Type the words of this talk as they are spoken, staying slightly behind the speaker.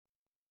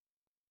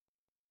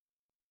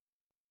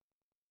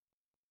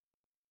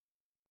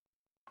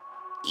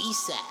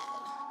East side.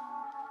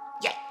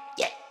 Yeah,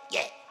 yeah,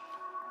 yeah.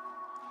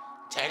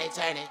 Turn it,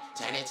 turn it,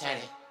 turn it, turn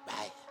it.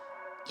 Right.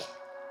 Yeah.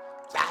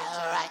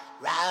 Right,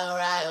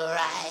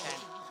 right.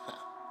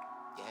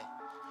 Yeah.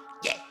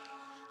 Yeah.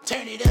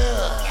 Turn it up.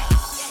 Yeah.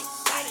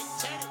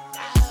 Turn it,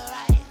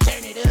 right.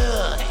 Turn it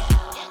up.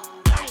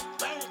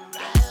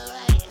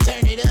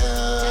 Turn it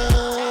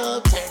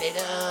up. Turn it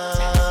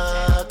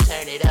up.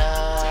 Turn it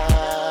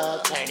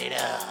up. Turn it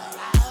up.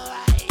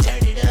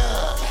 Turn it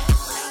up.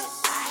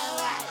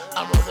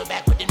 I'm rolling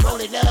back, but then roll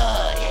it up.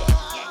 Yeah.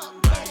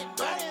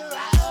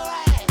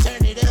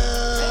 Turn it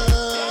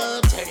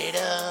up. Turn it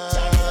up.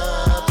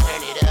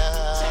 Turn it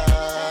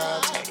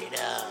up. Turn it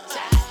up.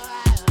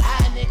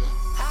 High nigga,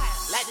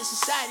 like the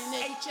society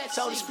nigga.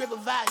 Told the script of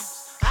values.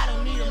 I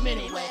don't need them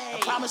anyway. I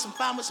promise I'm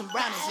fine with some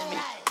brownies in me.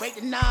 Break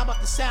the knob off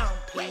the sound,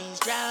 please.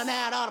 Drown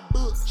out all the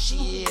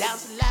bullshit. Out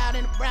so loud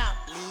in the brown.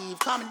 Leave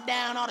calming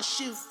down all the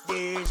shooters.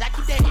 I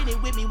keep that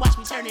hitting with me, watch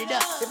me turn it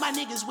up. If my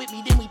niggas with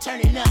me, then we turn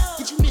it up.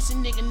 Did you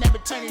missing, nigga, never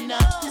turning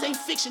up? This ain't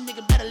fiction,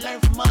 nigga, better learn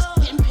from us.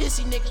 Getting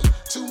pissy, nigga.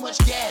 Too much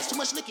gas, too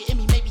much liquor in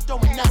me, maybe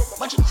throwing up.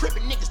 Bunch of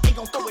crippin' niggas, they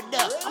gon' throw it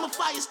up. I'm a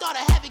fire starter,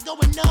 have it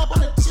going up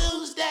on a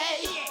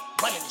Tuesday.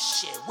 Running the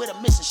shit with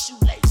a missing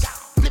shoelace.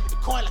 Flipping the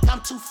coin like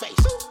I'm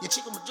Two-Faced. Your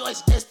chick on my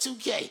joints, that's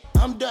 2K.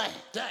 I'm done.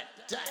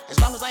 As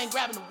long as I ain't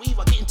grabbing the weave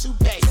or getting too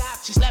paid.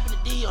 She slapping the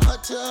D on her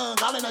tongue,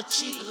 all in her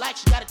cheek like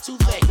she got a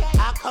toothache.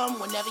 I'll come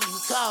whenever you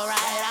call, right?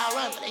 I'll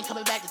run, but ain't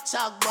coming back to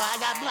talk, boy. I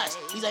got blunts.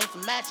 These ain't for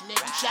matching,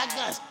 nigga.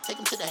 Shotguns. Take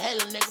them to the hell,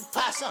 nigga.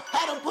 Pass up.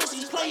 Had them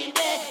pussies playing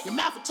dead. Your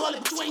mouth a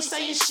toilet, but you ain't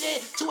saying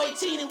shit.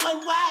 218 and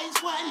one wise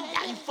one.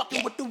 Now you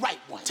fucking with the right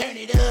one. Turn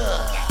it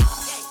up.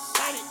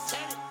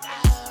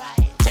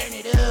 Turn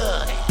it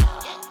up.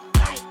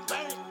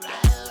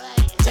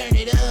 Turn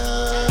it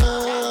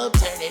up.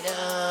 Turn it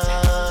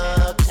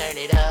up. Turn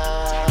it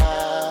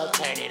up.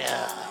 Turn it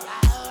up.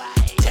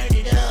 Turn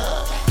it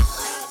up.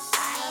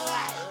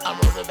 I'm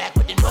rolling back,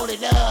 but then roll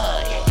it up.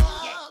 Yeah.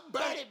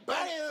 Burn it,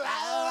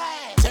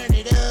 right. Turn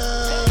it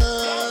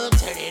up.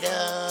 Turn it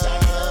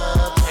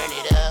up. Turn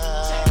it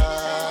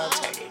up.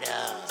 Turn it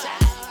up.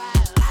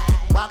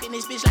 Walking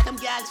this bitch like I'm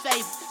God's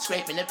favorite.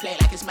 Scraping the plate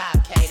like it's my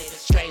catered.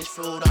 Strange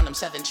fruit on them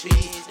southern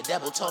trees. The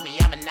devil told me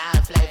I'm a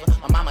non-flavor.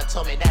 My mama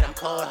told me that I'm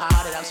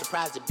cold-hearted. I'm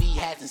surprised the B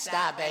hasn't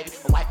stopped, baby.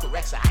 My wife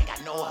corrects her, I ain't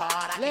got no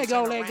heart. Let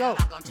go.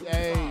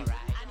 Hey.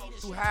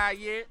 Too high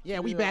yet? Yeah,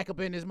 we back up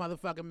in this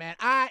motherfucker, man.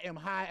 I am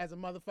high as a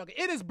motherfucker.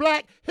 It is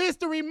Black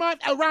History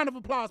Month. A round of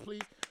applause,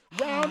 please.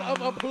 Round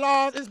of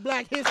applause. It's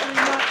Black History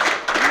Month.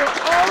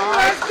 Oh,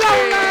 let's go,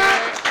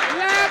 lad.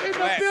 Lad in the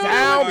building.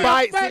 Sound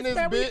bites in this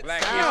bitch.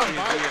 Black Sound history is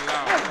bites. being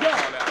long. Let's We go.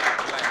 call that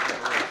black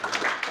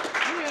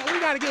liberation. Yeah, we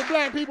got to give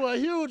black people a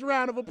huge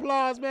round of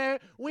applause, man.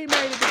 We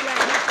made it to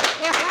Black History.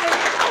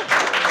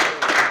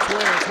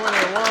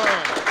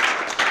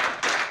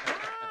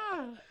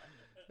 2021.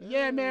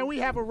 Yeah, man, we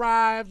have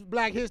arrived.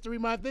 Black History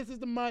Month. This is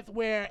the month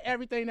where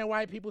everything that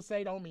white people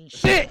say don't mean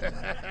shit.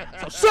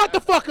 So shut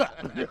the fuck up.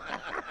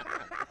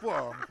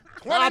 For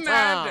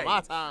 29 days.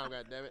 My time,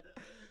 goddammit.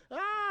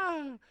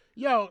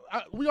 Yo,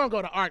 we gonna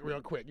go to art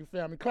real quick. You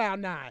feel me?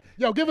 Cloud9.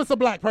 Yo, give us a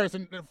black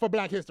person for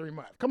Black History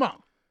Month. Come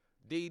on.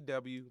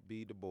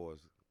 D.W.B. Du Bois.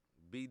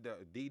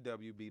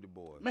 D.W.B. Du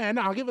Bois. Man,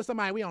 no, give us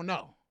somebody we don't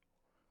know.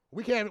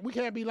 We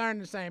can't be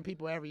learning the same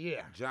people every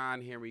year.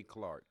 John Henry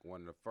Clark,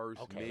 one of the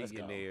first Okay, let's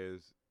go.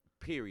 millionaires,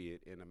 period,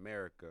 in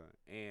America,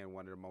 and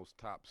one of the most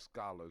top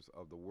scholars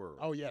of the world.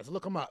 Oh yes,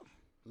 look him up.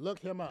 Look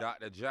him up.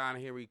 Dr. John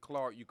Henry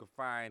Clark, you can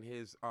find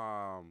his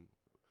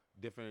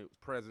different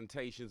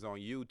presentations on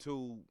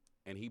YouTube,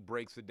 and he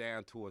breaks it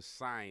down to a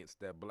science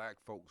that black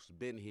folks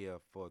been here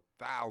for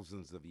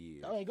thousands of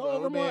years. Hey, go Well,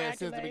 over we've more been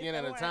since the accolades,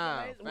 beginning of more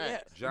time. accolades. Yeah.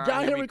 Facts. John John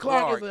Henry Henry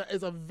Clark Clark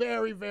is a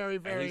very, very,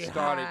 And very he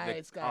started high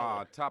the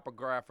scholar.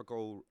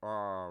 Topographical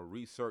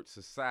Research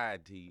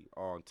Society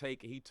on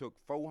he took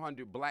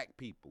 400 black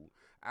people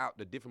out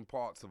to different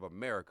parts of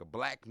America,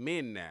 black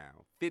men now,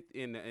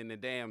 in the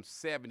damn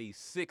 70s,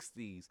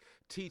 60s,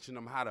 teaching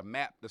them how to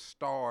map the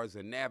stars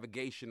and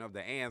navigation of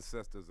the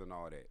ancestors and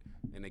all that.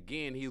 And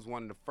again, he was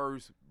one of the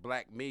first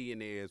black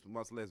millionaires,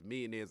 much less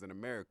millionaires in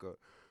America,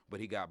 but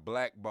he got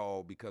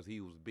blackballed because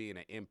he was being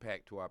an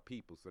impact to our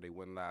people, so they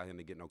wouldn't allow him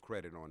to get no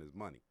credit on his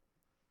money.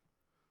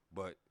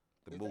 But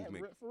the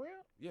movement, for real?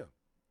 yeah,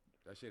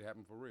 that shit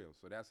happened for real.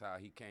 So that's how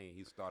he came.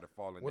 He started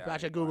falling Whip down.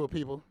 out your Google,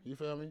 people. You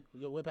feel me?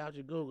 You whip out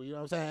your Google. You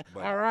know what I'm saying?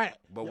 But- All right.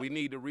 But we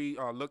need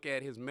to look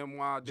at his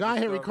memoir. John different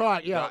Henry stuff.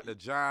 Clark, yo. Dr.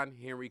 John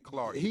Henry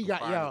Clark. He You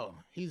got can find him.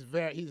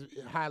 he's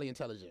highly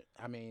intelligent.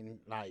 I mean,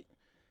 like,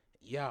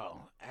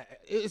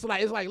 it's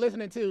like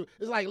listening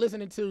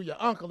to your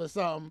uncle or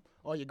something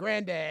or your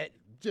granddad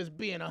just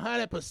being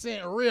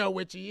 100% real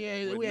with you.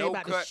 Yeah, With we ain't no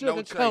about cut, to no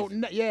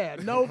sugarcoat. chase.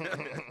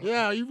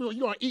 Yeah, you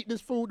gonna eat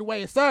this food the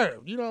way it's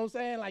served. You know what I'm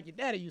saying? Like your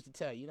daddy used to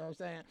tell you. You know what I'm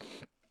saying?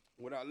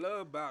 What I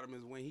love about him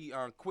is when he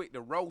quick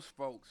to roast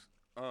folks,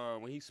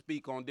 when he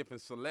speak on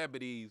different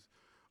celebrities,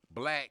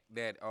 black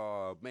that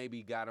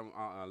maybe got him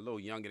a little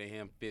younger than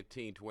him,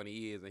 15, 20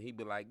 years, and he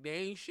be like, they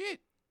ain't shit.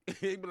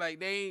 He be like,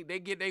 they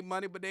get their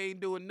money, but they ain't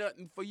doing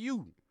nothing for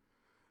you.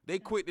 They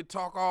quit to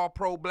talk all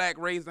pro-black,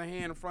 raise their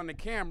hand in front of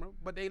the camera,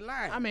 but they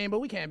lying. I mean, but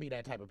we can't be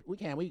that type of. We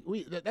can't.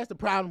 That's the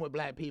problem with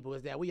black people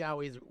is that we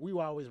always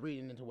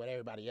reading into what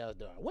everybody else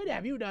doing. What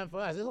have you done for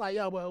us? It's like,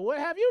 yo, but what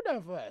have you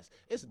done for us?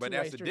 It's a But two-way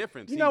that's the street.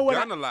 difference. You know He's what?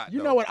 done a lot, You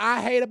though. know what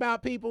I hate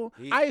about people?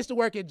 He- I used to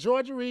work at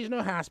Georgia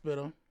Regional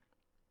Hospital.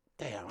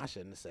 Damn, I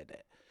shouldn't have said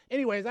that.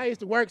 Anyways, I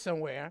used to work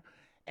somewhere.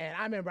 And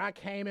I remember I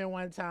came in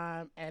one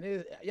time,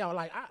 and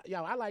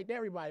I liked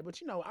everybody, but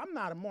I'm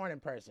not a morning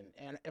person.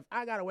 And if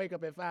I gotta wake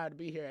up at 5 to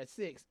be here at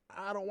 6,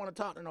 I don't want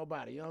to talk to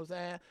nobody. You know what I'm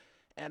saying?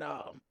 And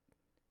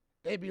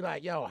they'd be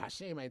like, "Yo,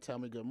 Hashim ain't tell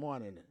me good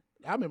morning."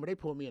 I remember they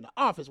pulled me in the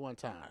office one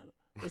time.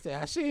 They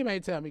said, "Hashim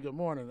ain't tell me good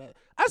morning." I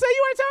said,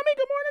 "You ain't tell me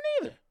good morning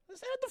either." I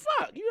said, "What the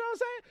fuck?" You know what I'm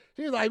saying?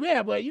 She was like,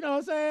 "Yeah, but you know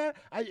what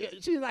I'm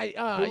saying?" She's like,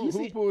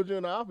 Who pulled you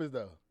in the office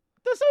though?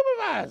 The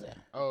supervisor."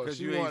 Oh, 'Cause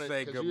she you ain't wanted-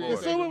 say 'cause good you morning.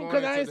 ain't say good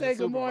Because I morning ain't to say the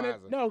good morning.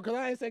 supervisor. No, because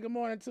I ain't say good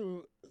morning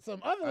to some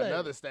other lady.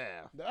 Another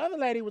staff. The other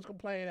lady was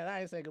complaining that I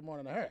ain't say good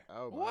morning to her.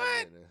 Oh, my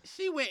What? goodness.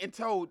 She went and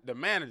told the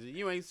manager,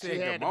 you ain't She said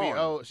had good to be morning.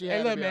 old. She Hey,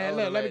 had to look, be an man,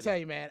 older let me lady. tell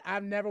you, man.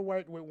 I've never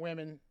worked with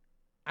women.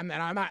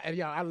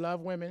 I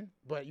love women,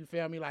 but you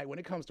feel me? Like when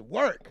it comes to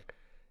work,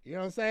 you know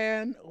what I'm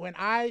saying?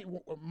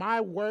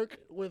 My work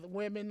with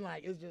women,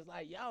 like it's just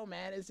like, yo,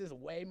 man, it's just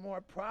way more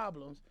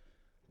problems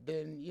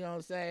than, you know what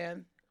I'm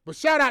saying? But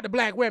shout out to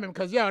black women,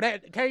 because, yo,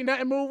 that can't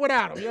nothing move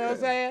without them. You know what I'm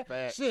saying?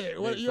 Facts. Shit.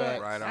 Big You know,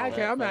 facts. Right I on.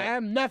 can't,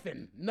 I'm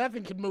nothing.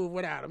 Nothing can move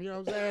without them. You know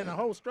what I'm saying? The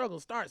whole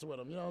struggle starts with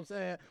them. You know what I'm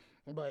saying?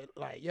 But,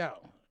 like,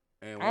 yo.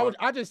 And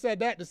I just said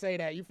that to say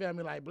that, you feel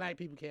me? Like, black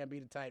people can't be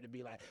the type to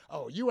be like,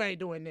 oh, you ain't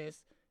doing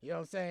this. You know what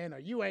I'm saying? Or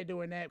you ain't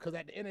doing that. Because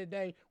at the end of the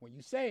day, when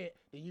you say it,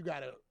 then you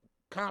got to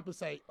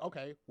compensate.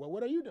 Okay, well,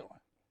 what are you doing?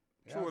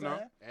 You know True what I'm enough.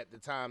 saying? At the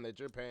time that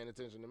you're paying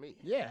attention to me.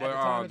 Yeah. at But the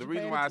time that the you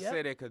reason paying why I it-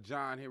 said that, because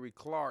John Henry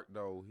Clark,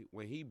 though,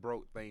 when he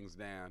broke things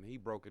down, he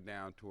broke it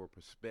down to a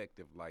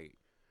perspective like,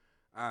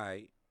 all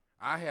right,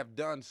 I have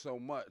done so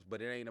much,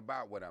 but it ain't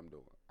about what I'm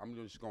doing. I'm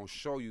just going to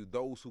show you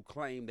those who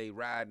claim they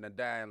riding or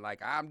dying like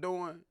I'm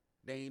doing,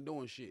 they ain't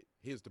doing shit.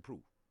 Here's the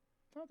proof.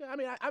 Okay, I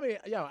mean,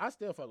 yo, I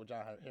still fuck with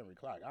John Henry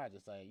Clark. I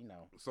just say,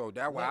 So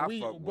that's why Like, I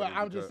fuck with but him,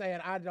 I'm just because-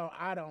 saying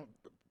I don't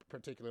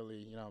particularly,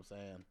 you know what I'm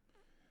saying,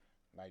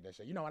 like that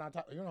shit. You know what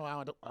you know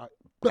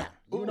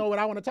what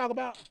I want to talk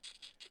about?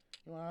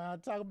 You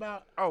want to talk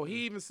about? Oh,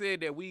 he even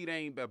said that weed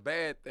ain't a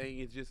bad thing.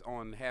 It's just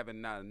on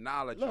having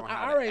knowledge Look, on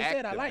how I already to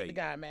said I like the activate.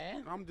 guy,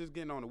 man. I'm just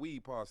getting on the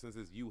weed part since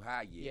it's you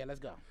high yet. Yeah, let's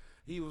go.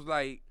 He was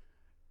like,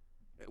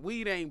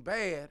 weed ain't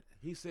bad.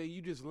 He said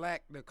you just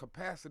lack the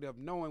capacity of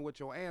knowing what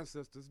your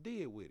ancestors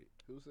did with it.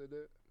 Who said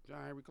that?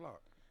 John Henry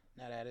Clark.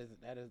 Now that is.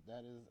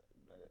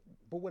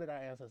 But what did our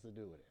ancestors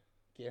do with it?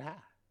 Get high.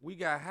 We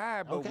got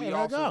high, but Okay, we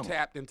let's also go.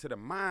 tapped into the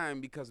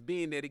mind, because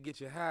being there to get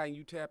you high and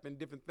you tap in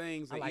different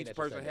things, I and like each that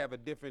you person said that. have a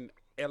different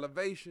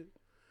elevation.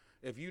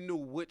 If you knew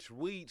which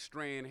weed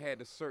strand had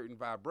a certain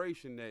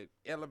vibration that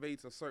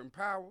elevates a certain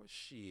power,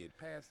 shit,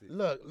 pass it.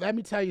 Look, let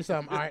me tell you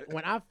something. All right,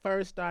 when I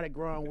first started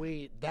growing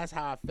weed, that's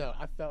how I felt.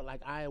 I felt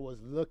like I was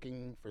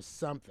looking for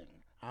something.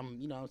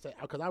 You know what I'm saying?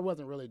 Because I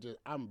wasn't really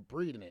I'm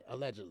breeding it,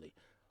 allegedly.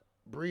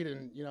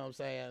 Breeding, you know what I'm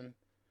saying?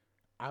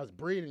 I was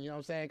breeding, you know what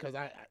I'm saying? Because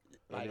I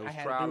Like, it I was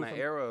had trial to do and from-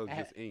 error, I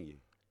had- just in you.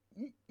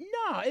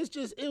 No, it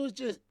was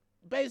just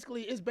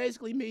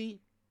basically me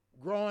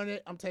growing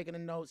it. I'm taking the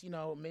notes,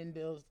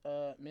 Mendel's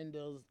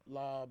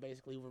law,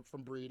 basically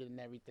from breeding and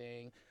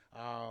everything.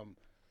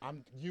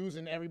 I'm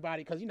using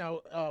everybody because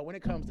when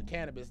it comes to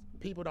cannabis,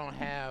 people don't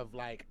have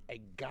like a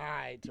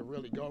guide to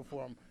really go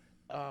for them.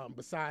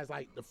 Besides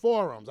like the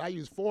forums, I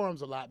use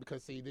forums a lot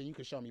because then you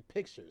can show me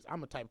pictures.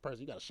 I'm a type of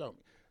person you got to show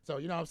me. So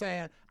you know what I'm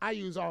saying? I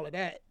use all of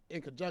that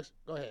in conjunction.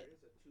 Go ahead.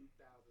 It's a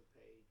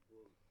 2,000-page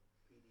book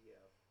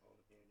PDF on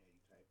the internet.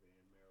 You type in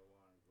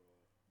marijuana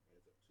growing, and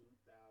it's a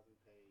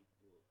 2,000-page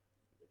book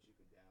that you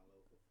can download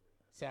for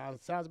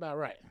free. Sounds about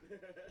right.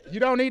 You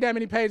don't need that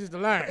many pages to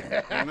learn. You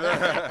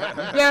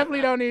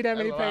definitely don't need that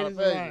many That's a lot pages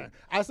of to pages. learn.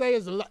 I say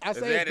it's Is that it's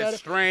a better.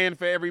 strand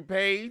for every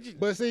page?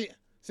 But see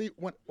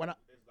when I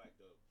It's like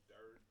the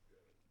dirt,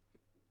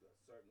 the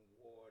certain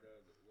water,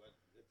 what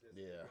it's just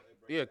Yeah.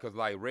 Yeah, because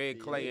like red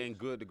clay ain't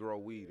good to grow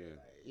weed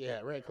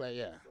in. red clay,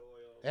 yeah.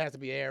 It has to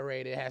be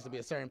aerated. It has to be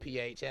a certain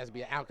pH. It has to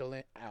be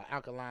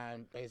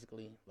alkaline,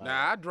 basically. Like-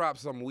 Now, I dropped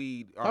some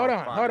weed. hold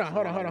fire on.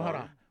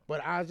 for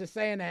But I was just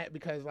saying that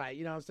because, like,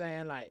 you know what I'm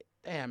saying? Like,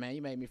 damn, man,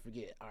 you made me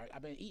forget. All right,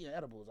 I've been eating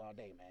edibles all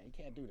day, man. You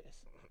can't do this.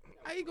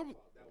 How you gonna?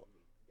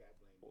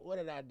 What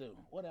did I do?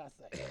 What did I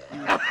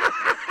say?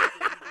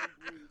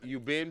 You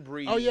been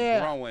breeding, Oh, yeah.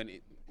 growing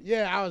it.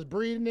 Yeah, I was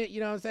breeding it, you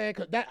know what I'm saying?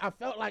 'Cause I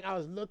felt like I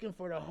was looking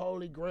for the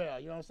holy grail,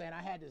 you know what I'm saying?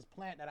 I had this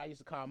plant that I used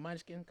to call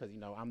Munchkin, because,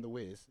 I'm the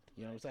whiz,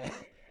 you know what I'm saying?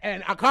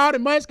 And I called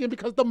it Munchkin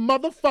because the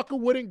motherfucker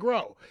wouldn't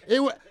grow.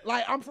 It would,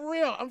 like, I'm for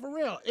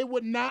real. It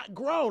would not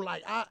grow.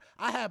 Like, I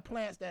had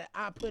plants that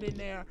I put in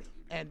there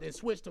and then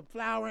switched to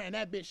flower, and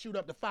that bitch shoot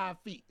up to 5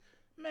 feet.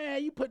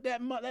 Man, you put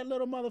that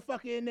little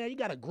motherfucker in there, you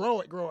got to grow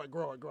it.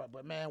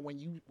 But, man, when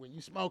you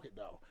smoke it,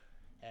 though,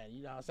 and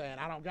you know what I'm saying?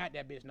 I don't got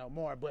that bitch no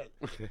more, but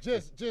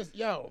just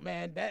yo,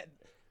 man,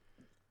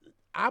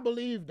 I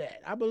believe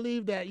that. I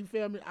believe that. You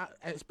feel me?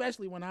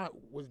 Especially when I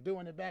was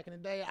doing it back in the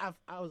day,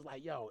 I was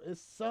like, yo,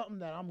 it's something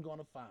that I'm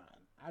gonna find.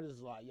 I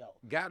just like, yo,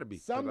 Gotta be.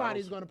 'cause I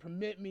somebody's don't- gonna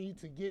permit me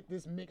to get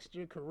this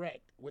mixture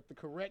correct with the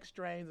correct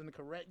strains and the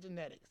correct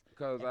genetics.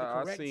 Because at the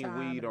I correct seen time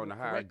weed and on the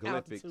the correct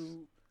hieroglyphics,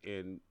 altitude.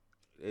 and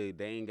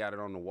they ain't got it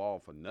on the wall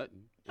for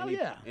nothing. Oh,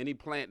 yeah. Any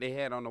plant they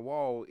had on the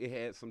wall, it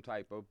had some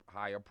type of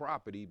higher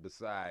property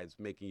besides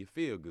making you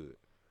feel good.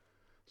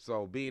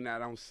 So being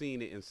that I've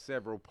seen it in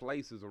several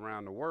places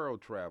around the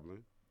world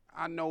traveling,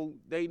 I know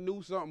they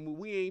knew something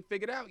we ain't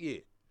figured out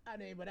yet. I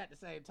mean, but at the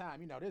same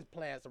time, you know, there's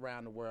plants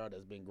around the world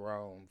that's been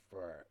grown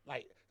for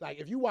like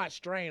if you watch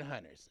Strain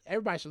Hunters,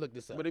 everybody should look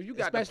this up. But if you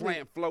got the Especially-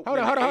 plant floating hold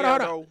in on, the hold air, on.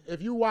 though,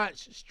 If you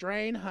watch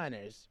Strain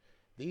Hunters,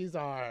 these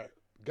are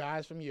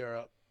guys from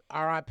Europe.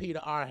 R.I.P. to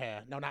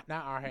Arhan. No, not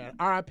Arhan.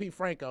 R.I.P.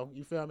 Franco.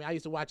 You feel me? I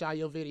used to watch all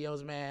your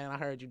videos, man. I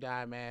heard you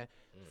died, man.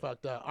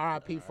 Fucked up.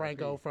 R.I.P.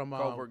 Franco from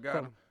Covert got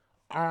him.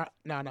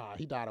 No,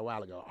 he died a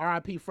while ago.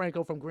 R.I.P.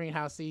 Franco from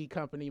Greenhouse Seed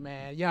Company,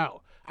 man.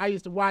 Yo, I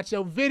used to watch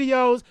your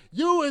videos.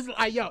 You is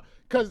like, yo,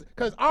 cause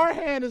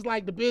Arhan is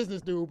like the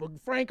business dude, but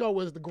Franco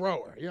was the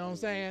grower. You know what I'm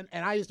saying?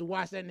 And I used to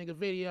watch that nigga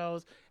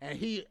videos, and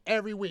he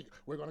every week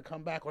we're gonna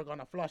come back, we're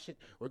gonna flush it,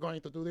 we're going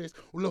to do this.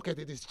 Look at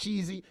it, it's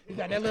cheesy. He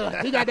got that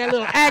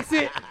little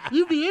accent.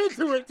 You be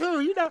into it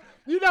too. You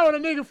know when a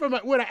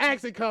nigga with an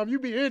accent come, you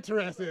be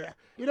interested.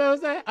 You know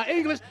what I'm saying?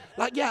 English,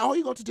 like, yeah, all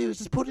you got to do is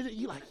just put it in.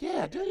 You like,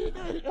 yeah, dude. You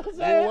know what I'm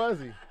saying? What was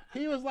he?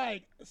 He was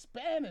like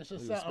Spanish or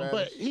was something,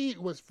 but Spanish? he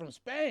was from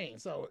Spain,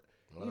 so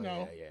you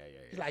know. Yeah.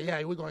 He's like,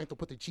 yeah, we're going to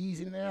put the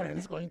cheese in there, and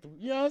it's going to,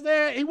 you know what I'm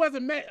saying? He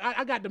wasn't.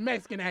 I got the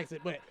Mexican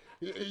accent, but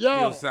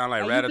yo, You sound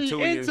like you Ratatouille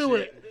be and into shit.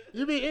 it.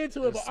 You be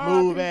into it, but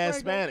Smooth R.I.P. ass Franco-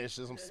 Spanish.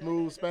 There's some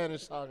smooth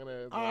Spanish talking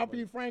ass.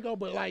 R.I.P. Franco,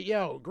 but like,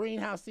 yo,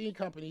 Greenhouse Seed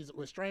Companies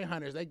with Strain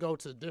Hunters, they go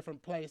to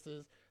different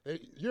places.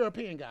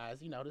 European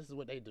guys, you know, this is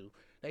what they do.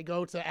 They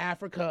go to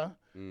Africa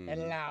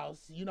and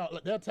Laos. You know,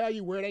 they'll tell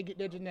you where they get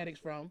their genetics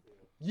from.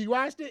 You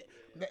watched it?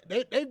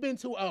 They've been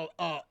to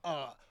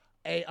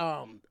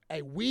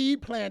a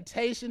weed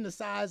plantation the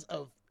size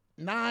of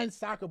 9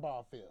 soccer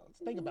ball fields.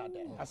 Think about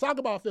that. A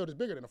soccer ball field is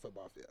bigger than a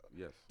football field.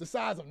 Yes. The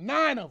size of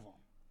 9 of them.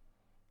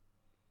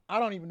 I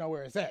don't even know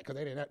where it's at because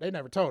they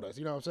never told us.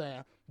 You know what I'm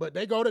saying? But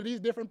they go to these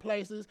different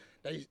places.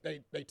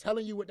 They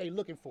telling you what they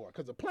looking for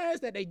because the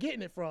plants that they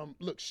getting it from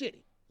look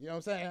shitty. You know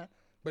what I'm saying?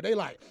 But they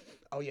like,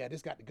 oh yeah,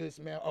 this got the good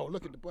smell. Oh,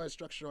 look at the bud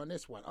structure on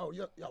this one. Oh,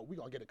 yo, we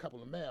gonna get a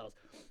couple of males.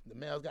 The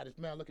males got the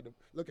smell. Look at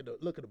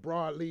the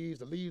broad leaves.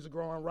 The leaves are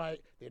growing right.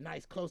 They're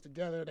nice, close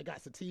together. They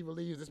got sativa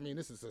leaves. This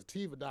is a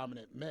sativa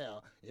dominant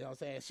male. You know what I'm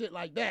saying? Shit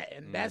like that.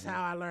 And that's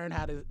how I learned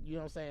how to, you know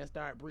what I'm saying,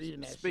 start breeding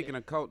that Speaking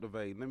shit. of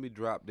cultivating, let me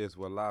drop this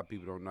where a lot of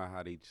people don't know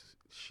how they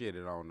shit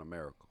it on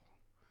America.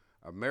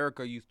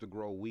 America used to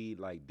grow weed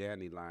like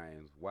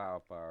dandelions,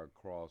 wildfire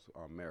across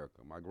America.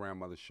 My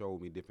grandmother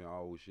showed me different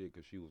old shit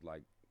because she was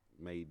like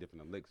made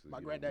different elixirs. My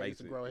you know, granddad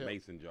used to grow hemp.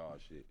 mason jar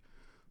shit.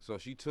 So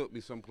she took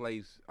me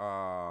someplace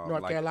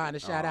North Carolina,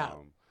 shout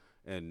out.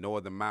 in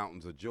northern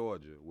mountains of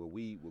Georgia where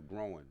weed were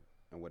growing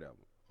and whatever.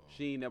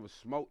 She ain't never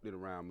smoked it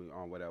around me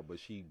on whatever, but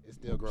she It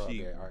still grow up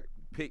she there, Art.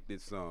 picked it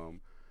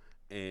some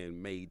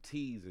and made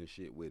teas and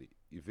shit with it.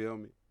 You feel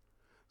me?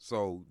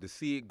 So to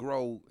see it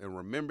grow and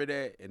remember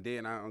that, and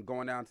then I'm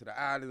going down to the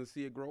islands and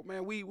see it grow.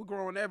 Man, we're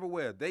growing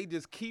everywhere. They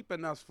just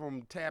keeping us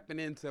from tapping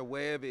into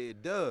wherever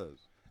it does.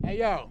 Hey,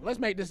 yo, let's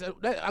make this,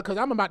 because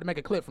I'm about to make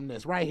a clip from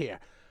this right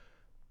here.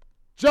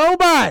 Joe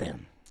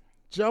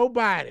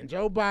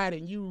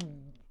Biden, you,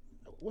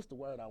 what's the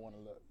word I want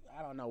to look?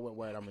 I don't know what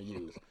word I'm going to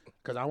use,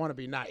 because I want to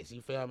be nice,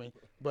 you feel me?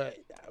 But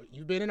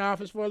you've been in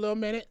office for a little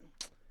minute,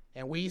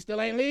 and weed still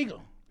ain't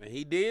legal. And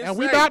he did And say,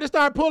 we about to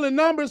start pulling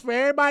numbers for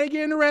everybody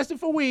getting arrested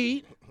for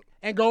weed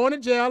and going to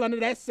jail under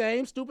that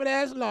same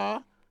stupid-ass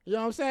law. You know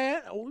what I'm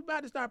saying? We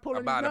about to start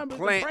pulling about these a numbers.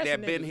 and plant pressing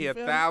that been niggas, you here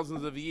feel me?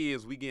 thousands of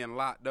years we getting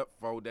locked up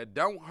for, that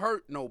don't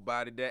hurt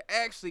nobody, that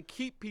actually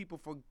keep people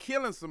from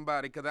killing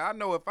somebody. Because I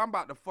know if I'm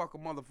about to fuck a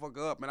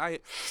motherfucker up and I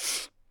hit,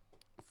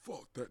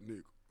 fuck that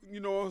nigga. You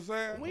know what I'm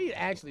saying? Weed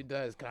actually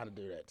does kind of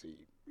do that to you.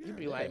 You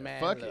be like,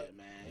 man, fuck look, it.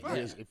 man.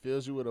 It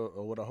fills you with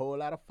a whole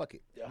lot of fuck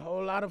it. A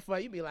whole lot of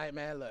fun. You be like,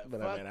 man, look, But,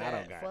 fuck man, that. I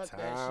don't got fuck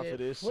that time shit. for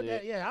this Put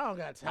shit. Yeah, I don't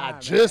got time. I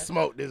man. just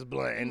smoked this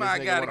blunt You and might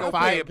this gotta nigga go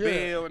wanna pay a fight.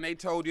 bill and they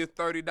told you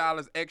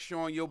 $30 extra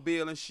on your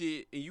bill and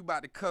shit, and you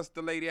about to cuss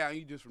the lady out and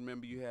you just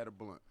remember you had a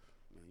blunt.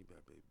 Man,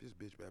 this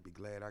bitch better be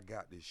glad I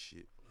got this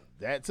shit.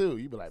 That too.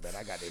 You be like, man,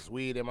 I got this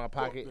weed in my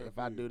pocket. If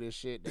I do this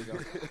shit, they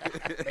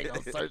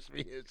gonna search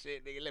me and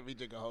shit. Nigga, let me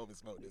just go home and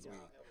smoke this weed.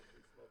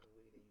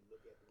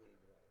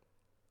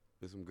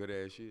 It's some good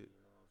ass shit.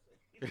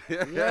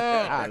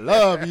 I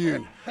love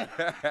you.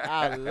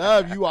 I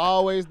love you.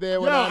 Always there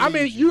Yo, when I I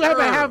mean, need you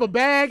ever have a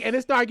bag and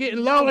it start getting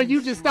low and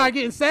you just start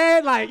getting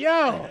sad? Like,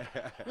 yo,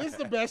 this is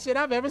the best shit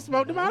I've ever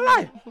smoked in my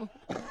life.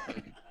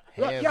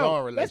 Look,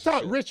 hands-on let's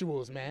talk relationship.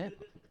 rituals, man.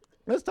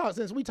 Let's talk,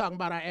 since we talking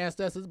about our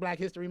ancestors, Black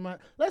History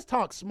Month, let's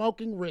talk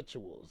smoking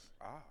rituals.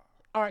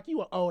 Art,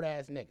 you an old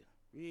ass nigga.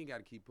 You ain't got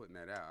to keep putting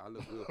that out. I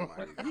look good for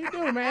my age. You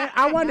do, man.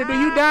 I wonder, do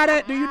you dye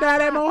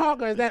that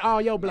mohawk, or is that all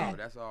your black?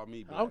 No, that's all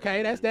me. Black.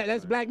 Okay,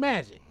 that's black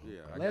magic. Yeah,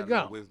 I Let's got a go.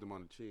 little wisdom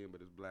on the chin,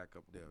 but it's black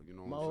up there. You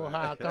know what I'm saying?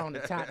 Mohawk on the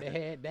top of the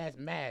head, that's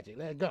magic.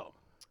 Let's go.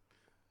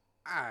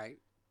 All right.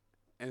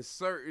 And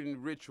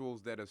certain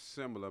rituals that are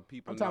similar,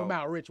 people I'm talking know.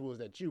 about rituals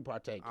that you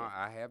partake in.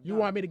 I have. You done.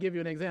 want me to give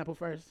you an example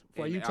first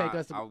before And you take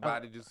us to? I was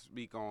about to just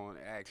speak on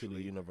To the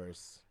actually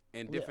universe.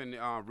 and different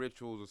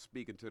rituals of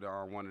speaking to the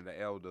one of the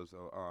elders,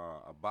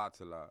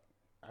 Abatala.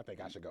 I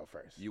think I should go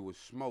first. You would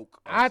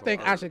smoke. I some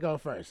think I herb. should go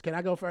first. Can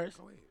I go first?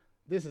 Go ahead.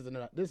 This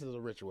is a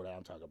ritual that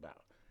I'm talking about.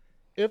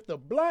 If the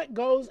blunt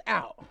goes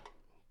out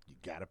You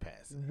gotta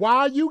pass it.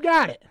 while you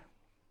got it,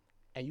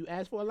 and you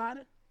ask for a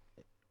lighter,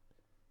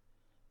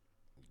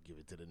 Give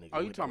it to the nigga. Oh,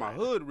 you with the talking about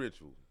lighter. hood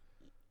rituals?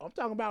 I'm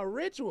talking about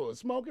rituals,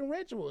 smoking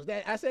rituals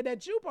that I said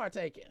that you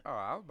partake in. Oh,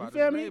 I was You about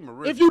feel to me? name a If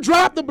ritual. you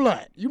drop the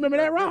blunt, you remember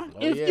that, Ron? Oh,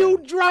 If yeah. you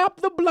drop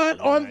the blunt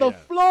on the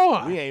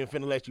floor, We ain't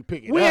even finna let you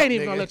pick it we up. ain't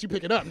even nigga. gonna let you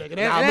pick it up, nigga.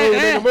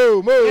 Nah,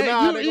 move. Hey,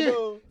 Nah, you, nigga, you,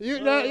 move. you,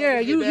 Move, no, yeah, look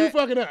at you that.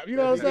 fucking up. You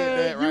know what I'm Look at saying?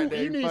 that right there.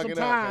 You You need some fucking up,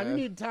 time. You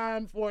cuz. need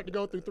time for it to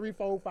go through 3,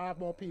 4, 5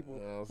 more people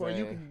You know what I'm before you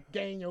saying? can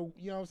gain your,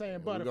 you know what I'm saying,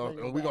 We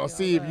butterfinger. gonna back,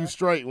 see if you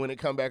straight when it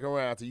come back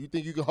around. So you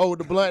think you can hold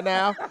the blunt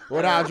now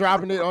without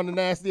dropping it on the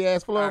nasty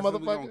ass floor, All right, so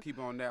we gonna motherfucker? keep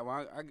on that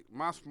one.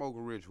 My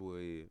smoking ritual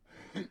is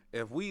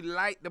if we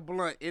light the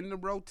blunt in the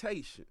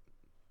rotation,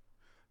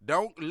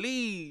 don't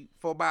leave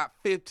for about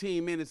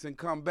 15 minutes and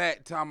come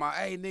back talking about,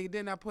 hey nigga,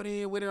 didn't I put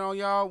in with it on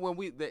y'all when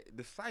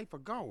the cipher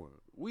going?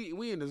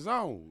 We in the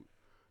zone.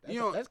 That's, You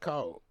know, that's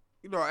cold.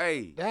 you know,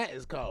 hey. That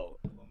is cold.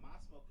 Well, my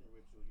smoking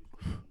ritual used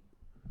to be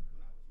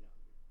when I was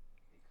younger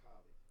in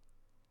college.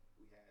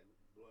 We had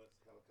bloods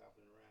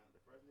helicoptering around.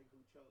 The first nigga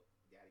who choked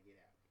gotta get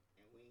out.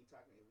 And we ain't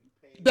talking. If we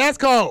paid, That's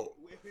cold.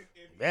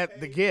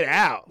 That to get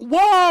out. Whoa!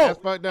 That's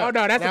fucked up. Oh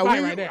no, that's Now, a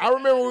fight we- right there. I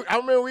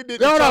remember we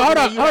did. the Hold on, choking hold and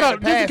on, you hold had on.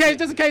 to Just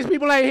pass in case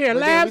people ain't here. But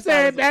then Lab we said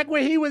started- back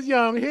when he was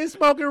young, his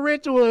smoking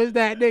ritual is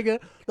that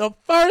nigga, the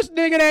first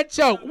nigga that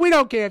choked. We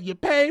don't care if you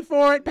pay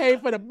for it, pay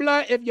for the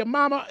blood.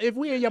 If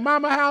we in your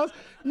mama house,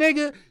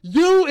 nigga,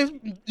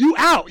 you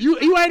out.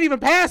 You ain't even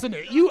passing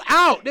it. You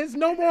out. There's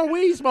no more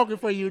weed smoking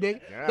for you,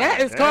 nigga. God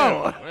that is damn,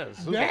 cold. that is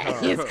super That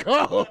cold. is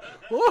cold.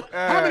 Woo.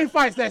 How many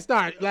fights that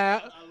start,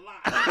 Lab?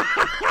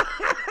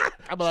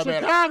 I'm like,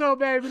 man, Chicago,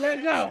 baby,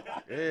 let's go.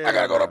 I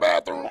gotta go to the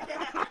bathroom.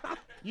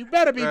 You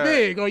better be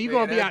big or you Man,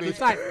 gonna be that out the bitch-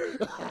 cypher.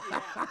 That started a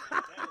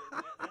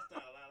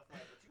lot of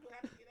fights. But you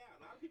have to get out.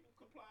 A lot of people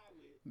comply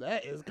with it.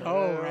 That is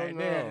cold Hell right no.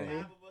 there. 5 nigga.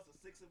 of us or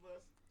 6 of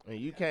us. And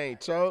you can't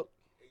choke.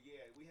 Yeah,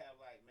 we have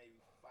like maybe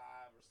 5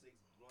 or 6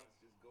 blunts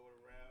just going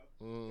around.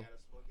 Mm. You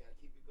gotta smoke, gotta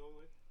keep it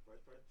going.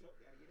 First person choke,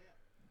 gotta get out.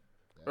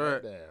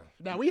 Right. Damn.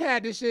 Now we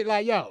had this shit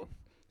like, yo,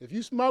 if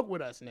you smoke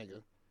with us,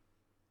 nigga,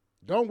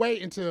 don't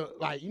wait until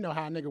like, you know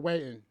how a nigga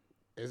waiting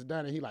is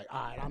done and he like,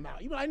 all right, I'm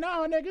out. You be like,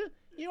 no, nigga,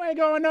 you ain't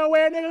going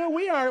nowhere, nigga.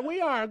 We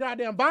are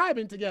goddamn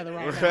vibing together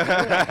right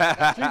now.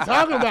 What you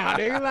talking about,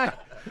 nigga?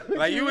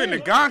 Like you in the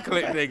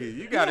gauntlet, nigga.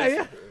 You got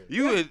Yeah,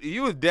 to.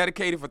 You was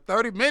dedicated for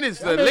 30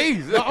 minutes at I mean,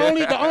 least.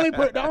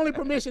 the only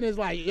permission is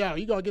like, yo,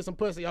 you gonna get some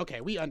pussy.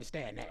 Okay, we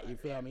understand that. You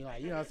feel me?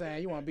 Like, you know what I'm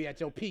saying? You wanna be at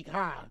your peak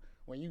high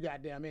when you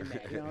goddamn in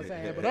that. You know what I'm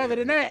saying? But other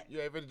than that, You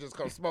ain't finna just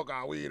come smoke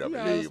our weed you up know,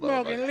 and leave,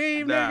 smoke and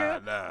leave,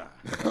 nigga. Nah.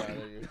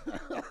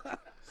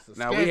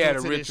 Now, we had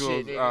a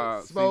ritual,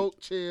 Smoke,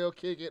 chill,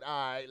 kick it,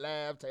 all right,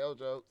 laugh, tell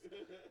jokes.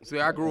 See,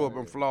 I grew up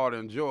in Florida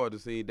and Georgia,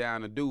 see,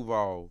 down in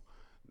Duval,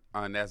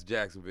 and that's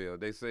Jacksonville.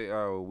 They say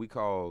we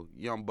call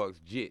Young Bucks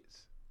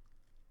jits.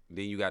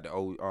 Then you got the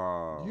old.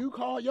 You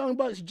called Young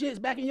Bucks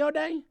jits back in your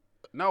day?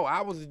 No,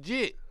 I was a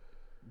jit.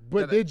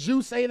 But did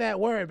you say that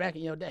word back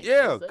in your day?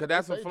 Yeah, say- because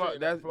that's they a say Florida.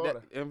 jit That's in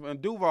Florida.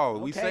 in Duval.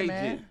 We Okay, say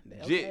man. jit.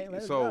 Okay, Jit.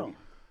 let's So go.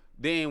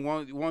 then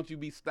once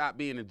you stop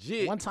being a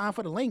jit, One time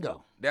for the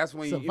lingo. that's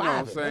when you know what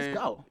I'm Survive it. Let's saying.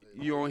 go.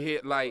 You don't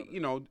hit like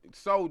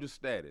soldier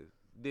status.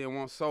 Then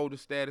want soldier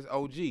status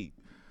OG.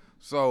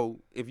 So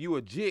if you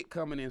a jit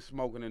coming in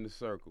smoking in the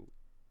circle,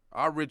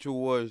 our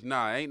ritual was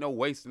ain't no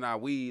wasting our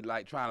weed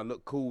like trying to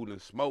look cool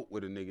and smoke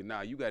with a nigga.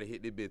 Nah, you gotta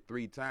hit this bitch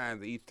 3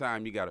 times. And each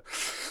time you gotta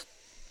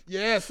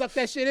Yeah, suck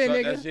that shit in, suck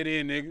nigga. that shit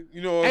in, nigga.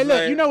 You know what Hey, I'm look,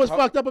 saying? you know what's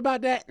fucked up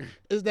about that?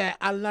 Is that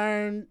I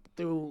learned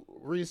through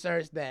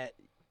research that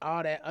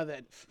all that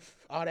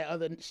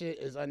other shit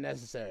is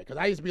unnecessary. Because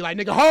I used to be like,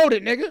 nigga, hold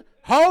it, nigga.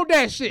 Hold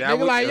that shit. That Nigga,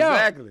 was- like, yo,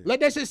 exactly. let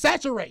that shit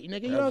saturate,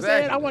 nigga. You know what I'm saying? I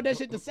Exactly. want that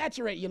shit to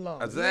saturate your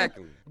lungs.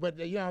 Exactly. You know? But,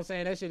 you know what I'm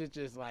saying? That shit is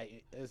just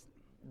like, it's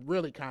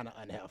really kind of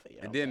unhealthy.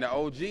 You know And then the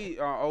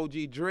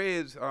OG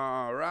Dreads,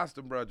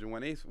 Rasta brother,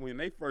 when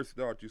they first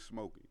start you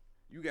smoking,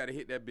 you gotta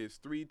hit that bitch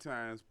 3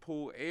 times,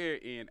 pull air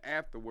in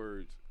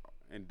afterwards,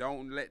 and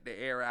don't let the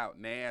air out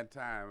 9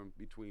 times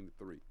between the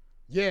 3.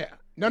 Yeah.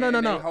 No. And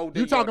they hold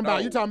You in talking your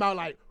about nose.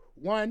 like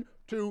 1,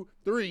 2,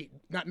 3.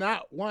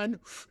 Not 1,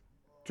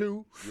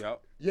 2.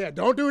 Yep. Yeah,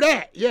 don't do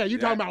that. Yeah, you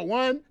Yeah. talking about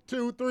 1,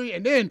 2, 3,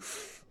 and then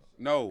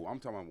No, I'm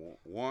talking about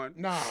 1.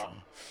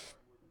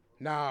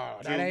 no,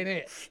 that 2, ain't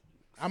it.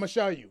 I'ma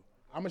show you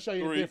the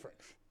 3.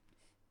 difference.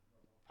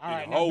 All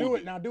right, And now hold do it.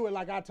 it. Now do it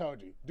like I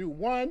told you. Do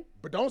 1,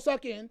 but don't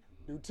suck in.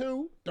 Do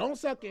 2, don't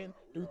suck in.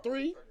 Do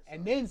 3,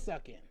 and then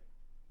suck in.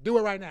 Do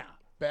it right now.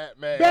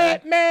 Batman.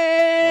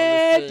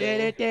 Batman! On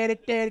the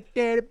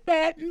scene.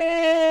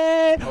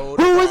 Batman!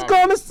 Hold Who it is down.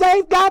 gonna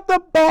safeguard the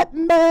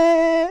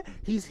Batman?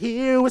 He's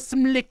here with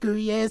some liquor,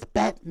 yes,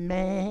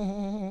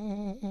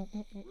 Batman.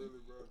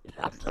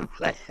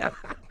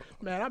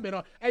 Man, I've been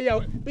on. Hey, yo,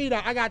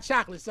 B-Dot, I got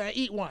chocolate, son.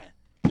 Eat one.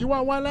 You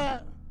want one,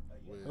 lad?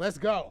 Let's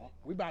go.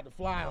 We about to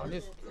fly on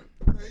this.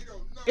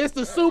 It's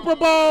the Super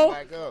Bowl.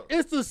 Back up.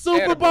 It's the Super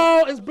Edible.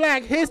 Bowl. It's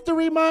Black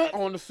History Month.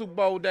 On the Super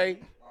Bowl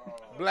day,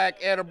 black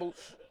edibles.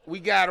 We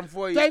got them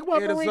for you. Take one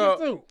Hit for us Rican up.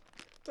 too.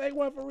 Take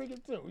one for Rican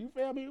too. You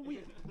feel me?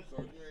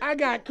 I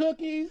got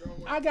cookies.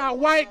 I got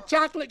white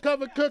chocolate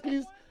covered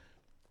cookies.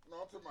 No,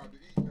 I'm talking about to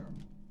eat now.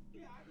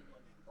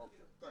 Okay,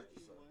 thank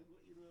you, sir.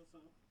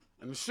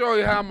 And to show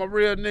you how I'm a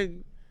real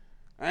nigga,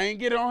 I ain't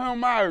get it on him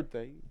my Earth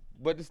Day,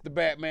 but it's the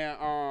Batman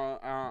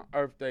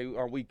Earth Day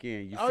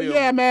weekend. You Oh feel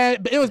yeah, me? man.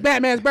 It was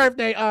Batman's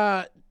birthday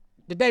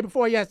the day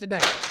before yesterday.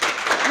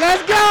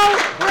 Let's go!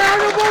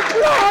 Round of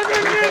applause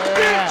in this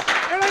bitch.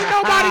 And ain't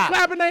nobody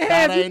clapping their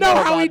hands. You ain't know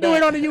know how we about do it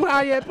that. on the You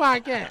How Yet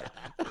podcast.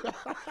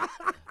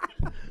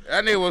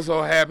 That nigga was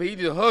so happy. He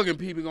just hugging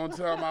people, gonna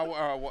tell him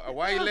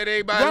why you let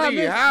everybody Rob leave?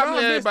 missed- How Rob you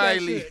let missed everybody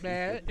that leave? shit,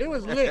 man. It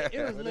was lit.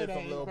 It was lit. Some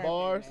on his little birthday,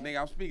 bars. man.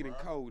 Nigga, I'm speaking in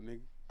code, nigga.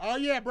 Oh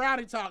yeah,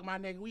 brownie talk, my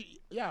nigga.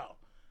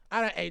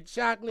 I done ate I'm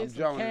chocolates, and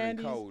joning in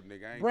candies, code, nigga. I ain't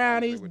trying to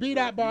brownies. say what B you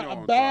Dot want. bought You know a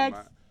what I'm bag.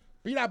 talking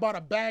B Dot bought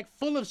a bag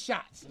full of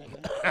shots,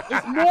 nigga.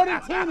 It's more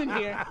than 10 in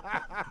here.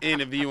 about.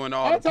 Interviewing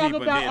all I'm the talking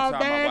people and then about a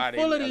talking about why bag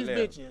full of they these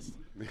left.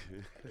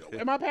 bitches.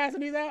 Am I passing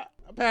these out?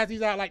 I pass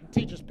these out like the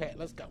teacher's pet.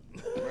 Let's go.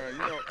 Man,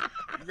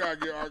 you gotta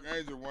get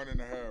Archangel 1.5,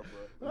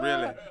 bro.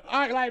 Really? All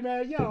right, like,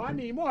 man, yo, I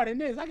need more than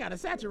this. I gotta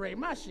saturate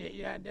my shit.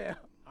 Yeah, damn.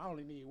 I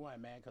only need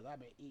one, man, because I've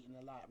been eating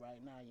a lot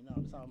right now. You know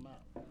what I'm talking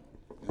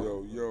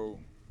about? Yo.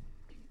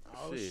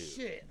 Oh, Shit.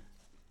 shit.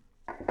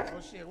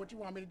 Oh, shit. What you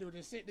want me to do?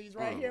 Just sit these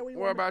right here?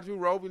 What about you,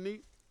 Roby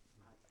Neat?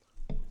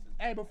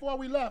 Hey, before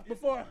we left,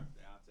 before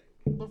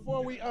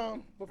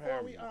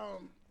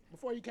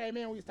you came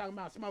in, we was talking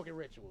about smoking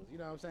rituals. You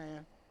know what I'm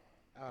saying?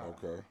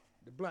 Okay.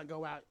 The blunt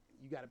go out,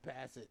 you gotta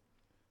pass it.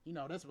 You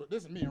know, this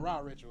is me and Raw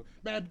ritual.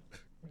 Man,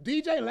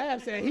 DJ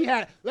Lab said he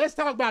had. Let's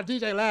talk about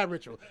DJ Lab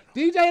ritual.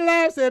 DJ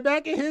Lab said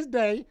back in his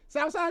day,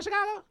 South Side of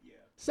Chicago. Yeah.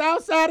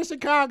 South Side of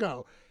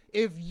Chicago.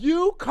 If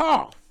you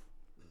cough,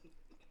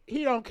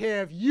 he don't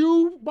care if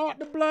you bought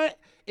the blunt,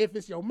 if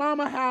it's your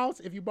mama house,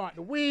 if you bought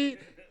the weed.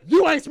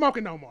 You ain't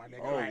smoking no more, nigga.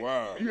 Oh, right?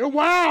 wow. You're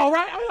wow,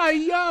 right? I'm like,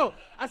 yo.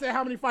 I said,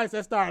 how many fights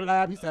that started,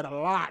 Lab? He said, a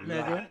lot,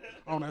 nigga.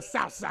 On the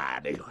south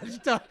side,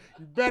 nigga.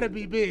 You better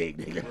be big,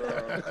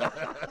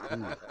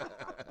 nigga.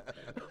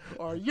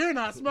 Or you're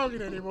not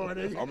smoking anymore,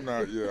 nigga.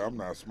 I'm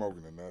not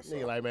smoking in that Nigga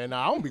side. like, man,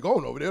 nah, I don't be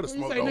going over there to You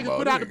smoke say, no niggas more.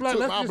 put out the Nigga blood. took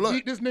Let's my just blood.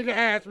 beat this nigga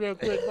ass real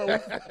quick, bro.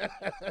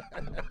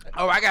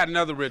 Oh, I got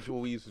another ritual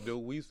we used to do.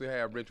 We used to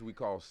have a ritual we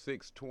call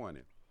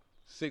 620.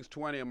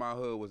 620 in my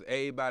hood was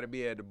everybody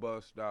be at the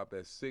bus stop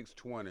at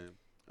 620,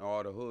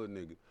 all the hood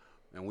niggas.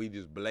 And we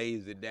just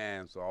blazed it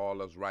down so all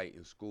us right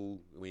in school.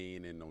 We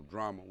ain't in no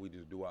drama. We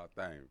just do our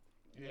thing.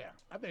 Yeah,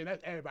 I think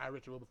that's everybody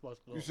ritual before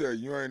school. You said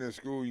you ain't in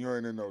school, you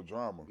ain't in no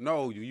drama.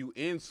 No, you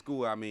in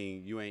school, I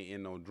mean, you ain't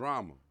in no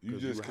drama. You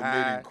 'Cause just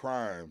high. committing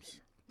crimes.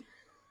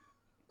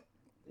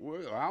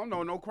 Well, I don't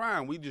know no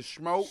crime. We just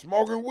smoke.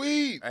 Smoking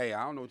weed. Hey,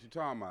 I don't know what you're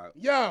talking about.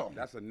 Yo,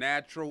 That's a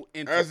natural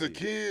entity. As a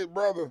kid,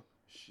 brother.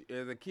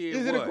 As a kid,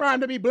 is it a what?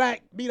 crime to be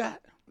black? Be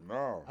that?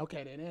 No.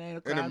 Okay, then it ain't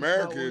a crime. In to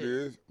America smoke it weed.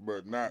 is,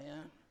 but not Yeah.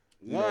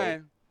 you know,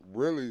 One,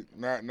 really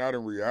not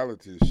in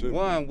reality it should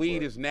One, be, weed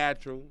but- is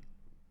natural.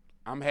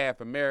 I'm half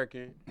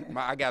American.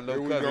 I got a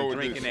little Here we go cousin with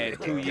drinking this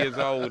at shit. 2 years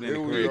old in Here the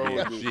we go Caribbean.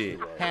 with this Shit. shit,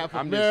 right. Half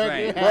I'm just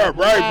American, saying. half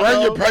Right,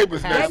 bring your Latino,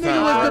 papers half next That nigga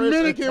time, was bro.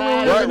 Dominican when we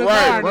was Right, in the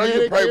right, bar, bring man.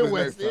 your papers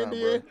West next time,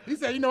 Indian. bro. He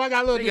said, you know, I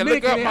got a little Nigga, look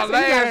Dominican. up in my there. I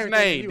said, you got last everything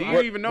name. you Do want.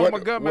 you even know What- my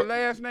government what-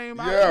 last name?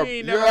 Yeah, You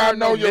ain't never I heard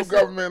know no your Missick.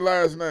 government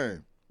last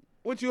name.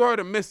 What you heard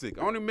of Missick?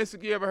 Only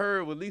Missick you ever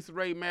heard was Lisa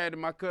Ray Madden,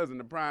 my cousin,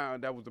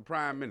 that was the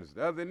prime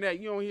minister. Other than that,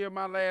 you don't hear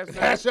my last name.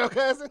 That's your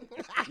cousin?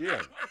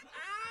 Yeah.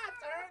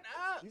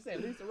 You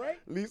said Lisa Ray?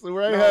 Lisa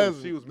Ray No,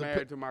 husband. she was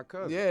married to my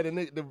cousin. Yeah, the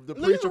Lisa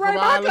preacher Ray, from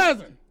my Ireland.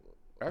 cousin.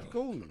 That's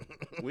cool.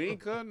 We ain't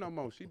cousin no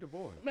more. She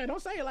divorced. Man,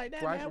 don't say it like that,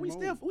 Twice man.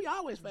 removed. We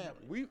always family.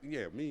 Me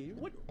and you.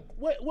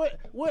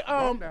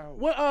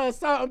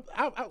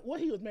 What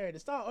he was married to,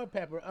 Salt or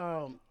Pepper?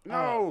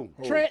 No.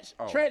 Tretch,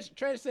 Oh.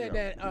 Tretch said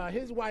Yeah. that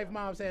his wife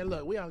mom said,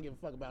 look, we don't give a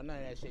fuck about none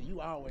of that shit.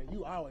 You always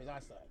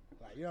our son.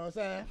 Like, you know what I'm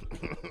saying?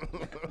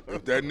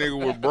 If that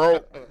nigga was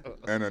broke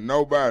and a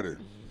nobody,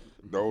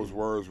 those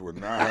words would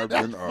not have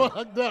been uttered.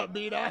 Fucked up,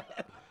 B-Dot.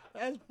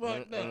 That's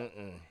fucked up.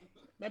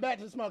 Man, back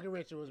to the smoking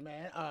rituals,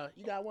 man.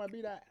 You got one,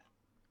 B-Dot?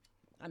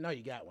 I know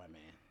you got one,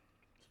 man.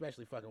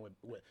 Especially fucking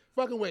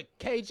with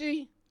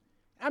KG.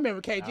 I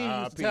remember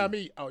KG used to tell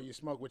me, oh, you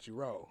smoke what you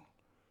roll.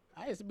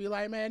 I used to be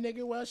like, man,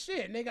 nigga, well,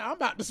 shit, nigga, I'm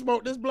about to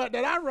smoke this blunt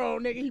that I roll,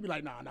 nigga. He'd be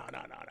like, no. I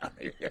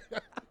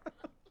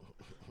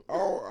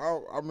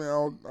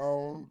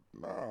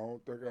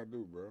don't think I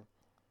do, bro.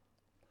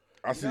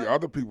 I see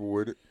other people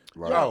with it.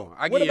 Like, Yo,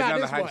 I What give you about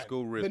another this high one?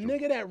 school The ritual.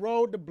 nigga that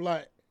rolled the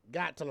blunt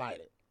got to light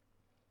it.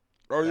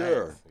 oh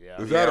yeah.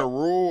 Yeah. Is that a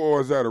rule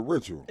or is that a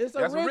ritual? It's a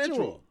That's a ritual.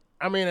 ritual.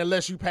 I mean,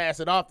 unless you pass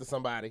it off to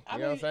somebody. You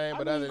know what I'm saying?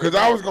 But other than Because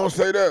that, I was going to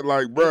say that,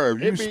 like, bruh,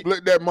 if you it be-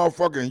 split that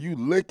motherfucker and you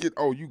lick it,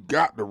 oh, you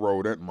got to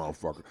roll that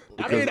motherfucker. I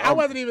Because mean, I I'm-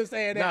 wasn't even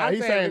saying that. Nah, I'm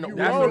he's saying saying if you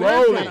when roll you it, you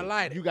roll gotta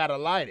light it. you gotta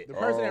light it. The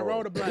person that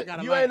rolled the blunt got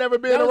to You light it. ain't never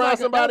been That was around like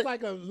somebody-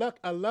 That was like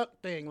a luck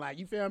thing. Like,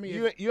 you feel me?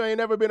 You ain't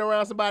never been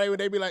around somebody where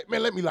they be like,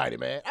 man, let me light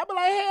it, man. I be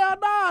like, hell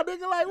nah,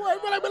 nigga. Like,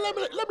 what?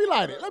 Let me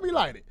light it. Let me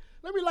light it.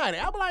 Let me light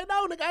it. I be like,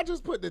 no, nigga, I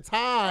just put the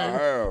time I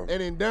have.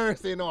 and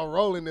endurance in on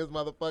rolling this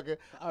motherfucker.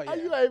 Oh, yeah.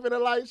 You ain't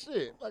finna light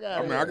shit. Fuck I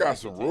outta mean, here. I got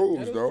some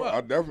rules, as though. fuck. I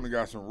definitely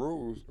got some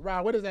rules.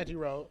 Rob, what is that you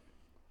rolled?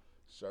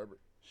 Sherbet.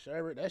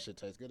 Sherbet? That shit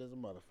tastes good as a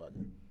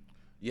motherfucker.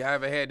 You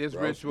ever had this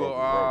Y'all ritual?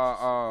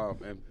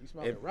 smoking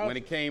smoking When roaches.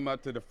 it came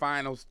up to the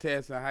finals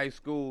test in high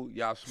school,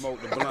 y'all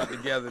smoked the blunt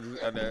together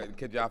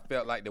because y'all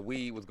felt like the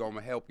weed was gonna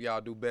help y'all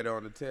do better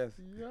on the test.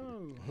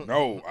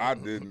 No, I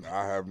didn't.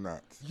 I have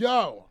not.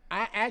 Yo,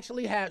 I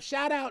actually have.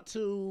 Shout out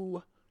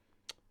to.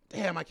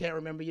 Damn, I can't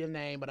remember your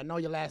name, but I know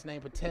your last name,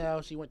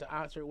 Patel. She went to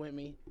Oxford with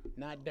me.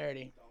 Not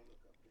dirty.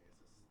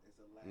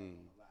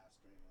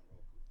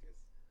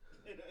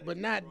 But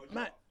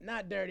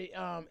not dirty.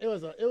 It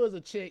was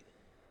a chick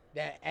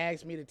that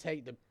asked me to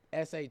take the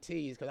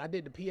SATs because I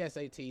did the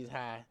PSATs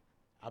high.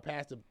 I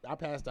passed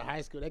the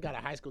high school. They got a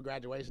high school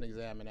graduation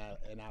exam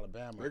in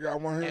Alabama. They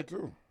got one here,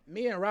 too.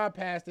 Me and Rob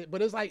passed it,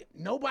 but it's like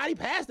nobody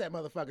passed that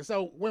motherfucker.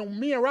 So when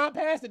me and Rob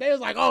passed it, they was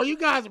like, "Oh, you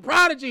guys are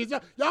prodigies.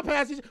 Y'all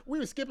passed it." We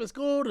were skipping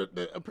school.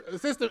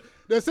 The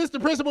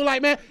assistant principal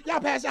like, "Man, y'all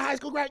passed your high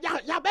school grad.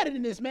 Y'all better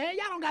than this, man.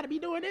 Y'all don't got to be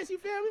doing this. You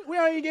feel me? We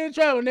don't even get in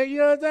trouble, nigga. You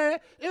know what I'm saying?"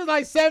 It was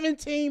like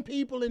 17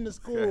 people in the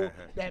school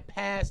that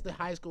passed the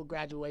high school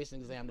graduation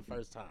exam the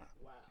first time.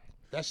 Wow,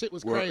 that shit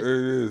was Well,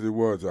 crazy. it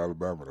was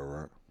Alabama, though,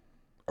 right?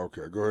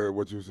 Okay, go ahead.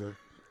 What you say?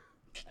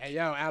 Hey,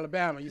 yo,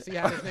 Alabama, you see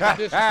how this nigga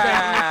disrespect me?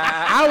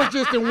 I was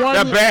just in one.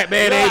 The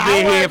Batman ain't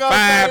been here gonna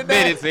say 5 that.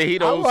 minutes and he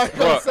don't gonna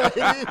struck.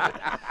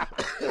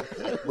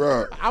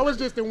 Bruh, I was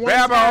just in one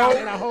Bama. town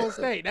in a whole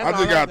state. That's I all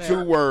just got I'm 2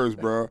 saying. words,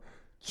 bruh.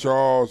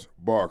 Charles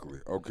Barkley.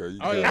 Okay, you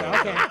Oh got yeah, it.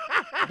 okay.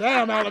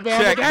 Damn,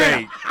 Alabama.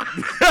 Checkmate.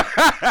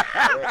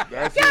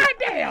 That's God it.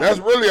 damn. That's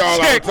really all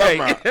I was talking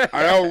Checkmate. about.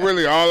 That was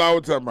really all I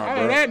was talking about,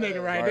 Oh, bro. that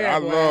nigga right Like, there, I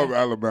boy. love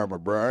Alabama,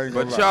 bro. I ain't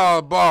gonna But lie.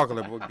 Charles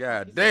Barkley, but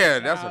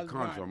goddamn, that's a Charles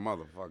country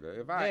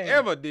motherfucker. If I Damn.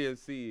 ever did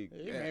see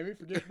You it, made me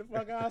forget the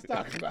fuck I was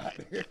talking about.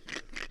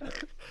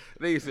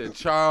 they said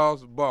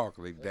Charles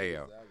Barkley.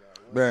 Damn.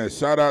 Man,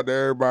 shout out to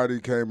everybody who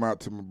came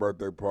out to my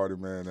birthday party,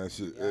 man. That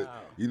shit,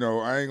 you know,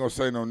 I ain't gonna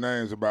say no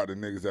names about the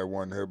niggas that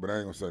wasn't here, but I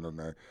ain't gonna say no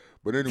name.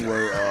 But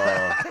anyway,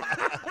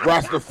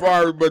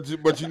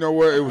 Rastafari, but you know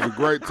what? It was a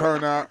great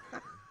turnout,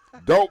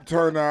 dope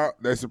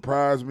turnout. They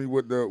surprised me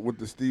with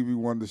the Stevie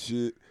Wonder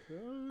shit.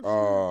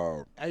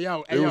 Hey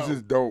yo, It was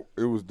just dope.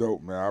 It was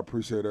dope, man. I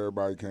appreciate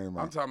everybody came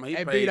I'm out. talking about he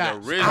Hey, paid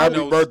B-Dot, the original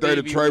Happy birthday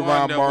to Stevie Trayvon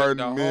Wonder Martin. with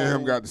the Me and him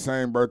whole- got the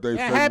same birthday.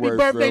 Yeah, happy February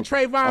birthday, 5th.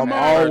 Trayvon I'm Martin.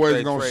 always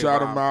Birthday, gonna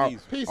shout him Trayvon.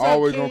 out. Peace up,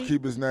 Always King. gonna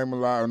keep his name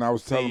alive. And I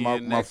was telling See my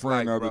you next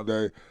friend the night, other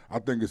brother. day, I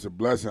think it's a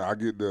blessing. I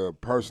get to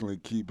personally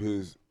keep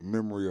his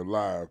memory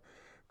alive.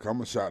 Come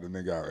and shout the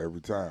nigga out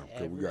every time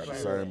because we got the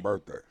same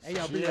birthday. Hey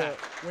yo, B-Dot,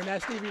 when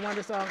that Stevie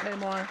Wonder song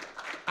came on,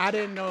 I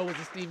didn't know it was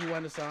a Stevie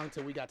Wonder song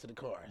till we got to the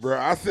chorus. Bro,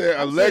 I said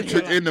I'm electric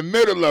sitting here in the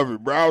middle of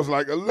it, bro. I was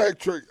like,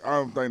 electric. I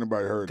don't think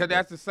nobody heard it. Cause though.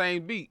 that's the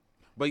same beat.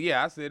 But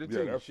yeah, I said it Yeah,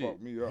 too. that Shit.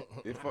 fucked me up.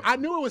 It fuck- I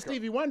knew it was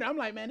Stevie Wonder. I'm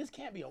like, man, this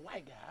can't be a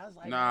white guy. I was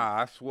like, Nah,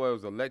 I swear it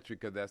was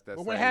electric because that's that.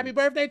 But when same- Happy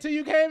Birthday to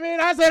You came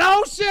in, I said,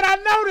 oh shit, I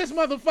know this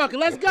motherfucker.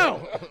 Let's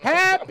go.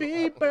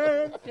 Happy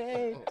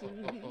birthday to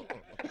you.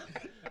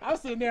 I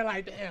was sitting there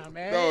like, damn,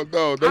 man.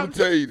 No, let me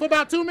tell you. For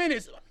about 2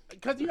 minutes,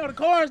 because you know the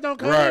chorus don't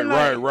come Right, in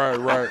like,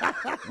 right.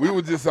 We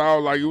was just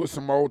all like, it was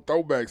some old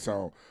throwback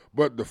song.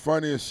 But the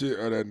funniest shit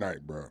of that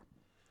night, bro,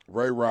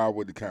 Ray Rob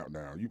with the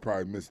countdown. You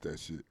probably missed that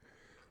shit.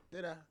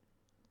 Did I?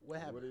 What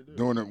happened?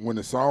 Doing it when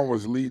the song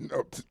was leading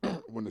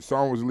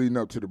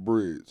up to the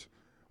bridge.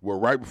 Well,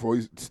 right before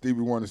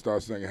Stevie Wonder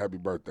started singing Happy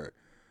Birthday,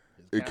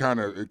 it kind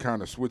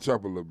of switch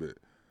up a little bit.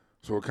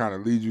 So it kind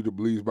of leads you to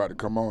believe it's about to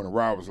come on. And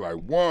Rob was like,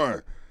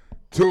 1,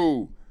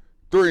 2,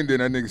 3, and then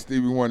that nigga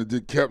Stevie Wonder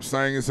just kept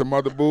singing some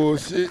other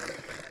bullshit.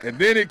 And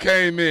then it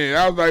came in.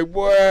 I was like,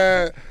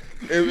 boy,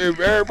 if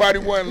everybody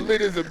wasn't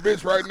lit as a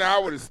bitch right now,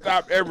 I would have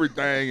stopped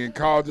everything and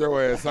called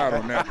your ass out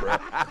on that, bro.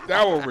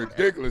 That was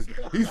ridiculous.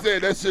 He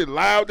said that shit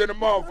loud than a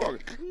motherfucker.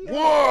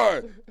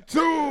 1,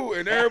 2,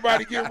 and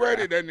everybody get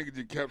ready. That nigga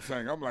just kept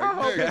saying. I'm like, I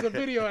hope there's a nigga,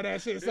 video of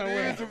that shit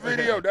somewhere. it's a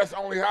video. That's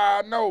only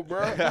how I know,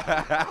 bro.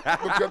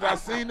 Because I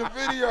seen the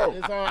video.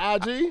 It's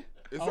on IG.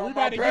 It's Oh, we on about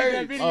my to get that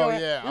page. video. Oh,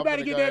 yeah, We I'm about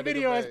to finna get go that ahead and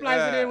video and get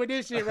splice it in with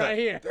this shit right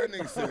here. That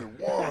nigga said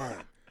 1,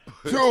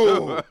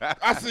 2.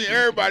 I seen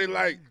everybody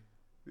like,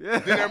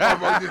 Then that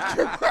motherfucker just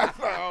kept. I was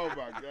like, oh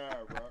my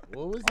god, bro.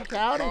 What was he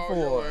counting Call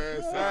for? your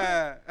ass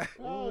out.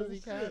 What was he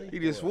counting He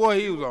for? just swore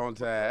he was on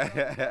time.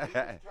 Count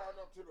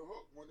up to the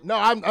hook when it No,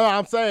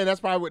 I'm saying that's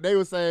probably what they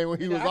were saying when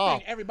he was I off.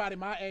 think everybody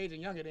my age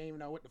and younger didn't even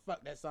know what the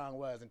fuck that song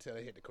was until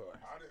they hit the chorus.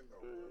 I didn't know.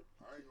 Bro.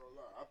 I ain't gonna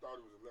lie. I thought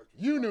it was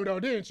electric. You knew though,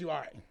 didn't you? All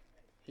right.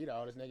 He the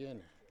oldest nigga in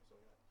there.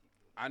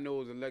 I knew it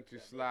was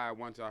Electric Slide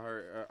once I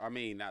heard. I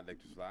mean, not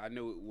Electric Slide. I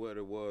knew what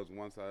it was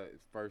once I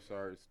first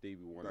heard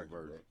Stevie Wonder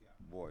verse.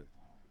 Boy.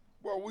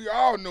 Well, we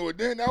all knew it.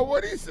 Then that's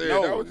what he said.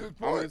 No, that was his I'm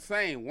point. just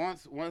saying.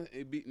 Once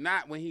it be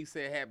not when he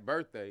said happy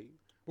birthday.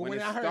 But when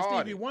it I heard started,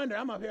 Stevie Wonder,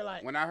 I'm up here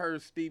like, When I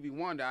heard Stevie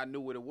Wonder, I knew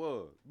what it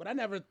was. but I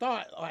never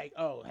thought like,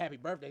 oh, happy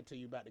birthday to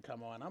you about to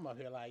come on. I'm up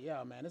here like,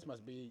 yo, man, this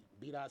must be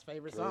B-Dot's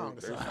favorite song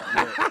or something.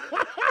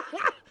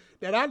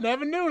 That I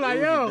never knew. Like,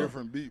 It was a yo,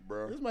 different beat,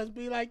 bro. this must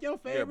be like your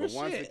Yeah, favorite but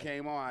once shit. it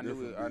came on, I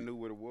Different knew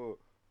what it was.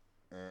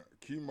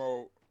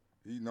 Chemo,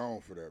 he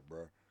known for that,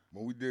 bro.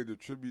 When we did the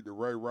tribute to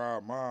Ray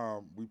Rod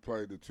mom, we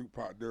played the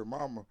Tupac Dear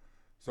Mama.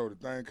 So the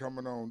thing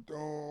coming on,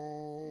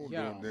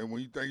 Yo. then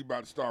when you think you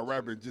about to start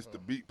rapping, just the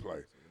beat play.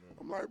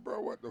 I'm like, bro,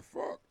 what the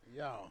fuck?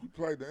 Yo, You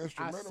played the I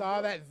instrumental.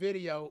 saw bro? that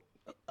video.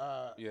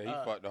 Yeah, he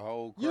fucked the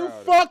whole crowd. You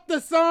up. fucked the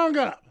song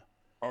up.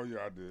 Oh yeah,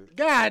 I did.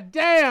 God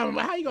damn,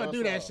 how you gonna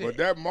do that What's shit? But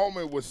that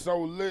moment was so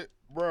lit,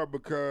 bro,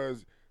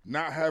 because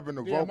not having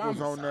the Dear vocals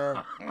Mama on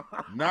there,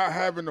 not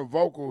having the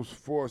vocals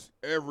forced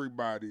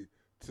everybody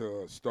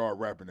to start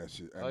rapping that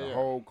shit, and the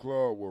whole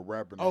club were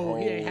rapping. The Oh, whole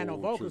he ain't had no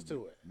vocals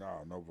tribute. to it. No,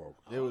 no vocals.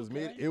 It was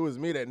me. It was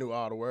me that knew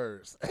all the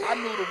words. I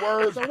knew the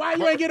words. So why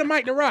you ain't get a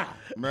mic to rock?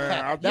 Man,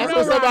 I That's know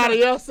what Rod-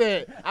 somebody else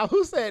said.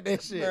 Who said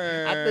that shit?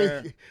 Man, I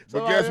think. but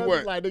somebody guess else what?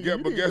 was Like, nigga, Yeah,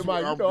 you but need guess the what?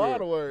 mic. You I'm know all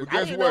good. the words. But I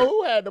guess didn't what? know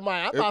who had the mic.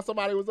 I thought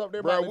somebody was up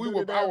there. Bro, about to we do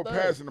were. the I damn was thing.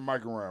 passing the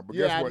mic around, but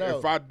Yeah, guess I what? know.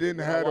 If I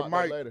didn't I have the walked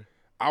up mic, later.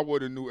 I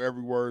would have knew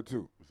every word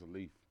too. It's a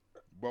leaf.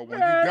 But when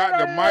you got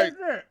the mic,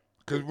 mic.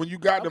 because when you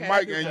got the Okay,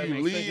 mic that and makes you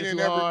sense. leading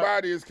It's hard.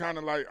 everybody, it's kind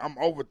of like I'm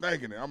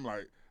overthinking it. I'm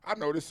like, I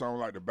know this song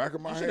like the back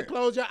of my You should head. have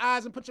closed your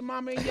eyes and put your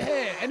mama in your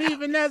head. And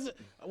even as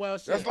well,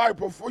 shit. That's like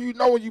before you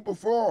know when you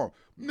perform.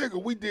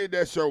 Nigga, we did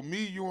that show.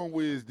 Me, you, and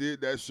Wiz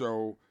did that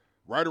show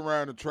right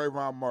around the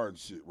Trayvon Martin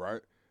shit, right?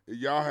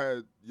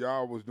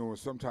 Y'all was doing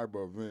some type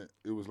of event.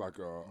 It was like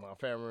a My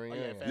family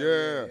reunion.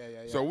 family.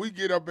 yeah. So we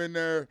get up in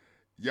there,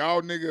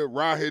 y'all nigga,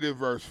 Rod hit his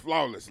verse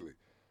flawlessly.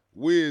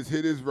 Wiz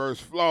hit his verse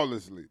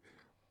flawlessly.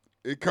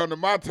 It come to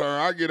my turn,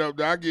 I get up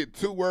there, I get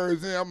 2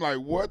 words in, I'm like,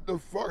 what the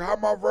fuck? How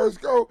my verse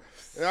go?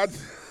 And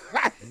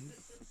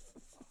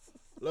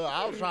Look,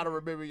 I was trying to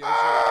remember your shit.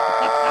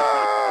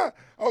 I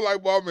was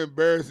like, well, I'm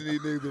embarrassing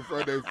these niggas in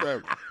front of their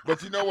family.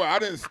 But you know what? I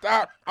didn't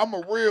stop. I'm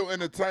a real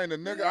entertainer,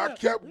 nigga. I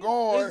kept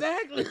going.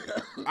 Exactly.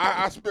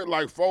 I spit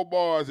like 4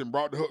 bars and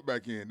brought the hook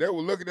back in. They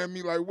were looking at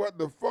me like, what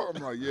the fuck?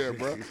 I'm like, yeah,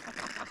 bro.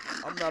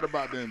 I'm not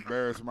about to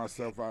embarrass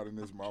myself out in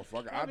this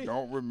motherfucker. I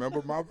don't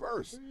remember my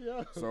verse.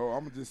 So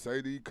I'm going to just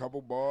say these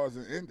couple bars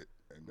and end it.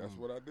 And that's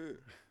what I did.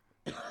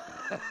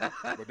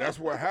 But that's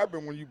what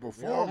happened when you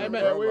perform. Hey,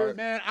 bro. man, Like,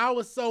 man, I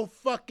was so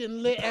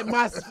fucking lit at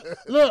my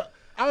look.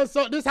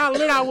 This how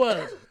lit I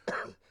was.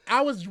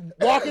 I was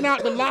walking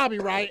out the lobby,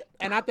 right,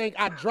 and I think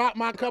I dropped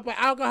my cup of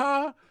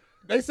alcohol.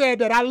 They said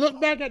that I looked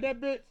back at that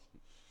bitch,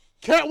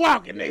 kept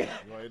walking, nigga.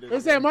 They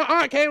said my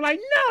aunt came like,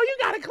 no, you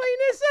gotta clean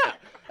this up.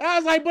 I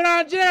was like, but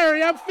Aunt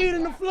Jerry, I'm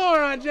feeding the floor,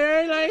 Aunt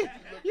Jerry. Like,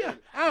 yeah,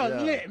 I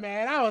was lit,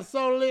 man. I was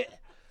so lit.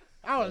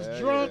 I was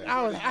drunk.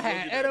 I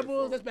had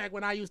edibles. That's back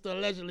when I used to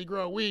allegedly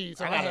grow weed.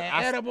 So I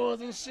had edibles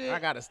and shit. I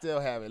gotta still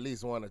have at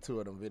least 1 or 2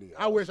 of them videos.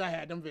 I wish I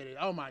had them videos.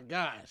 Oh my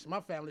gosh,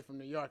 my family from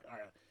New York are.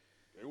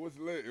 it was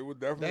lit. It was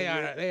definitely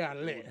lit. They are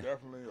It lit. was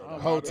definitely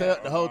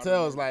The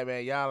hotel was like,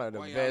 man, y'all are the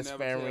Why y'all best never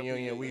family tell me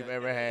reunion that we've y'all-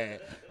 ever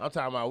had. I'm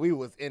talking about we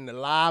was in the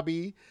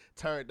lobby,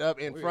 turned up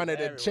in front of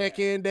the everywhere.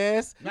 check-in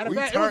desk. Matter of we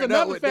fact, it was turned up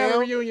another with family them.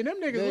 reunion. Them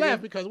niggas Nigga.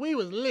 left because we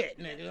was lit,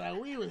 nigga.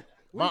 Like we was.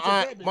 My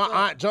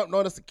aunt jumped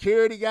on the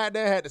security, got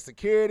there, had the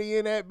security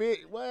in that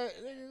bitch. What?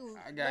 Niggas was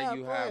I got not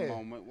you high playing.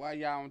 moment. Why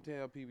y'all don't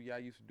tell people y'all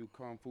used to do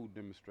kung fu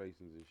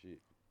demonstrations and shit?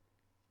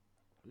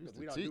 We used to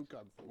We don't teach- do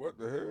kung fu. What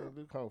the we hell? don't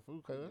do kung fu,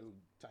 We cuz. do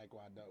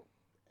taekwondo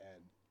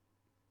and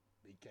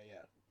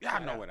BKF.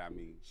 Y'all know what I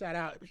mean. Shout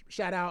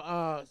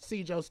out,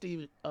 C.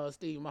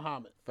 Steve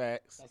Muhammad.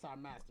 Facts. That's our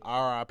master.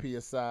 R.I.P.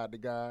 aside to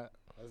God.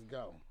 Let's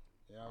go.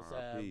 You know what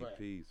I'm saying?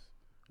 Peace.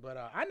 But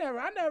I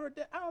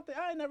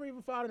ain't never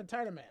even fought in a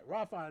tournament.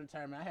 Raw fought in a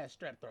tournament. I had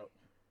strep throat.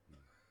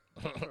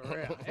 For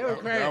real. It was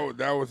crazy.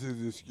 That was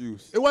his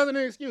excuse. It wasn't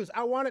an excuse.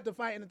 I wanted to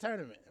fight in the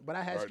tournament, but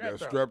I had Right, strep that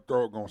throat. strep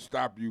throat gonna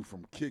stop you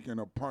from kicking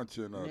or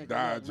punching or Nigga,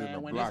 dodging look, man, or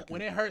when blocking.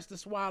 when it hurts to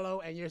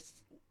swallow and you're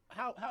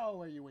how old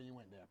were you when you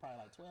went there? Probably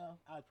like 12.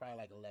 I was probably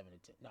like 11 or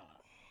 10. No,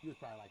 you was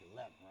probably like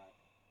 11, right?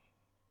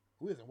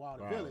 We was in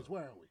Walden Village,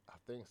 weren't we? I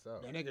think so.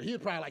 That nigga, he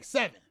was probably like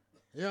 7.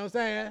 You know what I'm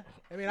saying?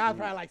 I mean, I was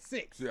probably like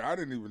 6. See, I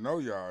didn't even know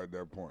y'all at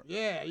that point.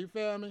 Yeah, you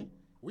feel me?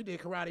 We did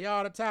karate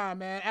all the time,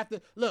 man.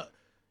 Look,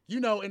 you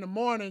know, in the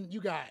morning you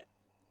got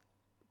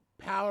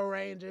Power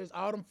Rangers,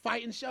 all them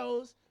fighting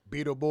shows.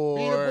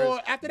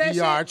 Beetleborgs, After that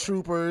VR shit,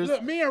 troopers.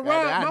 Look, me and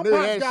I Rob, my knew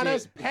pops that got shit.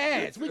 us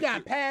pads. We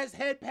got pads,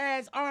 head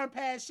pads, arm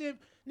pads, shit.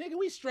 Nigga,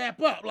 we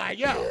strap up like,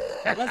 yo,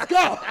 let's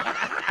go.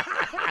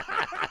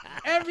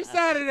 Every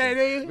Saturday,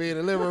 nigga. Be in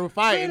the living room We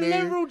fighting. in the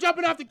living nigga. room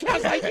jumping off the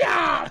couch like,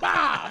 yeah,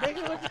 bah,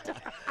 nigga. What you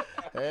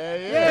Hell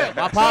yeah. Yeah.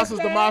 My pops was the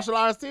Something. martial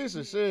arts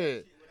teacher.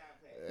 Shit.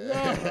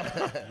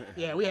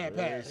 Yeah, we had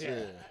pads.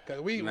 Yeah,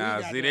 cause we Nah,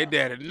 got see, down. they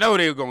daddy know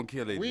they were gonna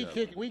kill each We other.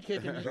 kicking, we that's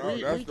kicking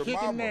the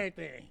mama.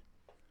 everything.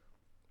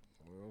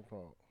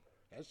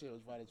 That shit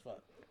was fun as fuck.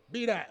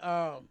 Be that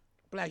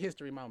Black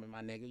History moment,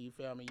 my nigga. You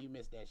feel me? You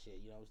missed that shit.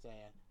 You know what I'm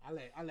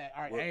saying? I let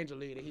Art Angel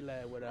lead it. He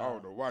led with I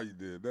don't know why you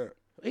did that.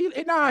 he he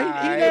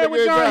led did a with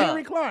good John job.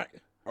 Henry Clark.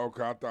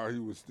 Okay, I thought he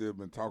was still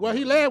been talking. Well,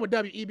 he about led with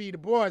W.E.B. Du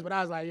Bois, but I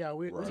was like, yo,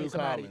 we Right. need Too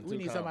somebody. common, We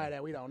too need somebody common.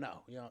 that we don't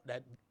know. You know,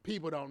 that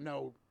people don't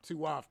know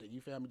too often.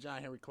 You feel me?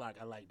 John Henry Clark.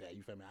 I like that.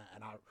 You feel me?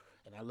 And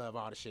I love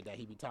all the shit that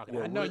he be talking.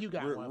 Well, I know real- you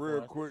got real, one real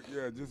for us. quick.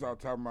 Yeah, just off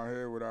the top of my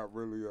head, without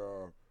really.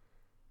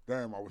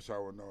 Damn, I wish I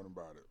would have known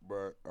about it.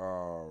 But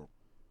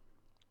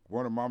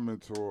one of my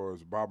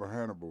mentors, Baba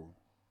Hannibal.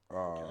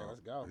 let's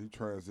go. He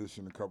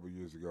transitioned a couple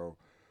years ago,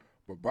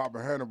 but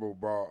Baba Hannibal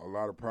bought a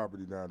lot of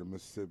property down in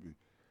Mississippi,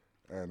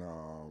 and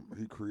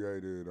he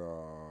created.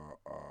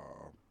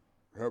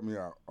 Help me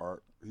out,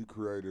 Art. He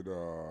created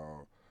a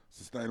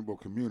sustainable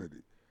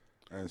community,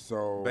 and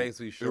so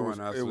Basically it showing was-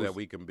 us it so that was-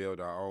 we can build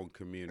our own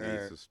community and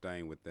And-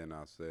 sustain within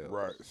ourselves.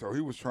 Right. So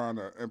he was trying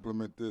to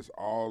implement this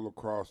all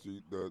across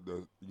the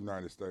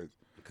United States.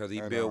 Because he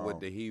And, built with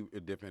the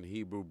different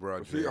Hebrew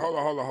brothers. See, hold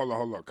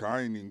on. 'Cause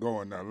I ain't even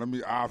going now.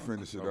 I'll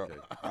finish it Okay.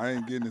 up. I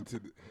ain't getting into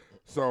the.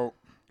 So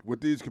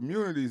with these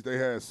communities, they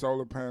had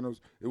solar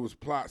panels. It was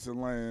plots of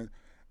land,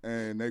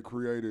 and they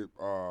created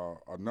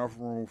enough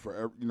room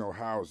for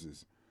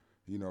houses,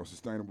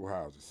 sustainable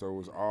houses. So it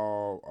was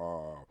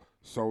all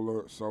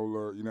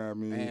solar. You know what I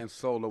mean? And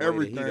solar way to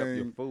heat up your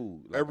Everything-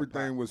 food. like a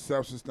Everything pot. was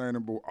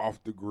self-sustainable,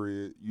 off the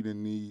grid. You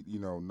didn't need,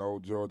 no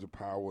Georgia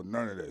Power,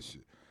 none of that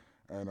shit.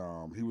 And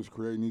he was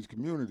creating these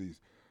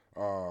communities.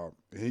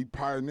 He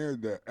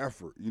pioneered that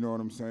effort, you know what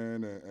I'm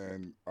saying?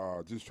 And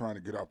just trying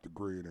to get off the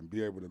grid and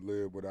be able to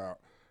live without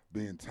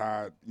being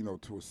tied,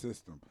 to a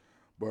system.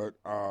 But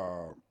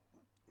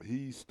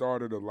he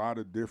started a lot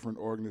of different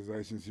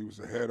organizations. He was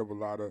the head of a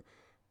lot of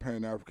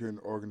Pan-African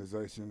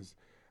organizations.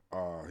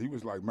 He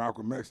was like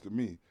Malcolm X to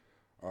me.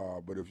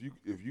 But if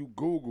you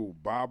Google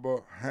Baba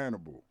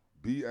Hannibal,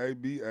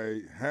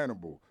 B-A-B-A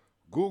Hannibal,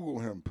 Google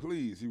him,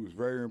 please. He was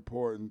very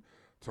important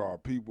to our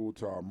people,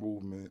 to our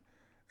movement,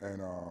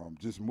 and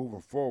just moving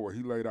forward.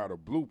 He laid out a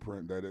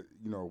blueprint that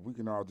we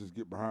can all just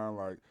get behind.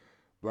 Like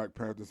Black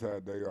Panthers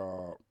had their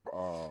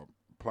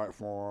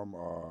platform.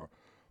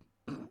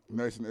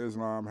 Nation of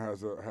Islam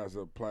has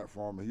a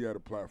platform. He had a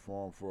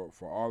platform for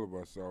all of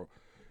us. So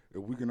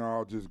if we can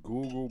all just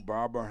Google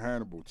Baba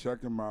Hannibal,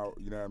 check him out.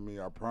 You know what I mean?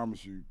 I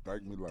promise you.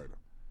 Thank me later.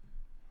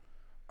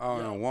 Oh,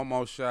 and one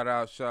more shout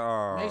out.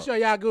 Make sure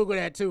y'all Google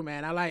that too,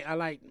 man. I like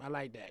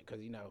that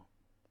because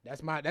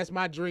that's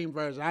my dream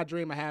version. I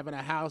dream of having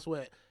a house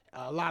with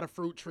a lot of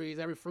fruit trees.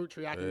 Every fruit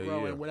tree I can Yeah,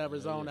 grow yeah. in whatever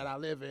zone that I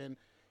live in.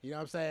 You know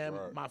what I'm saying?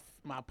 Right.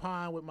 My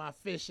pond with my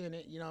fish in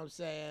it. You know what I'm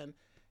saying?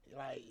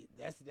 Like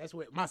that's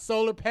what my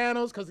solar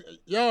panels. Cause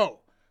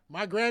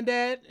my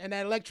granddad and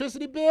that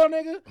electricity bill,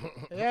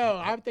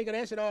 nigga. I'm thinking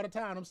that shit all the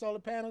time. Them solar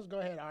panels. Go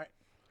ahead,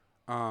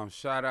 Art.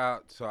 Shout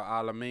out to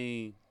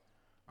Alameen.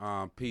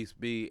 Peace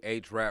be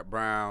H. Rap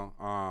Brown.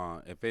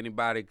 If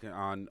anybody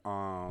can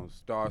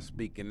start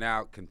speaking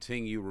out,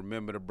 continue.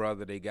 Remember the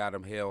brother, they got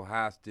him held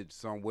hostage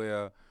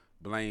somewhere,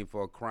 blamed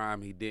for a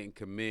crime he didn't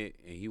commit,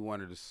 and he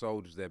one of the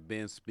soldiers that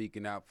been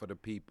speaking out for the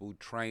people,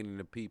 training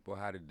the people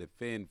how to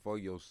defend for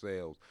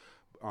yourselves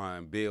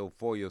and build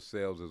for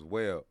yourselves as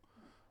well.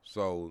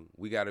 So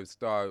we got to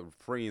start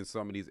freeing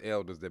some of these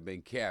elders that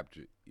been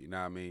captured. You know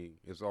what I mean?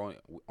 It's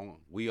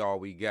we all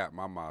we got.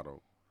 My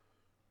motto.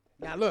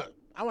 Now look,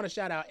 I want to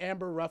shout out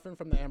Amber Ruffin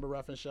from the Amber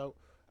Ruffin Show.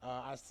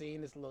 I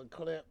seen this little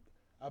clip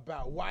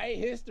about White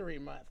History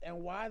Month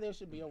and why there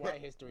should be a White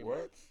History Month.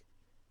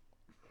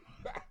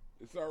 What?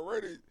 It's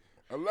already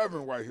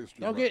 11 White History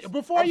Don't months. get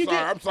before you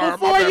I'm get sorry.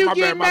 before My bad, you my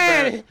get bad, my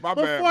mad. bad, my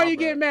bad, Before my you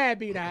get bad. mad,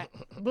 B-Dot.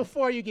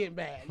 Before you get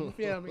mad. You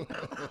feel me?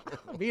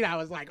 B-Dot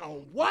was like,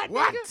 "Oh, what?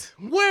 What?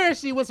 Nigga? Where is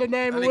she? What's her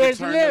name? That And where nigga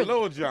she turned to live?"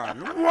 Lil John.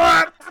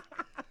 What?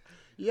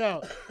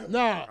 Yo,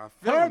 nah. I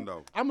feel him,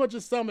 though. I'm gonna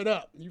just sum it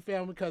up. You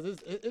feel me? Because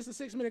it's a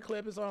 6-minute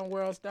clip. It's on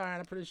World Star, and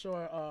I'm pretty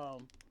sure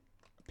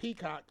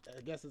Peacock,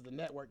 I guess, is the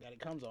network that it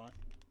comes on.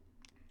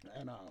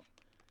 And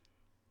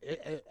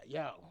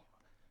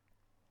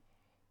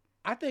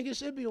I think it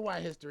should be a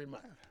White History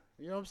Month.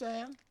 You know what I'm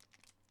saying?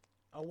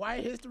 A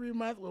White History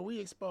Month where we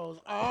expose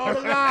all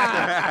the lies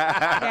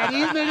that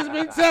these niggas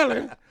been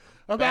telling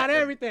about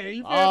everything.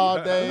 You feel All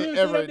me? day, we sit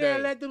every up there and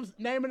day. let them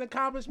name an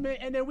accomplishment,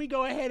 and then we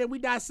go ahead and we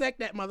dissect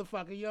that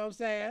motherfucker. You know what I'm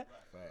saying?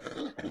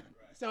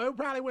 So it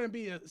probably wouldn't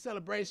be a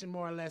celebration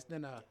more or less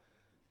than a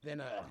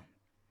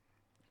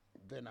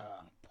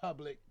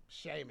public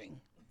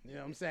shaming. You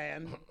know what I'm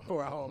saying?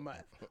 For a whole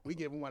month. We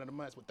give them one of the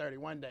months with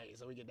 31 days,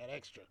 so we get that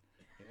extra.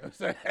 You know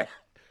what I'm saying?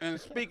 And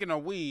speaking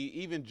of weed,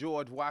 even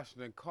George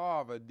Washington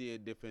Carver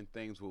did different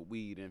things with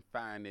weed and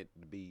find it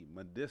to be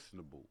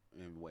medicinal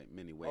in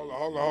many ways.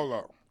 Hold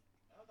on.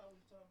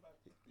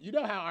 You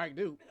know how Art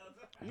do.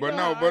 But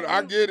no, but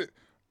I get it.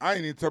 I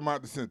ain't even talking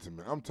about the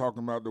sentiment. I'm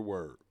talking about the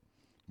word.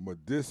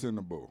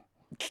 Medicinable.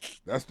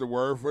 That's the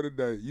word for the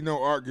day. You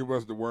know, Art give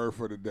us the word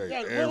for the day.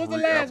 Yeah, what was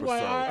the last one,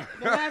 Art?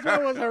 The last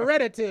one was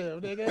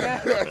hereditive,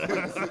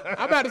 nigga.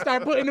 I'm about to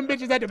start putting them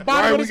bitches at the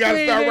bottom of the screen.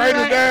 We gotta start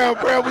writing it down,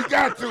 bro. We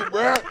got to,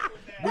 bro.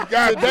 We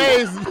got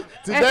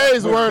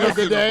today's word of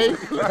the day.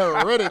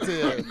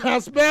 Hereditary. Now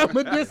spell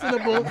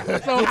medicinable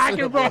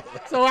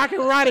so I can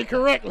write it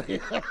correctly.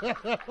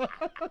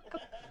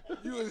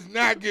 You is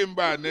not getting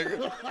by,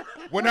 nigga.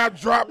 When I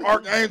drop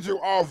Archangel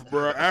off,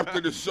 bro, after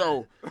the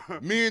show,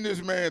 me and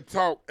this man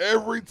talk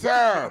every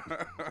time.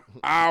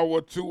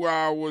 Hour, 2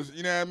 hours,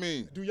 you know what I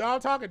mean? Do y'all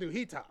talk or do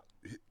he talk?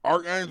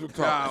 Archangel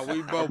talk Nah,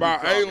 we both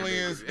about be talking,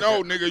 aliens. nigga.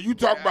 No, nigga, you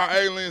talk about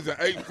aliens and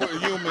 8-foot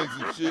humans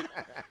and shit.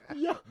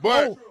 Yeah.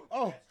 But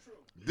Oh.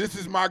 this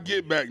is my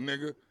get back,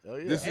 nigga. Oh,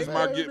 yeah. This is Hey,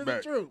 my man, get really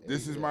back. true.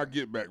 This is my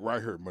get back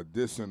right here.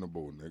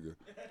 Medicinable, nigga.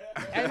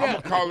 Hey, I'm yeah.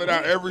 gonna call it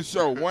out every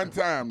show, one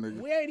time, nigga.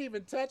 We ain't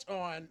even touch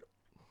on.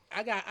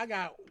 I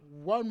got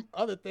one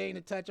other thing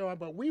to touch on,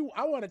 but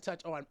I want to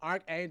touch on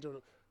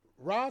Archangel.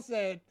 Raw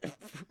said,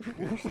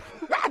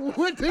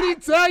 what did he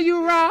tell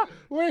you, Raw?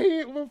 Before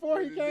he What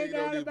did came Nigga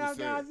down even about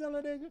say?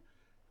 Godzilla, nigga?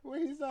 What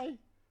he say?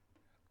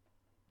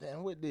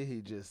 Damn, what did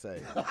he just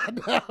say? Look,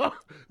 Yeah,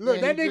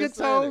 that he nigga just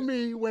said told it.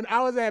 me when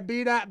I was at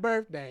B-Dot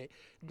birthday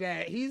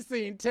that he's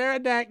seen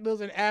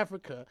pterodactyls in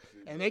Africa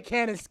and they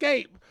can't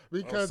escape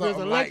because there's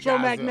something like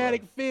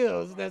electromagnetic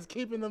fields that's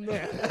keeping them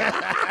there.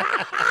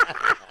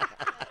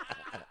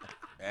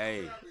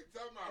 Hey,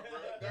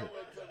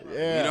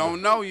 Yeah. you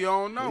don't know. You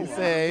don't know. He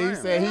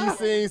said he's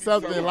seen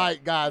something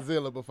like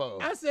Godzilla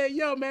before. I said,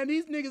 yo, man,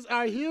 these niggas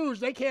are huge.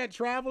 They can't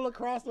travel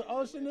across the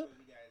ocean. We got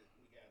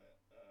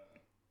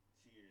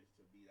cheers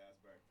to B-Dot's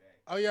birthday.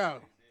 Oh, yo,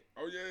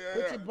 Oh yeah,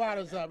 put your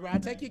bottles up, bro.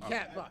 Take your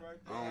cap off.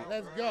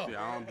 Let's go. Shit,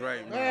 I don't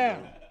drink, Yeah,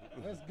 man.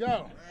 let's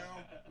go.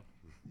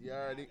 You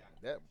already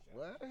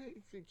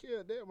he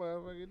killed that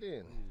motherfucker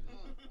then.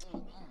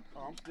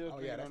 Oh, I'm still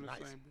yeah, that's on the nice.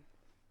 same.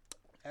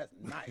 That's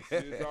nice.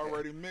 It's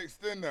already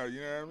mixed in there.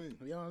 You know what I mean?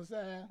 You know what I'm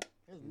saying?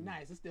 It's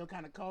nice. It's still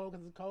kind of cold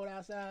because it's cold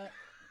outside.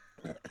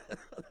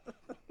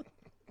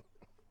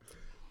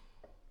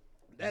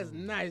 That's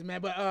nice,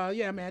 man. But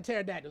yeah, man,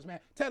 pterodactyls, man.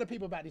 Tell the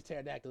people about these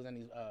pterodactyls and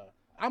these.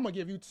 I'm gonna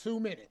give you 2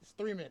 minutes,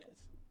 3 minutes.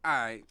 All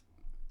right.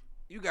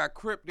 You got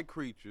cryptic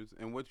creatures,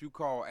 and what you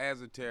call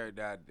as a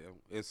pterodactyl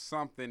is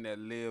something that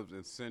lives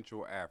in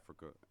Central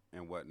Africa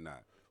and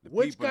whatnot. The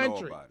Which people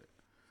country? know about it.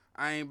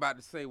 I ain't about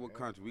to say what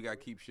country. We got to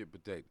keep shit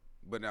potato.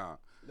 But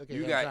Look at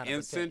you him got trying to in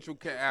protect Central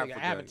Nigga,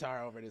 Africa,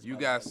 Avatar over this. you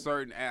got motherfucker.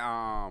 certain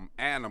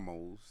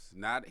animals,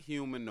 not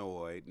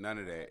humanoid, none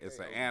of that. It's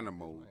an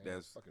animal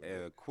that's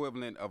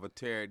equivalent of a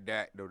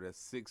pterodactyl that's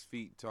 6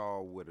 feet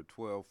tall with a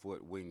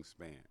 12-foot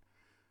wingspan,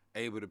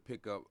 able to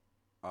pick up.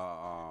 Hold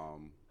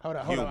on.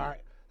 All human.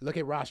 right. Look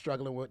at Ross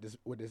struggling with this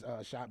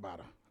shot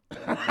bottle.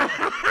 My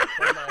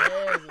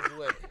hands is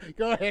wet.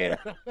 Go ahead.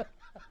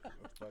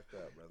 Fucked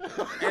up,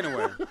 brother.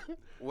 Anyway,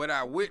 what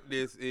I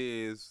witnessed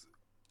is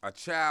a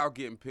child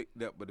getting picked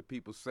up, but the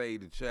people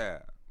saved the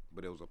child.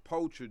 But it was a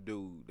poacher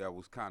dude that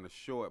was kind of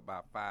short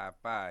by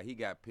 5'5". He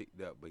got picked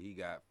up, but he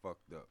got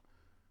fucked up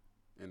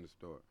in the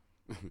store.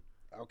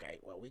 Okay,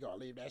 well, we gonna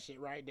leave that shit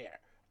right there.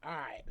 All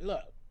right,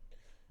 look.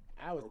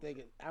 I was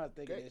thinking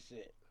this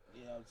shit.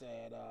 You know what I'm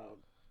saying?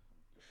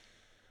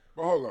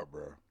 But hold up,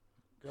 bro.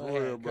 Go For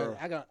real, ahead, bro.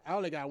 'cause I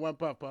only got one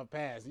puff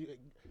pass.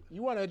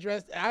 You want to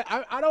address?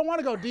 I don't want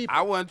to go deep.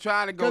 I wasn't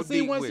trying to go Cause see,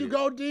 deep once with you it.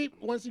 go deep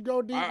with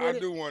I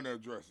it. do want to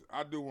address it.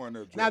 I do want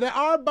to address Now it. there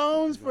are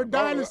bones for Hold up,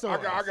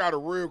 dinosaurs. I got a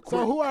real quick.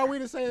 So who are we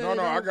to say? No, that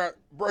I they got,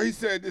 bro. He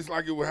said this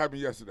like it would happen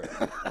yesterday.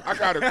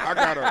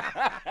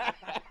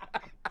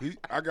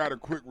 I got a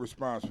quick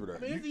response for that.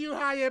 don't- It's you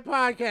high end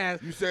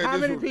podcast. You said how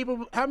this many was-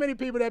 people? How many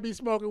people that be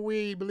smoking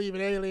weed believe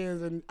in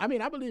aliens? And I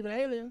mean, I believe in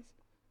aliens.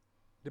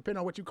 Depending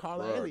on what you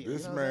call an Bruh, alien.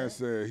 this you know what I'm man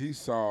saying? said he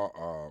saw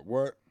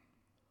what?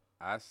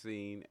 I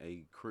seen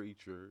a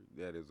creature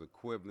that is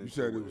equivalent. You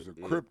said to it was a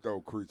it.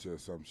 crypto creature or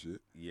some shit.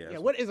 Yes. Yeah,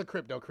 what is a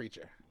crypto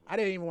creature? I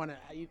didn't even want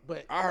to,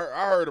 but I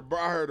heard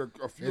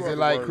a few. Is other it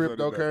like words the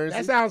other day. cryptocurrency?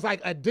 that sounds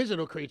like a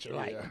digital creature,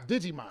 like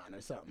Digimon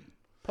or something,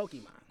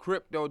 Pokemon.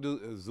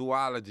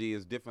 Cryptozoology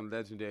is different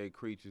legendary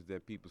creatures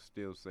that people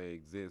still say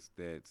exist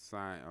that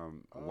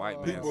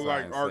white man People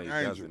like science say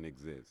Archangel. doesn't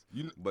exist.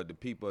 You- But the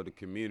people of the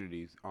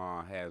communities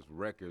has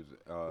records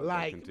that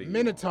Like continue on.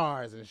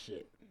 Minotaurs and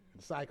shit,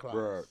 Cyclops.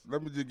 Bruh,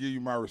 let me just give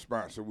you my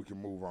response so we can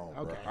move on,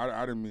 Okay. bro.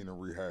 I didn't mean to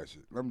rehash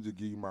it. Let me just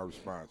give you my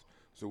response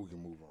so we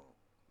can move on.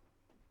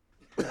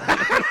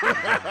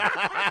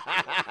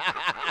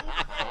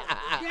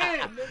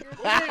 Damn,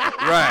 nigga,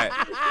 damn. Right.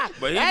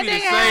 But he That be the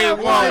nigga had same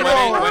a one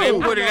point. when they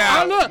put it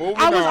I out. look, Moving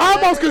I was on.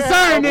 almost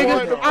concerned, Yeah,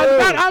 nigga. boy, I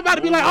was about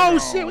to be like, oh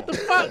shit, what the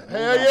fuck?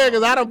 Hell yeah,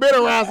 because I done been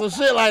around some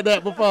shit like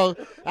that before.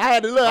 I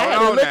had to look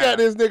Hold on at now.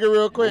 this nigga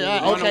real quick.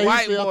 When Okay, the he's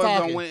white still boys done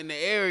talking. went in the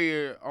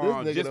area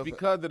nigga just done-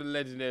 because of the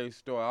legendary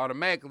story,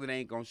 automatically they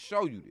ain't gonna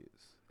show you this.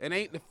 It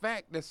ain't the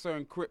fact that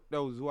certain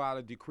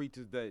cryptozoology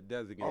creatures that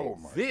doesn't Oh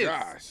my exist.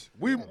 gosh,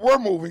 we're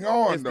moving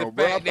on It's though, the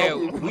bro. fact that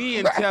we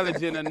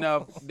intelligent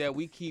enough that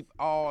we keep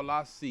all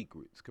our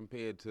secrets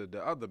compared to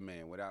the other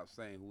man without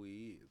saying who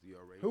he is. You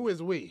already Who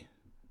is we?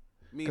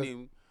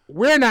 meaning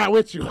We're not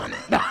with you.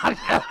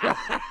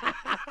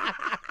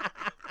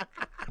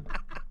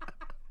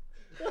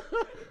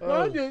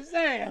 Well, I'm just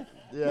saying.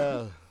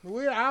 Yeah.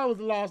 I was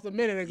lost a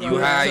minute ago. You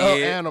high So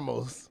yet?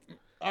 animals.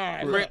 All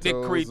right. cryptic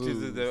Cryptozoos.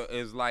 creatures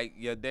is like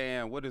your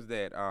damn what is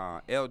that?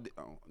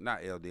 Not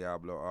El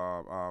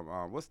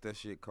Diablo. What's that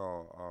shit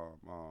called?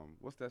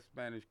 What's that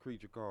Spanish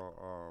creature called?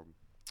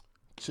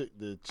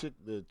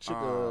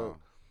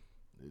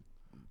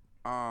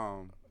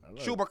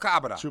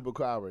 Chupacabra.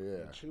 Chupacabra,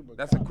 yeah.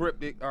 That's a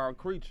cryptic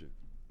creature.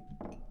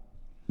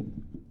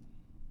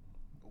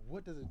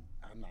 What does it?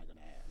 I'm not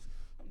gonna ask.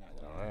 I'm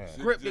not gonna ask.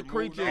 Cryptic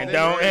creatures. And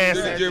don't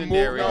answer.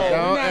 Legendary. Don't We're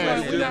not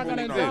answer.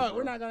 gonna indulge.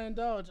 We're not gonna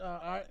indulge.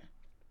 Art.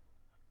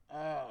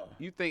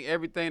 You think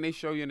everything they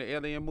show you in the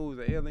alien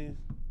movies are aliens?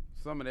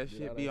 Some of that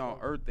shit be on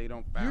Earth. They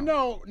don't found. You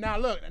know, now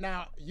look,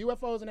 now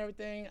UFOs and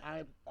everything.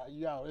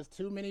 There's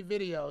too many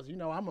videos. You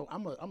know,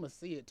 I'm a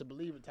see it to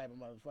believe it type of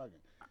motherfucker.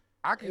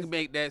 I can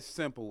make that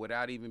simple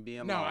without even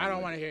being No, I don't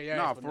long-winded. wanna hear your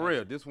No, for explanation.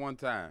 real. This one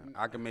time,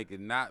 I can make it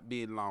not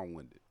be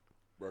long-winded.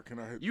 Bro, can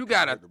I hit, You got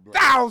can I a hit the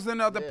black? 1,000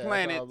 other Yeah, that's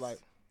planets, what I was like.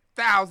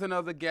 1,000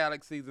 other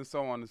galaxies, and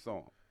so on and so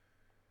on.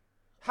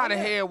 How the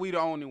yeah. hell we the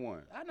only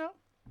one? I know.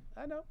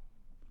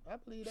 I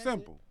believe that.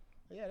 Simple.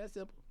 Yeah, that's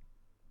simple.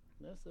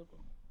 That's simple.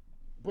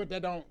 But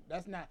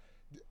that's not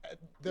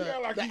the, He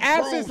act like the he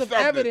absence proved of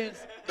something. evidence.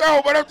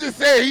 No, but I'm just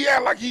saying he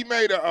act like he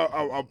made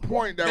a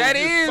point that That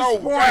was is just so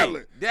point.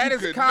 valid. That You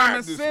is could common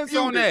not sense dispute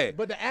on it. that.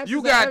 But the absence You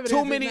of got evidence too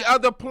is many not-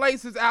 other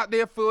places out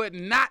there for it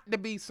not to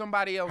be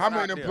somebody else. How out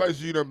many of them there.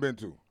 places you done been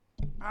to?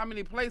 How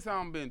many places I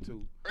done been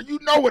to? You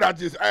know what I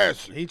just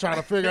asked you. He trying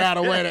to figure out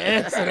a way to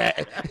answer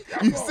that.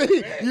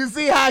 You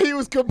see how he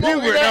was computing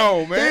Moving that?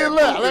 on, man. Hey,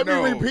 look, let me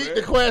Moving on, repeat man.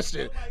 the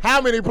question.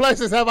 How many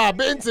places have I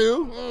been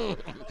to?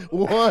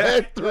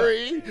 1,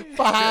 3,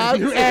 5.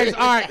 You ask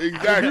Art.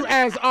 Exactly. If you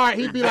ask Art,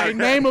 he'd be like,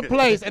 "Name a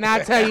place," and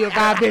I'll tell you if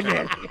I've been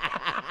there.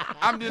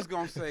 I'm just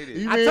gonna say this.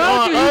 You I mean told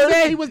on you he Earth?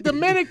 said he was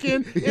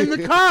Dominican in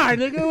the car,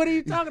 nigga. What are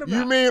you talking about?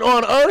 You mean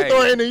on Earth Hey.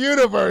 or in the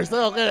universe?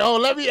 Okay. Oh,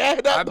 let me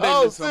add up I've the been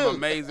whole to some suit.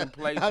 amazing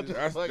places.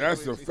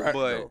 That's a fact,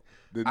 But though.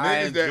 The I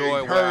niggas that enjoy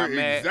where heard I'm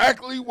at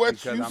exactly what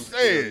because you I'm still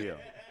said. here.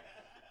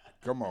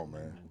 Come on,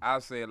 man.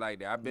 I'll say it like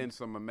that. I've been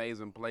some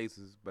amazing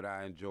places, but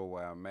I enjoy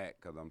where I'm at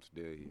because I'm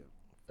still here.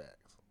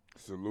 Facts.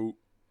 Salute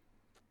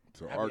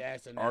to I be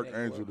asking that nigga,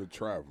 Archangel well, the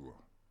Traveler.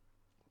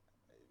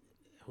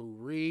 who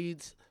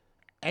reads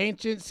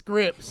ancient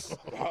scripts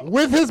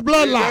with his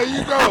bloodline. There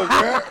you go,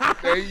 man.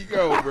 There you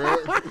go, bro.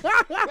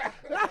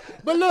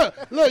 But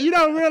look, you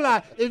don't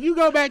realize if you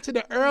go back to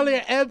the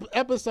earlier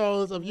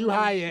episodes of You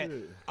High Yet,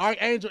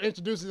 Archangel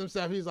introduces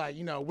himself. He's like,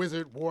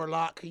 wizard,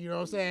 warlock. You know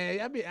what I'm saying?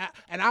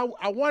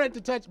 I wanted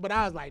to touch, but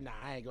I was like, nah,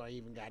 I ain't gonna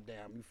even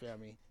goddamn. You feel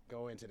me?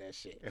 Go into that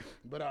shit.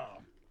 But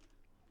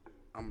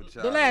I'm a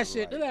child the of last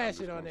light. shit I'm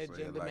just on gonna that say it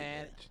agenda, like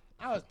man.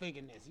 that. I was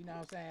thinking this. You know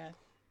what I'm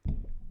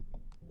saying?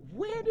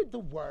 Where did the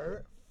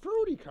word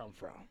fruity come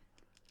from?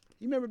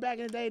 You remember back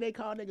in the day they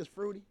called niggas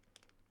fruity?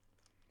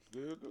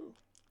 Still do.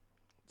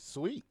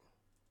 Sweet.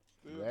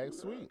 Still Black do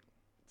sweet.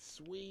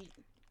 Sweet.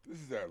 This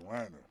is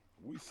Atlanta.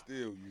 We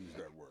still use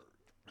that word.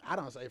 I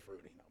don't say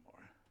fruity no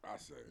more. I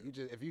say it. You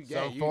just if you gay,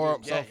 Some you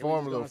form, just some gay. We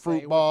form just of gonna a say fruit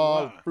what you ball,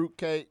 are. fruit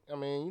cake. I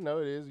mean,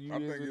 it is. You I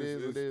is, think it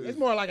is, it is. It's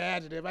more like an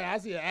adjective. Like, I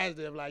see an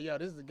adjective like, yo,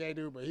 this is a gay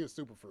dude, but he was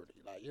super fruity.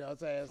 Like, you know what I'm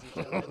saying?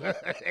 Some shit like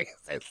that.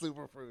 Said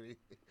super fruity.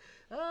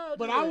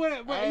 But I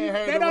wouldn't. But I ain't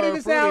heard they the don't word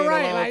even fruity sound in a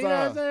right. long Like, you know what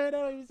I'm time. saying? They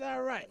don't even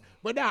sound right.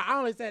 But nah, I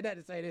only said that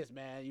to say this,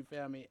 man. You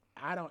feel me?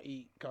 I don't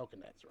eat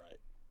coconuts, right?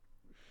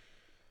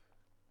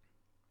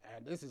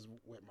 And this is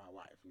with my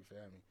wife. You feel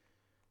me?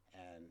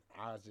 And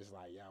I was just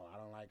like, yo, I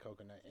don't like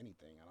coconut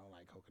anything. I don't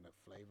like coconut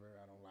flavor.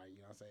 I don't like, you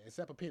know what I'm saying?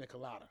 Except a pina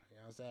colada. You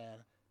know what I'm saying?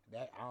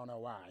 That I don't know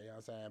why. You know what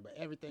I'm saying? But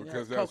everything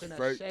Because else, that's coconut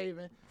fake.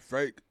 shaving.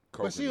 Fake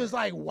coconut. But she was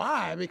like,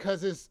 why?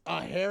 Because it's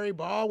a hairy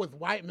ball with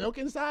white milk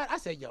inside? I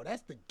said, yo,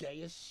 that's the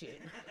gayest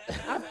shit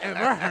I've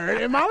ever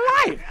heard in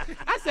my life.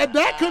 I said,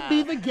 that could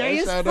be the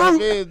gayest That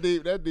fruit. is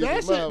deep. That deep. That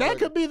as shit, that motherfucker.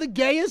 could be the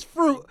gayest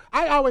fruit.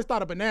 I always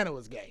thought a banana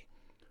was gay.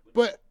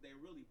 But They're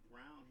really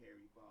brown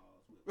hairy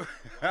balls with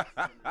white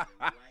cinnamon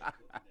and white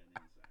coconut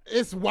inside.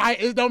 it's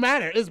white. It don't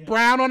matter. It's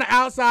brown on the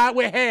outside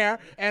with hair,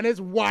 and it's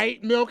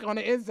white milk on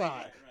the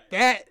inside.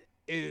 That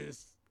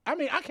is... I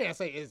mean, I can't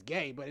say it's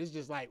gay, but it's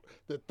just like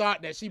the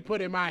thought that she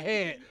put in my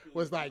head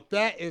was like,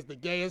 that is the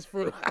gayest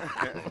fruit.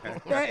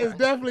 That is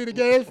definitely the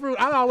gayest fruit.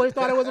 I always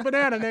thought it was a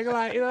banana, nigga.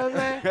 Like, you know what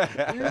I'm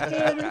saying? You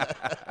kidding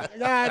me?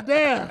 God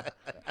damn.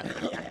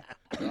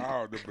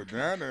 No, the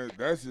banana,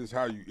 that's just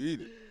how you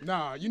eat it.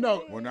 Nah, you know,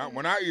 When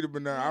I eat a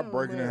banana, I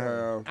break it in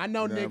half. I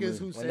know you what niggas I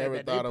who mean? said never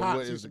that thought they of pops what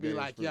used is to the be gauge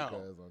like, fruit, yo.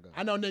 cuz, okay.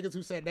 I know niggas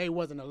who said they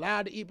wasn't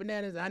allowed to eat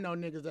bananas. I know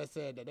niggas that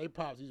said that they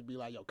pops used to be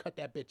like, yo, cut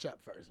that bitch up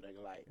first,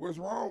 nigga. Like, What's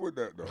wrong with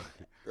that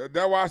though?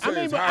 That's why I say mean,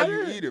 it's but how I you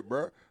didn't- eat it,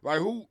 bro. Like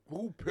who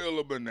peel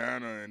a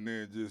banana and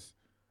then just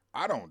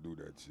I don't do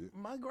that shit.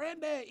 my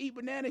granddad eat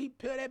banana, he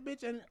peel that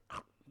bitch and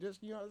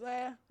just, you know what I'm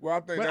saying? Well, I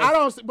think But that's, I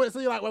don't. But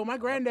see, like, well, my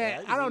granddad, I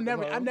used to I don't eat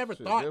never, them I hoes. never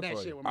Shit thought good that for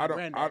shit you. with I my don't-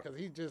 granddad because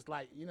he's just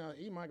like, you know,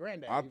 he's my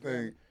granddad. I you feel me?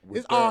 think with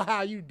It's all that-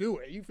 how you do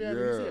it. You feel me?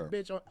 You see a Yeah.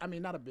 bitch on, I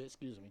mean, not a bitch,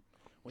 excuse me.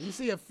 When you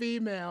see a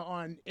female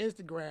on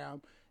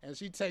Instagram and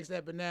she takes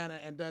that banana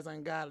and does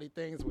ungodly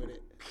things with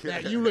it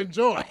that you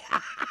enjoy,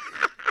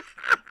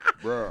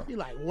 bruh. you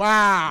like,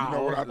 wow. You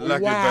know what I think?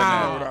 Lucky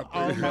wow. You know what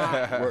I think? Oh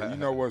my. Well, you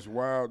know what's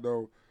wild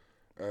though,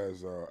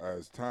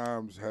 as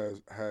times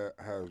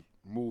has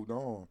moved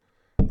on,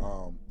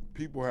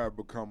 people have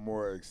become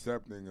more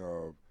accepting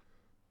of,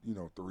 you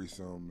know,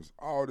 threesomes,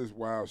 all this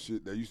wild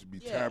shit that used to be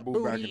Yeah,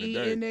 taboo back booty in the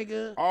day. eating,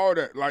 nigga. All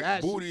that, like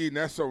That's- booty eating,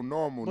 that's so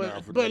normal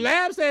now for But niggas.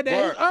 Lab said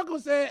that his But- uncle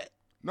said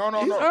No,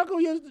 his no. uncle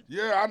used to.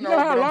 Yeah, I You know, know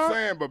how but long- I'm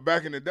saying, but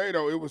back in the day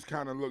though, it was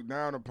kind of looked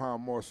down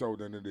upon more so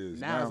than it is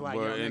Now now. it's like,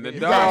 But yo, in nigga, the you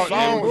got dog,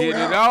 songs they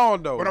getting it now.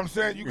 on though. But I'm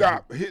saying you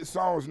got hit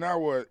songs now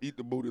where eat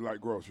the booty like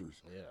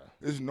groceries. Yeah.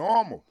 It's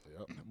normal.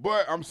 Yep.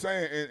 But I'm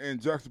saying in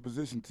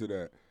juxtaposition to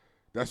that,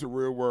 that's a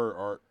real word,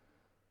 Art.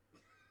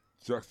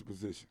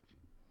 Juxtaposition.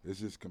 It's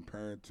just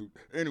comparing to.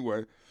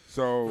 Anyway,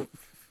 so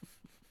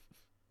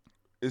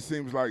it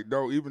seems like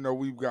though, even though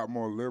we've got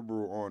more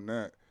liberal on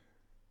that,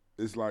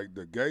 it's like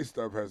the gay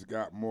stuff has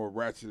got more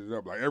ratcheted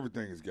up. Like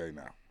everything is gay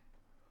now.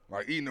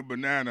 Like eating a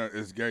banana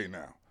is gay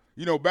now.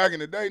 You know, back in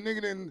the day,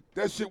 nigga,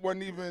 that shit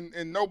wasn't even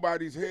in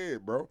nobody's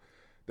head, bro.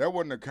 That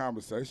wasn't a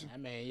conversation. I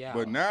mean, yeah.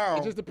 But now-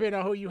 it just depends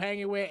on who you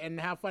hanging with and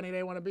how funny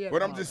they want to be. At But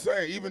the I'm just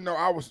moment. saying, even though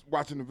I was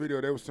watching the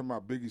video, they was talking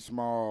about Biggie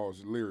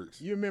Smalls'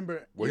 lyrics. You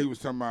remember? Where he was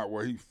talking about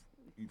where he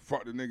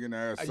fucked the nigga in the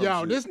ass. some Yo,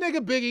 shit. this nigga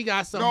Biggie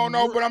got some.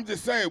 No, but I'm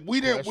just saying,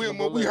 we didn't when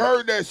Questionable we lyrics.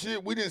 heard that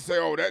shit, we didn't say,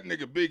 oh, that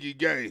nigga Biggie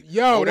gay.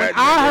 Yo, oh, when that I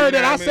nigga, heard you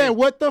that, know I what said, mean?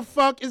 "What the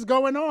fuck is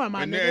going on,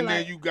 my And nigga?" then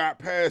Like, you got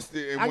past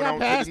it and I went got on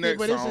past to the it, next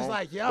but it's just song.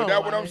 like, yo, but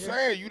that's what my I'm nigga.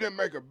 saying. You didn't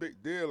make a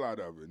big deal out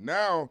of it.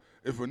 Now,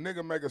 if a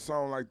nigga make a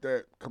song like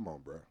that, come on,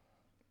 bro.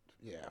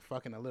 yeah,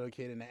 fucking a little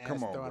kid in the ass,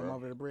 Come on, throwing him bro.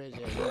 over the bridge.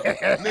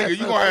 Yeah, Nigga,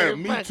 you gonna have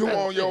Me Too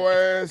on your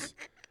ass.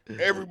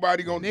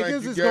 Everybody gonna think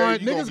niggas you is gay. going,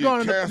 You niggas gonna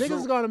going, get niggas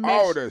canceled. going to mix,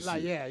 all that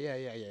like, shit.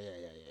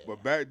 yeah.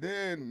 But back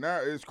then, now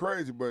it's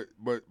crazy. But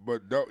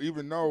though,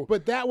 even though,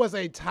 But that was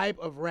a type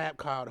of rap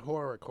called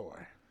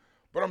horrorcore.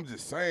 but I'm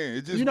just saying,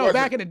 it just You know, wasn't,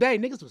 back in the day,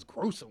 niggas was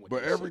gruesome with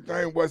But that shit.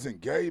 everything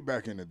wasn't gay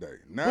back in the day.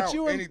 Now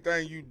you-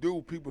 anything you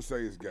do, people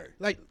say is gay.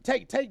 Like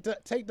take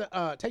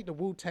the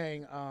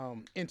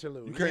Wu-Tang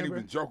interlude. You can't remember?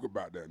 even joke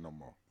about that no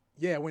more.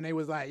 Yeah, when they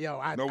was like, yo,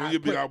 I No, when I you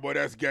be put- like, boy,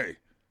 that's gay.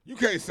 You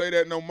can't say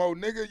that no more,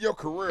 nigga. Your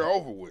career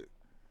over with.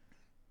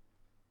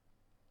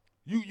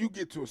 You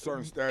get to a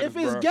certain status, if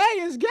it's bruh. gay,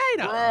 it's gay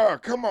though.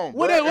 Bruh, come on,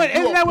 What, bruh. If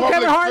you isn't a that what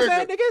Kevin public Hart figure-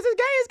 said? Nigga, if it's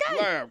gay, it's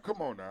gay. Lab,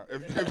 come on now.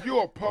 If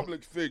you're a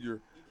public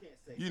figure,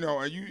 you know,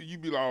 and you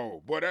be like,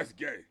 oh, boy, that's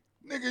gay.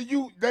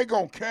 Nigga, they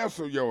gonna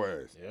cancel your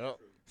ass. Yep.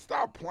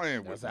 Stop playing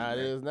with That's me, how it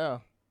man. is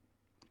now.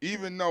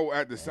 Even though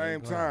at the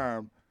same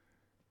time,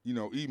 you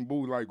know, eating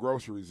booty like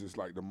groceries is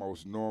like the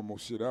most normal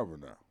shit ever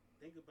now.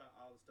 Think about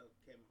all the stuff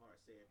Kevin Hart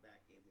said back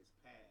in his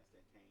past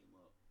that came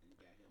up and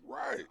got him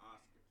Right.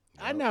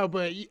 Oscars. I know,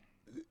 but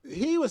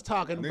he was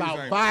talking Niggas about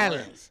ain't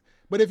violence.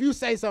 But if you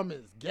say something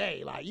is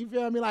gay, like you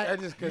feel me, like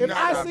That's just because if not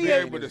I gonna see be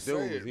it, able to say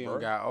it, he bro.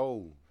 don't got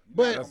old.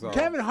 but That's all.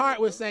 Kevin Hart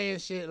was saying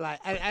shit like,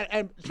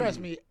 and trust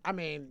me, I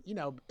mean, you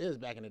know, it was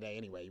back in the day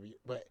anyway.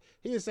 But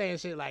he was saying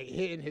shit like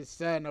hitting his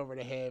son over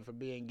the head for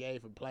being gay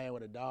for playing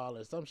with a doll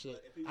or some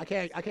shit. If he I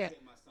can't.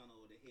 hit my son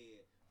over the head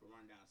for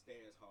running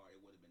downstairs hard, it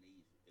would have been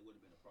easy. It would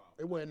have been a problem.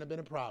 It wouldn't have been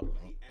a problem.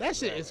 That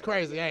shit is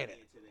crazy, ain't it?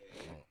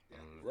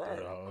 Right.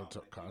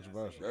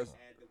 Controversial. That's-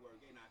 Add the word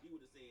gay. Now, if he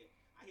would have said,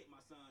 I hit my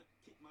son,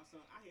 kick my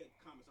son, I hear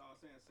comments all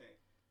saying,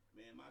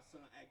 man, my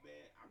son act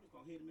bad, I'm just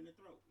going to hit him in the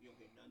throat. You don't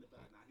hear nothing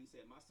about it. Now, he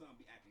said, my son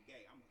be acting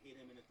gay, I'm going to hit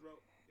him in the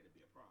throat. It'll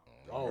be a problem.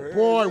 Oh Hell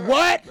boy, yeah.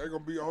 what? They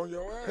gonna be on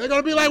your ass. They're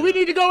gonna be like, we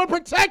need to go and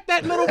protect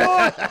that little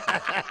boy.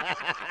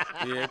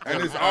 Yeah,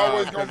 And it's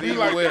always gonna 'cause be even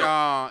like with,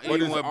 that. But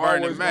even it's with always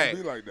Bernie gonna Mac.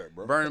 be like that,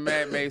 bro. Bernie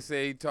Mac may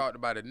say he talked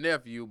about a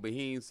nephew, but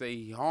he didn't say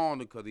he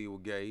harmed him because he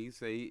was gay. He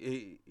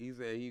say he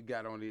said he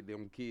got on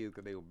them kids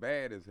because they were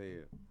bad as hell.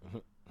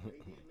 But he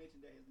didn't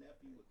mention that his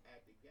nephew was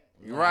acting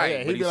gay. Right, Yeah,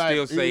 but he he be like-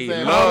 still he say he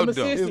said, "Call him loved a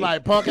them. sissy." He's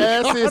like punk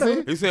ass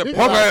sissy. He said, He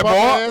punk like ass punk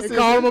boy. ass He sissy.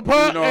 called him a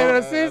punk You know, and a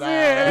and, sissy.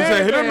 He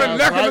said, hit him in the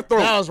neck in the throat.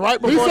 That was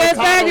right He before said the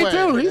title faggot went.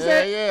 too. He Yeah,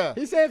 said yeah.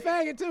 he said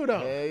faggot too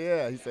though.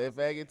 Yeah, he said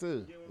faggot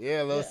too.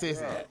 Yeah, little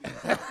sissy.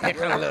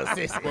 Little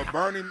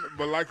sissy.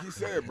 But like he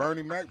said,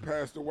 Bernie Mac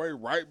passed away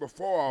right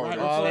before all Right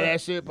this. All of before.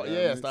 that shit,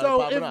 yeah, started So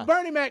popping if out.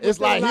 Bernie Mac was It's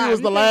still like he alive, was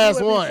you the think last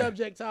he would be one.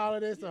 subject to all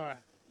of this, or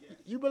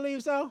you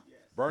believe so?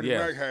 Bernie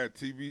Yes. Mac had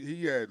TV.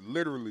 He had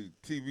literally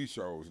TV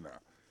shows now.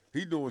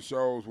 He doing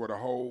shows where the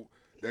whole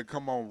that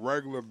come on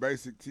regular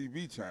basic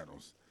TV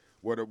channels.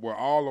 Where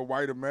all of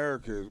white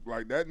America is,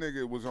 like that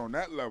nigga was on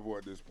that level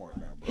at this point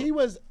now,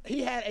 bro.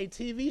 He had a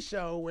TV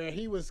show where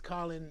he was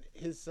calling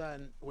his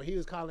son, where he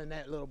was calling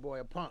that little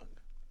boy a punk.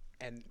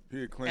 And He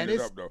had cleaned it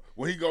up though.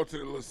 When he go to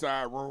the little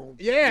side room,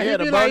 yeah, Yeah, he'd the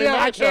be Bernie like,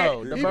 Mac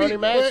show. The Bernie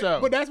Mac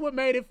show. But that's what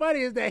made it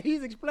funny is that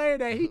he's explaining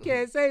that he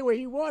can't say what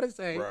he want to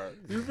say. Right.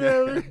 You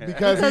feel me?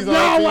 Because he's y'all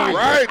on white. TV.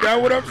 right?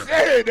 That's what I'm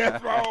saying.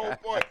 That's my whole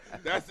point.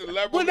 That's the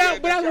level. But that's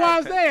what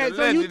I'm saying. The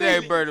So you legendary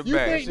think, Bernie you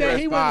Mac. think that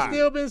he Shit, would have fine.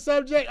 still been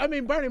subject? I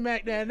mean, Bernie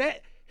Mac,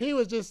 that he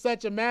was just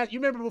such a master. You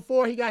remember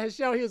before he got his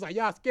show, he was like,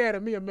 "Y'all scared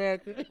of me,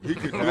 America." He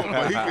could do it,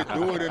 but he could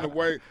do it in a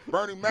way.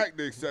 Bernie Mac,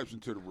 the exception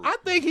to the rule. I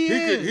think he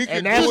is. He could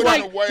And do that's it why-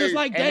 in a way. Just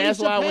like And Dave that's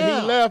why when he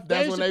Chappelle. left,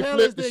 that's Dave when they Chappelle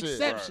flipped is the the shit.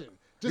 exception.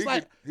 Just he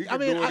like could I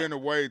mean, do it in a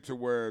way to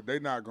where they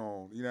not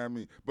going. You know what I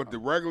mean? But the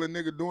regular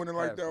nigga doing it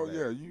like that, oh, That's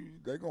yeah,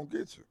 they gonna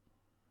get you.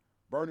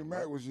 Bernie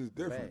Mac was just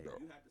different though.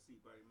 You have to see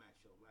Bernie Mac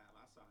show live.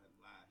 I saw him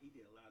live. He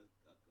did a lot of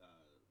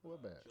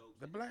What bad? jokes.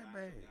 The in Black live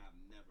Bag. show that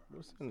I've never heard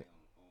What's him in say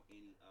on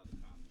any other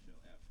comedy show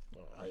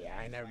ever. oh yeah,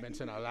 I ain't never been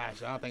to no live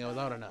show. I don't think I was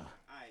old enough.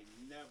 I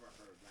ain't never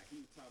heard. Like, he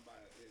was talking about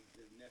his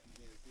nephew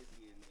being sick and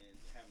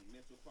having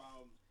mental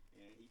problems,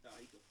 and he thought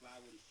he could fly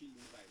with a shoe.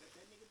 He's like, let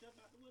that nigga jump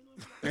out the window.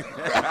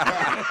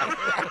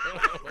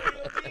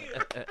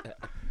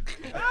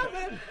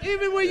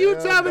 Even when you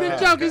tell me the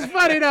joke is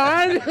funny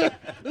though.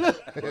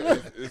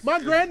 Look, my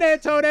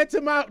granddad told that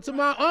to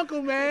my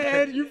uncle,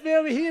 man. And you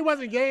feel me? He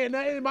wasn't gay or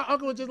nothing. My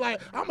uncle was just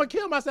like, "I'm gonna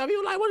kill myself." He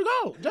was like, "Where you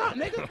go? Jump,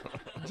 nigga.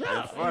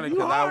 Jump." It's funny You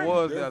because I hard.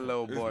 was that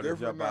little boy It's to different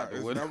jump out now. the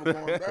It's window. never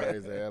going back.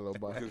 Crazy ass little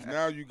boy. Because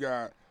now you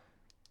got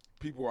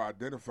people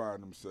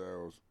identifying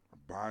themselves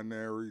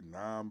binary,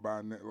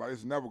 non-binary. Like,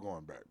 it's never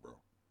going back, bro.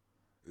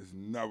 It's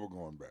never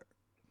going back.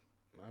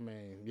 I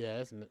mean,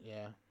 yeah,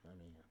 yeah. I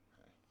mean,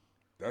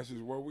 That's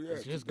just where we at.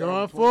 it's just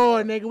going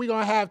forward, 2021. nigga. We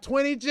gonna have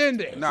 20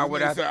 genders. Nah,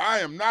 what I Say, I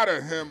am not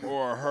a him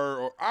or a her.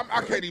 Or,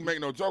 I can't even make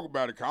no joke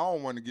about it because I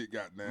don't want to get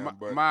goddamn.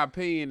 But my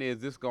opinion is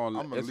this gonna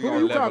I'ma it's leave gonna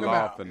it. What are you level talking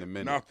off about? in a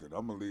minute. nothing.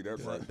 I'm going to leave that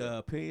right there. The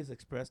opinions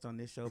expressed on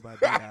this show by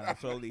B-Dot are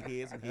solely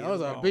his and his.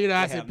 Those are alone.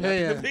 B-Dot's They have nothing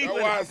to opinions. do That's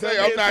with why I it. say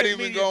I'm not Misfits even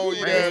Media going,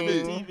 you know what I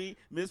Misfits mean? TV,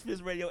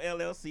 Misfits Radio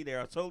LLC, they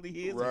are totally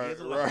his and Right, his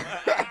alone.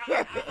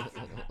 right.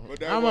 But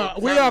that's what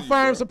I'm We telling are you,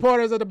 firm bro.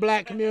 supporters of the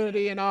black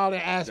community and all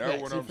their That's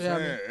aspects. what You I'm feel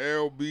me? saying.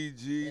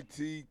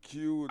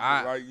 LBGTQ,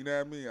 like, you know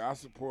what I mean? I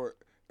support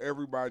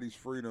everybody's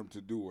freedom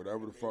to do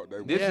whatever the fuck they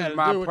want. This Yeah, is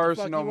my do what the fuck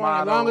personal you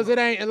want. motto.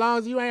 As long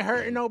as you ain't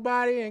hurting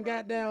nobody and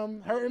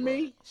goddamn hurting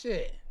me,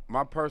 shit.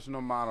 My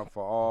personal motto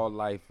for all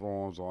life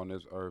forms on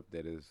this earth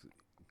that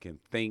can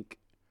think,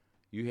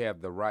 you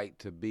have the right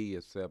to be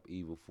except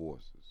evil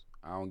forces.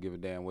 I don't give a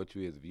damn what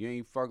you is. If you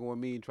ain't fucking with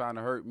me and trying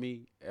to hurt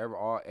me,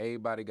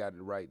 everybody got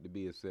the right to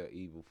be except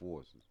evil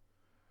forces.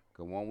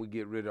 Cause when we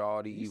get rid of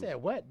all the You evil, said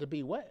what? To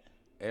be what?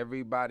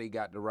 everybody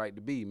got the right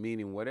to be.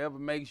 Meaning whatever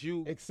makes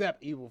you,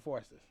 Except evil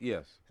forces.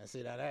 yes. And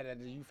see now that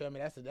you feel me?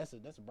 That's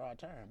a broad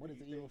term. What is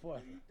the evil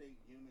force? Do you think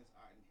humans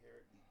are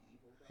inherently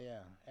evil? though?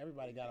 Yeah,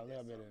 everybody got a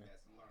little bit in it.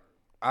 That's learned.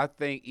 I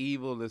think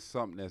evil is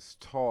something that's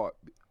taught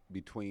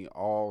between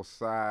all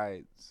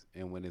sides,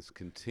 and when it's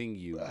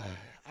continued,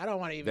 I don't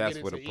want to even That's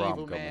get where into the problem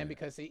evil, come man, in.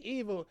 because see,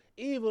 evil,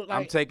 like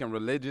I'm taking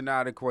religion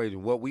out of the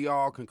equation. What we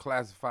all can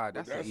classify,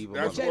 that's an evil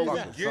That's Check where this we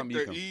out. motherfucker. get Something you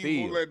the can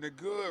evil feel. and the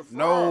good from.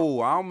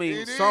 No, I don't mean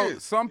It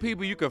is. some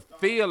people you can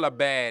feel a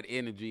bad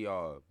energy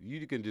of.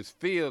 You can just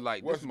feel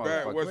like What's this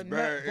bad? motherfucker. What's But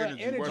bad but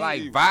energy? energy- What's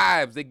like evil?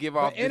 vibes they give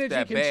off just energy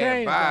that can bad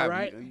change, though, vibe.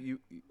 right? But you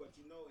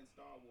know, in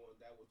Star Wars,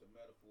 that was the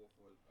metaphor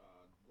for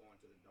going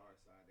to the dark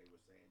side. They were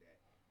saying that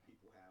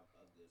people have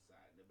a good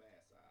side and a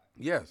bad side.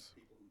 Yes.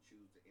 People who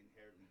choose to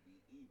inherently be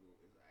evil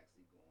is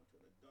actually going to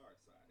the dark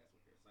side. That's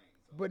what they're saying.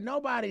 So But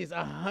nobody's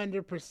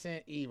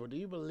 100% evil. Do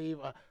you believe?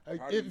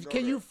 do you know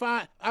Can you that?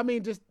 find? I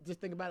mean, just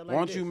think about it like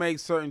Once this. you make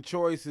certain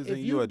choices If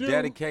and you you are do-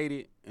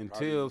 dedicated you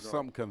until know?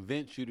 something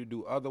convince you to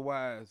do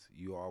otherwise,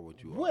 you are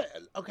what you are. What?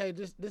 Okay,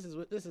 this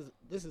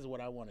is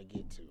what I want to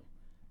get to.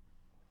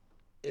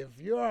 If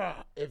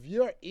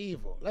you're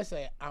evil, let's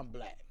say I'm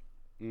black.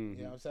 Mhm.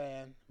 You know what I'm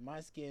saying? My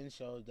skin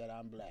shows that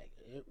I'm black.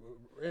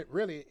 It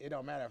really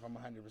don't matter if I'm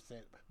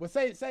 100%. But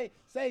say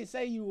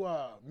you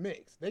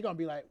mixed. They're gonna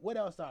be like, what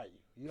else are you?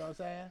 You know what I'm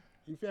saying?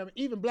 You feel me?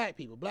 Even black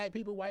people, white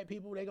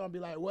people, they're gonna be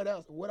like, what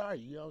else? What are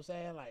you? You know what I'm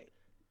saying? Like,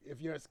 if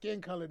your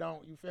skin color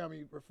don't, you feel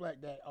me,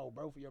 reflect that, oh,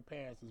 both of your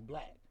parents is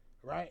black,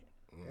 right?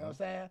 You know what I'm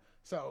saying?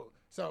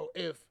 So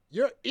if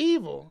you're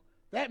evil,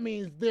 that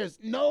means there's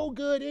no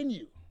good in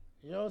you.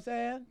 You know what I'm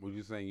saying? What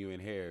you saying? You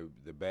inherit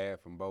the bad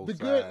from both The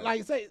sides.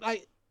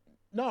 good,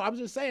 no, I'm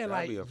just saying,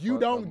 That'd be a you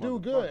fucked don't up do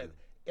motherfucker. good.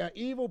 An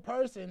evil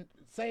person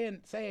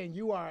saying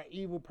you are an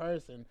evil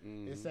person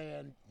Mm-hmm. is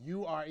saying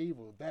you are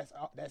evil. That's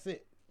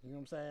it. You know what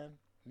I'm saying?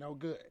 No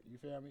good. You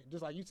feel me?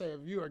 Just like you say,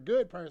 if you're a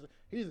good person,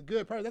 he's a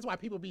good person. That's why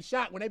people be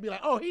shocked when they be like,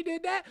 "Oh, he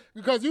did that,"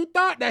 because you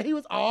thought that he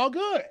was all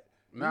good.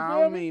 You No, I feel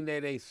don't me? mean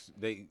that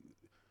they.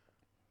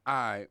 All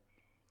right.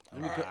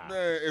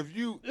 Man, if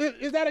you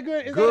Is that a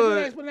good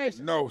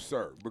explanation? no,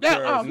 sir, because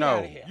Oh, No. get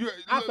outta here. you,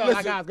 I felt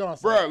like I was going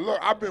bro. somewhere. Look,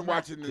 I've been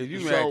watching this You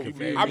show. mad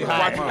confused. I've been You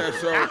watching high. that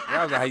show.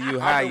 That was how you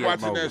high I've been yet,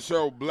 watching Mo. that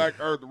show, Black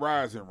Earth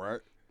Rising, right?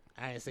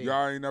 I ain't seen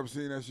Y'all ain't never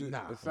seen that shit?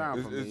 Nah. It sound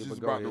It's familiar, just but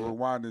go about the ahead.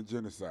 Rwandan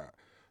genocide.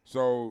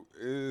 So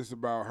it's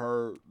about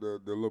her, the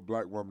little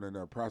black woman in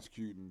there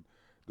prosecuting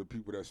the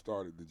people that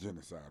started the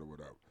genocide or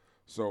whatever.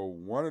 So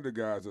one of the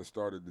guys that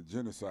started the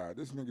genocide,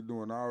 this nigga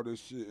doing all this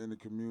shit in the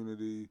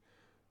community,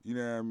 you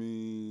know what I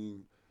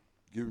mean,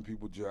 giving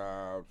people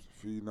jobs,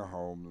 feeding the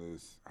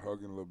homeless,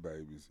 hugging little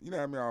babies, you know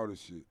what I mean, all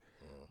this shit.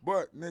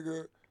 But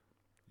nigga,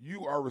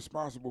 you are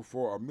responsible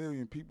for 1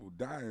 million people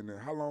dying. And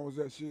how long was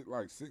that shit?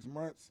 Like 6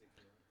 months?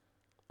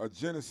 A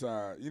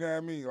genocide. You know what I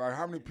mean? Like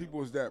how many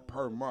people is that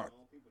per month?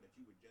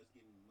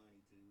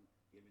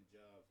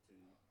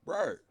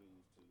 Right.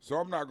 So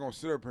I'm not gonna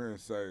sit up here and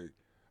say,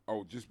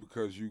 oh, just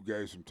because you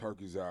gave some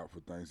turkeys out for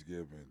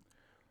Thanksgiving.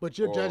 But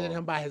you're Or- judging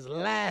him by his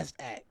last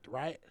act,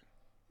 right?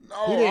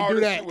 No, He didn't all do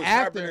this that shit was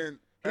after. happening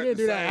He at didn't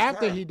the do that same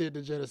after time. he did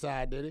the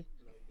genocide, did he?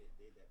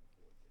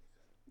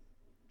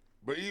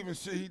 But even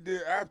shit he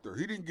did after.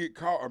 He didn't get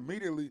caught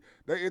immediately.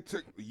 It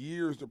took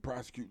years to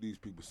prosecute these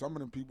people. Some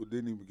of them people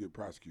didn't even get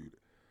prosecuted.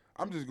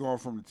 I'm just going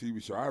from the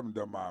TV show. I haven't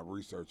done my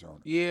research on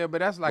it. Yeah, but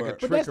that's like a But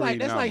trickery But that's like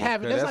number,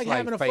 having 'cause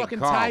having a fake fucking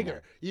karma.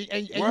 tiger.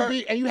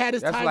 And you had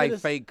this That's tiger. like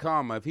that's- fake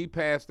karma. If he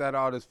passed out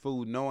all this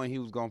food knowing he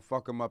was gonna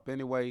fuck him up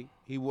anyway,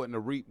 he wouldn't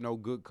have reaped no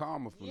good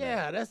karma from that.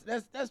 Yeah,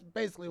 that's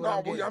basically what No,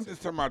 I'm but getting I'm to.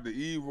 just talking about the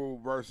evil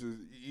versus,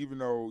 even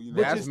though, you know.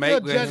 But That's you're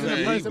still make- judging Yeah, the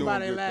he's person doing by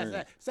their good last things.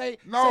 act. Say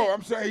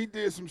I'm saying he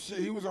did some shit.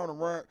 He was on the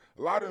run.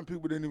 A lot of them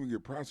people didn't even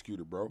get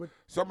prosecuted, bro.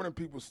 Some of them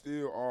people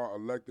still are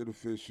elected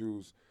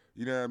officials.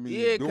 You know what I mean?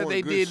 Yeah, 'cause Doing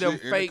they good did them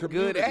shit in the fake good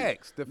community.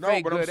 acts. The no,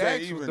 fake but I'm good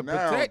saying acts was even to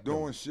now protect them.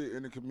 doing shit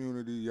in the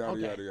community, yada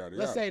Okay, yada yada.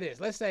 let's yada. say this.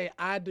 Let's say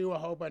I do a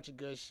whole bunch of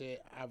good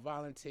shit. I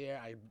volunteer.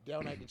 I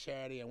donate to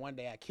charity, and one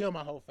day I kill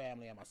my whole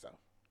family and myself.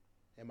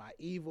 Am I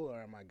evil or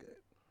am I good?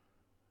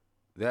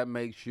 That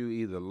makes you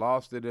either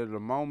lost it at the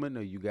moment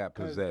or you got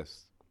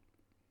possessed.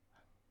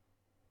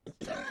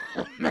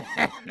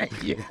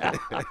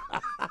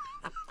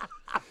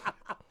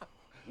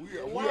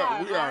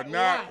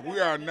 We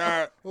are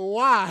not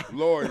Why?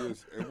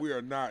 lawyers, and we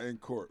are not in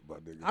court, my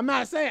nigga. I'm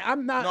not saying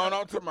I'm not. No, I'm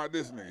talking about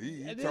this nigga.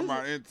 He It talking is-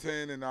 about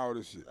intent and all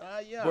this shit.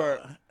 Yeah.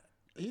 But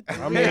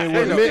I mean,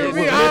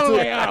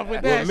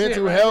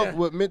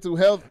 with mental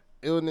health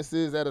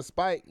illnesses at a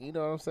spike, you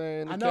know what I'm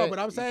saying? I know, but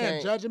I'm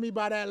saying judging me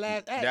by that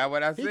last act. That's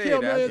what I He said.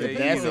 killed That's millions it. of You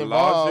That's people. either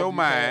lost involved, your you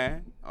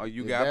mind or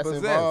you if got that's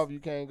possessed. involved, you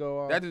can't go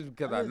off. That's just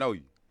because I know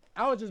you.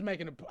 I was just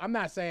making I'm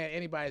not saying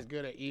anybody's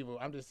good or evil.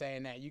 I'm just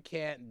saying that you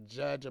can't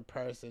judge a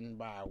person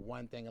by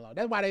one thing alone.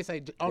 That's why they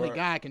say only Right.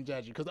 God can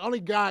judge you, because only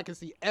God can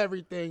see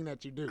everything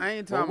that you do. I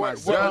ain't But talking what,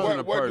 about judging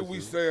a what person. do we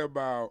say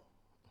about,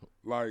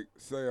 like,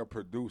 say a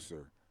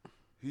producer?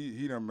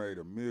 He done made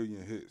 1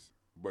 million hits,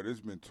 but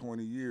it's been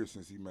 20 years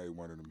since he made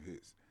one of them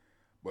hits.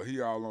 But he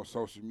all on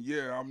social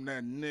media. Yeah, I'm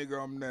that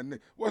nigga.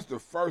 What's the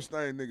first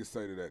thing niggas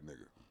say to that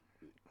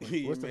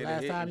nigga? What's the made a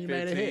last hit time in you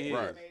made a 15 hit?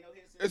 years. Right.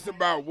 It's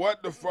about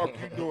what the fuck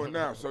you doing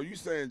now. So you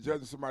saying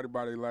judging somebody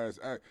by their last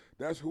act?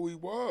 That's who he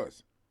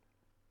was.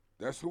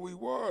 That's who he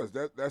was.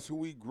 That's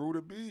who he grew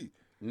to be.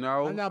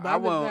 No, I know, but I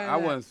I'm just wouldn't. saying I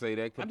that- wouldn't say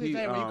that. 'Cause I'm just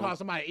saying when you call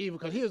somebody evil,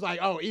 because he was like,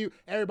 "Oh,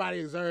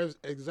 everybody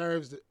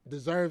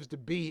deserves to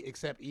be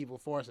except evil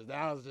forces." That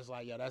I was just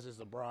like, "Yo, that's just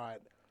a broad."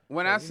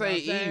 when you I know say what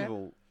I'm saying?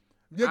 evil,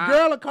 Your I-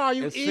 girl will call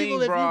you it evil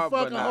seemed if you broad, fuck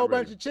but a not whole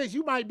bunch really. of chicks.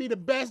 You might be the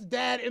best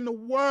dad in the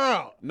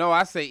world. no,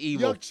 I say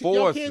evil Your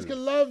forces. kids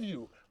can love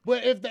you,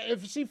 but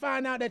if she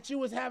find out that you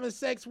was having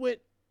sex with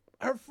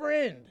her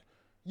friend,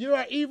 you're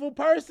an evil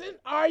person.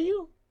 Are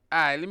you? All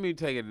right, let me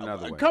take it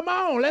another way. Come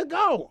on, let's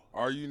go.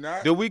 Are you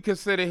not? Do we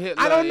consider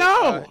Hitler I don't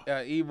know.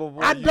 evil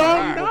voice? I you don't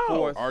high? know.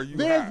 Force? Are you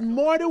There's high?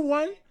 more than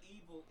one.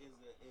 Evil is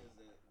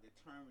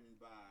determined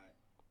by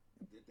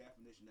the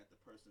definition that the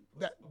person puts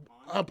That,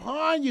 upon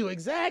upon you,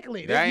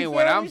 exactly. That You ain't feel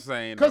what I'm me?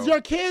 saying, Cause though.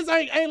 your kids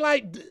ain't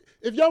like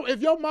if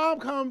your mom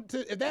come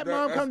to if that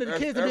mom come to the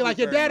that's kids and be like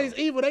your everything, daddy's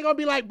evil, they gonna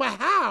be like, but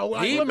how?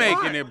 Like, He what making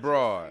part? it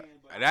broad.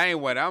 That ain't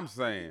what I'm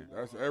saying.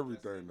 That's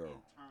everything, though.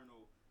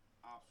 internal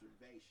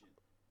observation.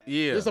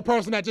 Yeah. It's a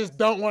person that just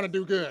don't want to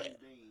do good.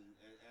 Being,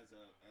 as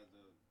a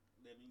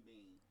living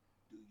being,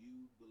 do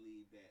you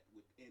believe that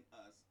within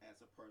us as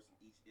a person,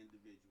 each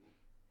individual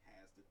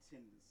has the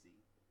tendency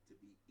to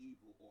be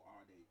evil, or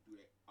are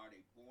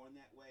they born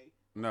that way,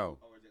 No,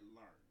 or is it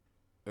learned?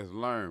 it's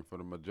learned for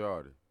the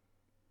majority.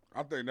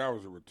 I think that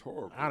was a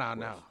rhetorical. I don't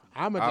know. question.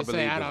 I'm I gonna just say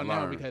believe I it's don't know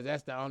learned. because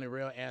that's the only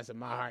real answer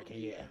my heart can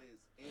hear. That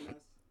is in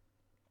us.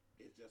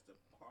 It's just a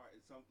part.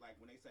 It's something like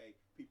when they say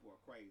people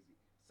are crazy.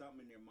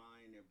 Something in their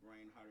mind, their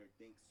brain, how they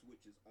think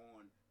switches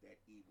on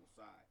that evil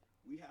side.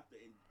 We have to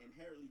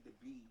inherently to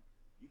be.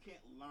 You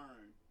can't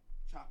learn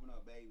chopping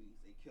up babies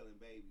and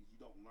killing babies. You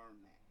don't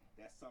learn that.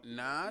 That's something.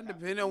 Nah, that you have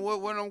depending to on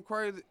what I'm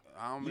crazy.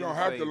 I don't You mean don't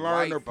to have say to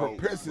learn the white folks,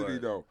 propensity,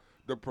 but though.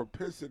 The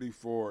propensity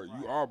for it,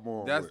 you are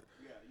born That's- with.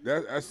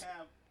 Yeah, That's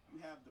you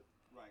have the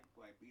like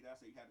B. I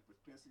say you have the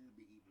propensity to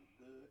be either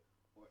good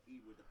or or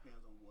evil.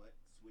 Depends on what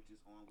switches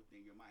on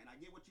within your mind. And I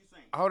get what you're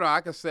saying. Hold on,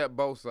 I can accept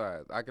both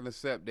sides. I can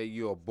accept that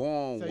you're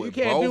born So with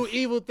you can't both. do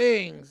evil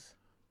things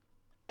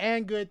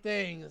and good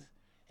things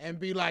and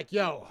be like,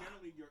 yo.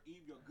 Generally,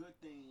 your good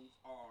things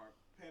are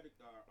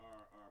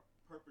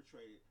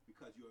perpetrated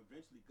because you're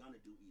eventually gonna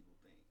do evil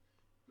things.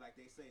 Like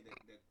they say that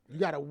You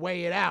gotta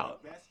weigh it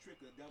out. the best trick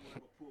the devil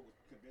ever pulled was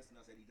convincing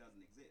us that he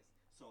doesn't exist.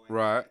 So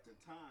Right. at the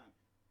time,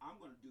 I'm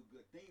gonna do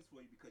good things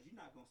for you because you're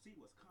not gonna see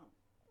what's coming.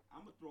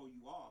 I'm gonna throw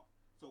you off.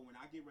 So when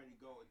I get ready to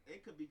go, they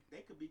could be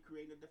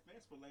creating a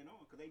defense for later on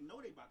because they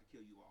know they about to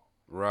kill you off.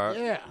 Right.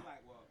 Yeah. Be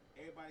like, well,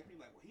 everybody think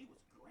like, well, he was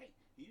great.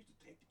 He used to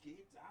take the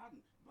kids out and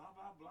blah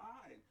blah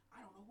blah, and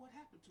I don't know what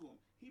happened to him.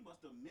 He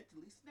must have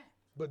mentally snapped.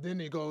 But then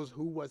it goes,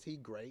 who was he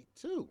great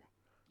to?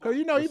 Cause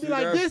you know, But you'd be see,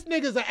 like, that's- this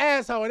nigga's an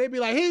asshole. And they'd be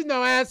like, he's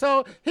no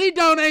asshole. He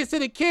donates to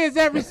the kids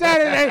every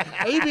Saturday.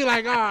 And you'd be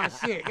like, oh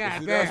shit, See,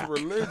 that's goddamn.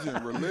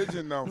 religion.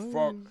 Religion done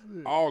fuck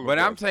all of us. But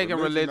I'm taking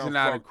religion done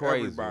out of fuck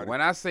crazy. everybody. When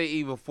I say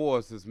evil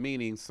forces,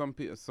 meaning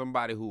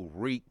somebody who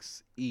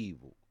wreaks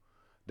evil.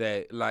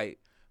 That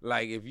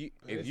like if you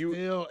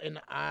still in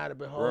the eye of the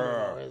beholder,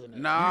 Bruh. though, isn't it?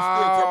 no, You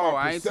still talking about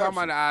I ain't talking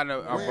about the eye of we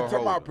ain't talking beholder.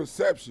 about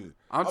perception.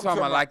 I'm talking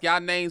about like y'all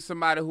name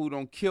somebody who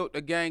done killed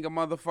a gang of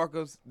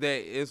motherfuckers.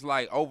 That it's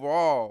like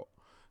overall,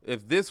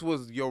 if this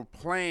was your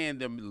plan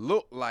to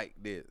look like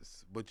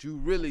this, but you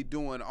really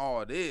doing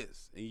all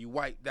this and you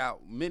wiped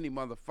out many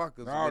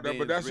motherfuckers. No, then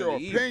but that's it's your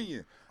really evil.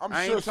 opinion. I'm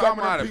I sure ain't some talking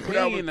of about the people that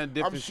opinion was, and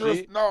different I'm sure,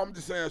 shit. No, I'm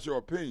just saying that's your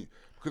opinion.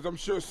 Because I'm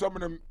sure some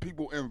of them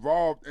people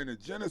involved in the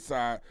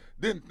genocide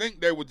didn't think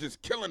they were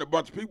just killing a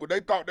bunch of people. They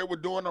thought they were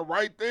doing the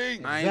right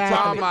thing. I ain't Exactly.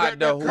 talking about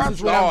the This who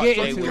is what I'm thought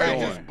getting they You to. were can't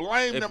doing. just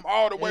blame If- them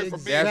all the way for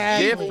being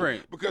That's evil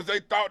different. because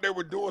they thought they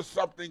were doing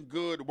something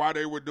good while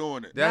they were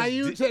doing it. Now That's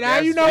you, di- now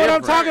you that's know what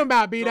I'm different. talking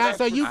about, B. So Dot.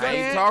 So that's you what- I ain't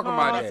can't talking call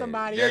about that.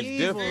 somebody Yes,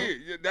 evil.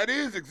 that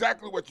is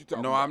exactly what you're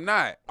talking No, about. I'm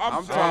not. I'm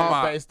I'm saying talking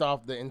about based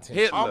off the intention.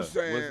 Hitler. I'm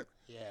saying, was-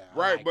 Yeah, I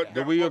right, like but that.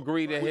 do we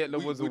agree that we- Hitler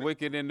we- was a we-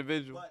 wicked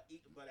individual?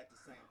 But at the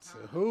same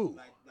time, who?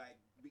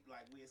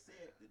 like we had said,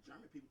 the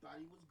German people thought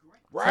he was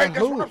great. Right, To that's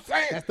who? what I'm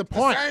saying. That's the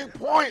point. Same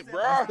point,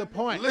 bro. That's the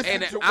point. Listen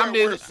And to I'm what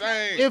just- we're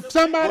saying. If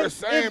somebody, We're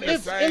saying the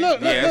if same look,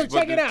 thing. Yes, look,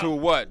 check but it out. to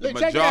what? The Look,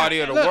 check it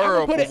majority out. of the Look, I'ma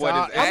world put for it- what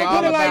I'ma is put it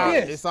actually like about.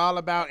 this. It's all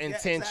about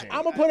intention.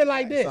 I'm gonna put it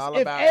like this: all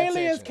if about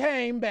aliens intention.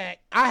 came back,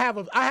 I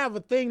have a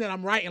thing that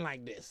I'm writing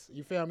like this.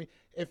 You feel me?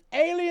 If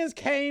aliens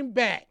came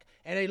back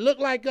and they look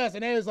like us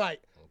and they was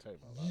like,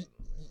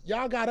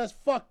 y'all got us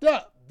fucked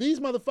up. These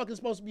motherfuckers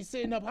supposed to be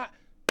sitting up high.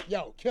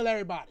 Yo, kill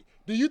everybody.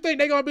 Do you think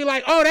they gonna be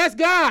like, oh, that's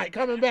God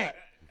coming back?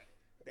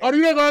 Or do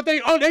you gonna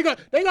think, oh, they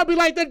gonna be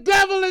like, the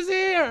devil is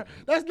here?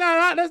 That's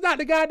not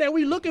the guy that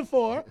we looking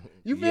for.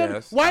 You feel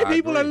Yes, me? White I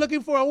people are agree.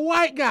 looking for a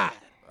white guy.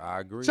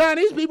 I agree.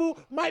 Chinese people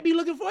might be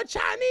looking for a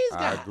Chinese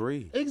guy. I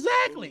agree.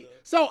 Exactly.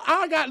 So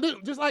I got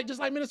look, just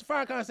like Minister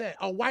Farrakhan said,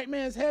 a white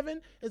man's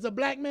heaven is a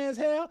black man's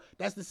hell.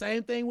 That's the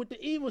same thing with the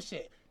evil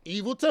shit.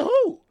 Evil to who?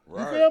 You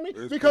Right. feel me?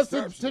 It's Because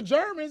to perception.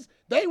 Germans,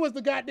 they was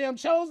the goddamn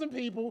chosen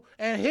people,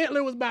 and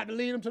Hitler was about to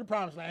lead them to the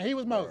promised land. He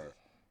was Moses. Right.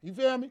 You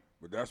feel me?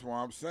 But that's why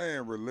I'm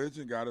saying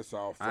religion got us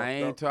all fucked up. I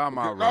ain't talking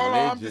about No,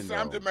 I'm religion,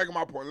 I'm though. just making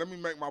my point. Let me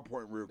make my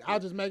point real quick. I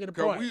was just making a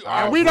 'Cause point. we and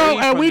all we agree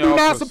don't, and from we do your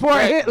not support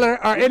perspective. Hitler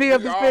or any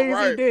of the all things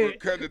right, he did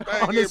because the on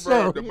thing the is,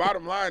 bro, show. the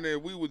bottom line is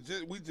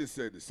we just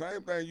said the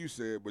same thing you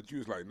said, but you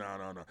was like,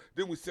 no.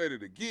 Then we said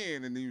it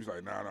again, and then you was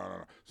like, no.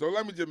 So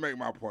let me just make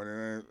my point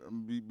and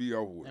then be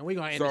over with. And we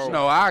gonna end so, the show.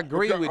 No, I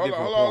agree because- with hold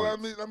different on,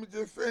 points. let me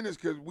just finish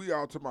because we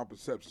all talking about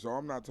perception. So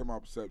I'm not talking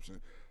about perception.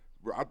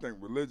 But I think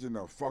religion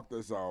done fucked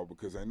us all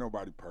because ain't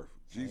nobody perfect.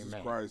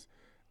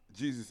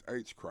 Jesus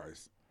H.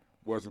 Christ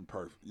wasn't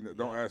perfect. You know,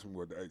 don't ask me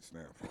what the H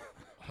stand for.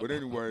 But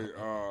anyway,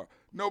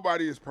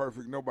 nobody is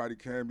perfect. Nobody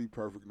can be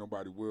perfect.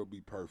 Nobody will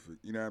be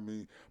perfect. You know what I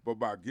mean? But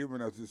by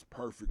giving us this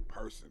perfect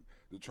person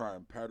to try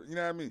and pattern, you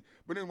know what I mean?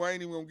 But anyway, I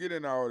ain't even gonna get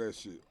into all that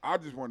shit. I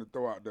just want to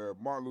throw out there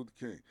Martin Luther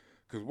King.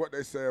 Because what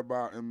they say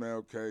about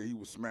MLK, he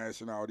was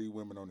smashing all these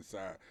women on the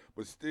side.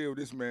 But still,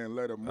 this man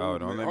let a movement. Oh,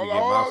 don't let me hold get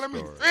on, my let me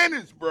story.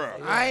 finish, bro.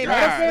 I ain't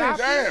Let him God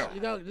finish. damn.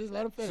 You know, just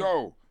let him finish.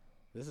 So,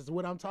 This is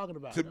what I'm talking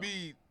about. to though.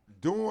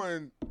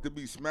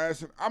 be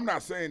smashing, I'm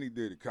not saying he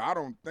did it, because I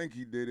don't think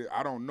he did it.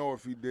 I don't know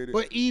if he did it.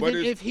 But even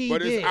it's- if he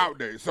but did. it's out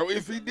there. So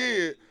if he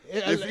did,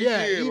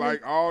 even-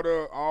 like all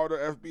the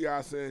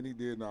FBI saying he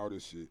did and all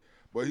this shit,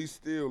 but he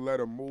still led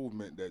a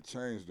movement that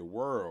changed the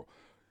world.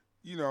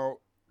 You know,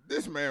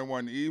 this man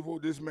wasn't evil.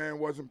 This man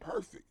wasn't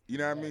perfect. You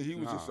know what I mean? He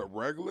was just a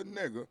regular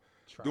nigga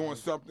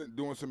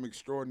doing some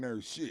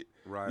extraordinary shit.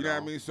 Right You know what I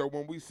on. mean? So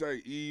when we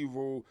say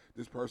evil,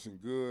 this person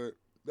good,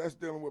 that's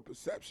dealing with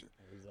perception.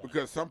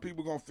 Because some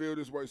people gonna feel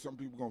this way, some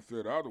people gonna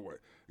feel the other way.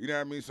 You know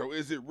what I mean? So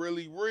is it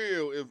really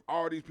real if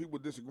all these people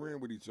disagreeing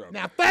with each other?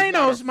 Now It's not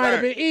Thanos a might have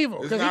fact. been evil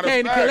It's because he not a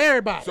came to fact. kill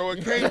everybody. So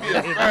it can't be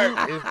a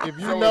fact. If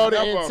you So know it's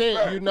the never a intent,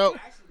 fact. you know.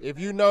 If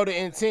you know the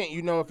intent,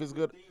 you know if it's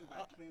good. Thing by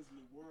cleansing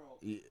the world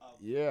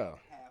of Yeah.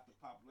 half the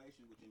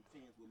population, which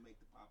intends will make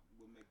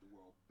the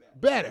world better.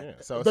 better.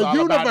 Yeah. So it's the all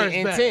universe about the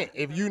intent.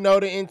 better. If you know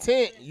the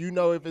intent, you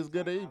know if it's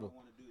good or I evil. don't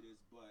want to do this,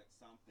 but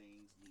some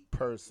things need.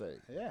 Per se.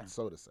 Yeah.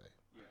 So to say.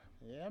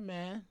 Yeah,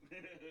 man.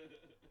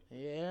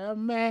 Yeah,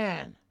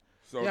 man.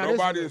 So Yeah, this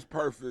nobody is- is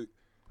perfect.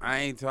 I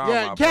ain't talking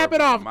Yeah, about cap it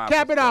perfect off. from my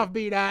Cap it off, perspective.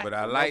 B-Dot. But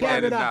I like Cap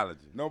that it off.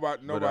 analogy.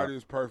 Nobody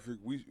is perfect.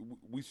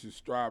 We should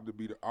strive to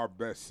be our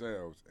best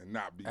selves and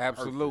not be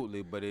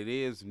Absolutely, but it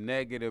is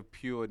negative,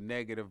 pure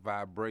negative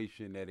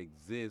vibration that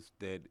exists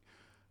that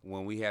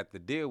when we have to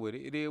deal with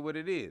it, it is what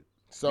it is.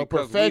 So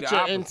Because we perfect the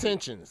your opposite.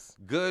 intentions.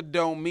 Good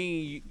don't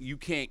mean you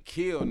can't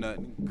kill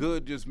nothing.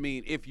 Good just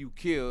mean if you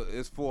kill,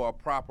 it's for a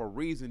proper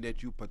reason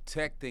that you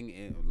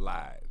protecting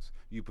lives.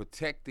 You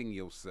protecting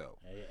yourself.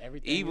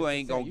 Everything Evil is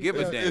ain't the gonna same. give a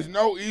You damn. feel- It's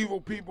no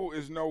evil people.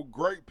 It's no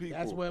great people.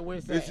 That's what we're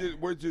It's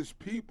saying. we're just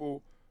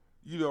people.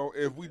 You know,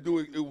 if we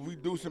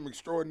do some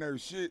extraordinary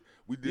shit,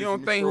 we did. You don't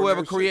some think whoever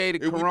extraordinary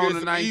created shit. If we did Corona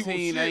some evil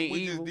 19 shit, ain't we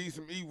evil? just did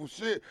some evil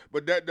shit,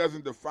 but that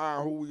doesn't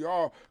define who we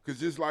are. Cause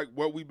just like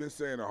what we've been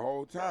saying the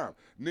whole time,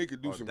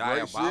 nigga do Or some great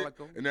shit,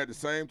 diabolical. and at the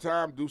same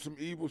time do some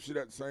evil shit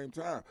at the same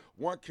time.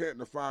 One can't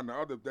define the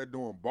other if they're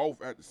doing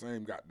both at the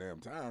same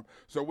goddamn time.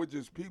 So we're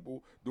just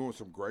people doing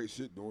some great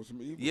shit, doing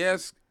some evil.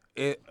 Yes,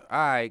 all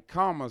right,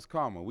 karma's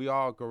karma. We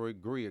all can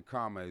agree that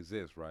karma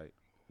exists, right?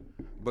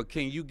 But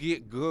can you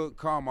get good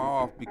karma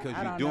off because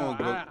I you're don't doing know.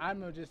 good? I'm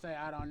gonna just say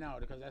I don't know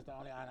because that's the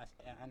only honest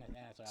answer. I can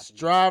give.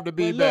 Strive to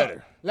be But look,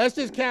 better. let's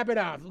just cap it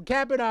off.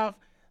 Cap it off.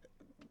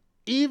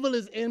 Evil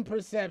is in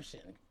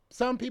perception.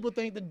 Some people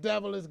think the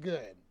devil is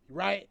good,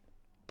 right?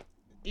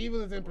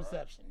 Evil is in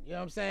perception. You know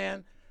what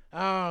I'm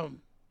saying?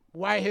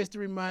 White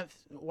History Month,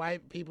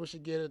 white people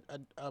should get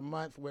a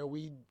month where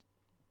we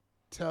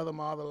tell them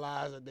all the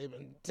lies that they've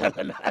been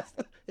telling us.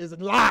 It's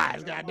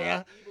lies,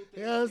 goddamn.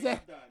 You know what I'm saying?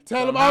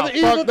 Tell them all the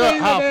evil fucked up-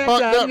 things how that they've fucked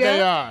done. up they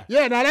yeah. are.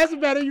 Yeah, now that's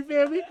better, you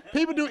feel me?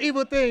 People do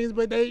evil things,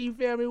 but you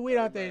feel me? We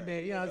don't think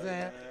that, you know what I'm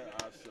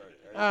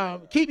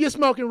saying? Keep your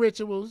smoking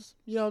rituals.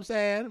 You know what I'm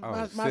saying? Oh,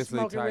 my Cicely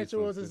smoking Tyson,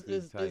 rituals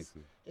Cicely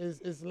Tyson.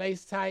 is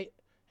lace tight,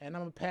 and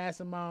I'm gonna pass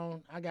them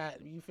on. I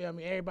got, you feel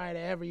me? Everybody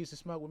that ever used to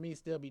smoke with me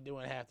still be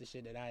doing half the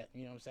shit that I,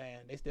 you know what I'm saying?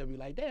 They still be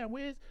like, damn,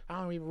 Wiz,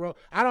 I don't even roll.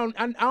 I don't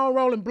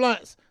roll in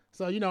blunts.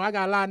 So you know, I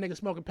got a lot of niggas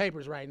smoking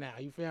papers right now.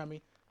 You feel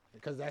me?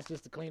 Because that's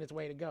just the cleanest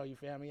way to go. You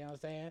feel me? You know what I'm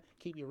saying?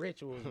 Keep your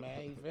rituals,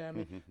 man. You feel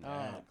me?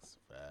 Facts.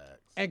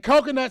 And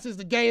coconuts is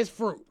the gayest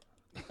fruit.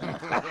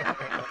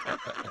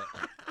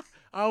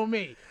 Oh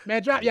me,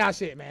 man, drop y'all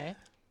shit, man.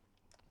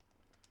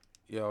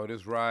 Yo,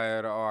 this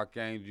Rael the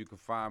Archangel. You can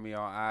find me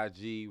on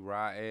IG,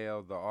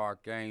 Rael the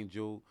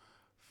Archangel,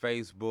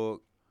 Facebook,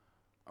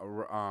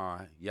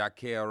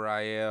 Yakel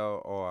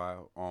Rael,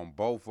 or on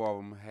both of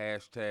them,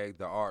 hashtag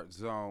the Art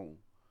Zone,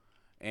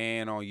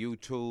 and on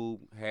YouTube,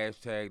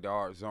 hashtag the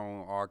Art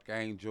Zone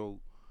Archangel.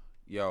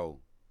 Yo,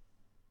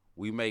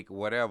 we make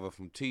whatever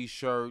from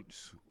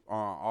T-shirts,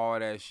 all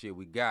that shit.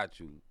 We got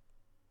you.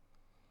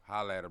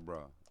 Holla at her,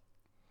 bro.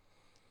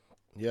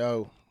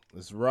 Yo,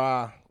 it's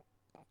Ra.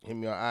 Hit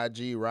me on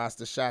IG,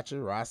 Rasta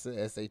Shotcha, Rasta,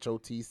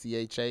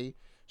 SHOTCHA.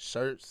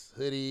 Shirts,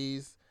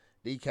 hoodies,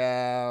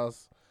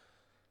 decals.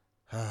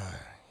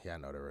 Y'all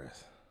know the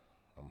rest.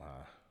 I'm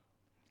high.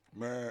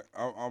 Man,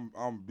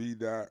 I'm B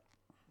Dot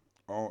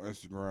on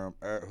Instagram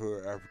at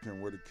Hood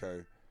African with a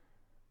K.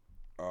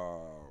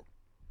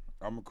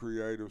 I'm a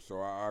creative,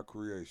 so I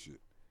create shit.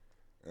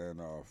 And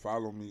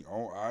follow me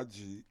on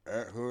IG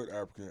at Hood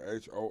African,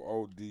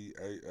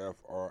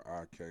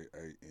 HOODAFRIKAN.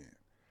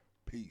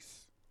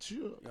 Peace.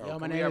 Sure. Yo, my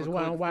can we name have is a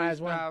One quick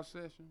Wise One. freestyle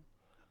session?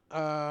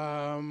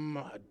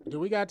 Do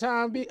we got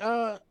time?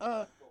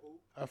 A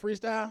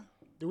freestyle?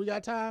 Do we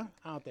got time?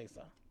 I don't think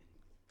so.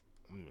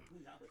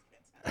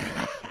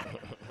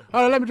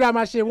 Hold on, let me drop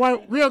my shit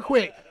one real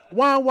quick.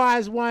 One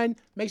Wise One.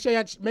 Make sure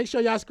y'all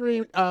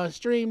stream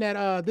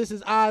that This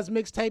Is Oz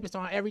mixtape. It's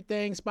on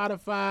everything.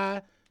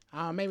 Spotify.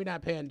 Maybe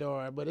not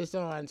Pandora, but it's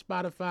on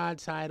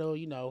Spotify, Tidal,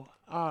 you know,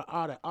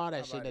 all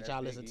that shit that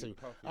y'all listen to.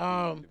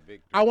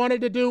 I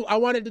wanted to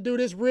do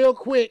this real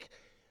quick.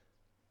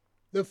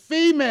 The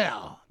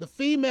female,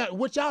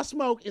 what y'all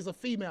smoke is a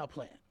female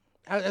plant.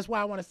 That's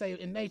why I want to say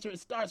in nature, it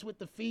starts with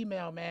the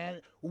female, man.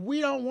 We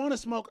don't want to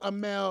smoke a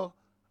male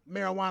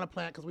marijuana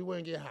plant because we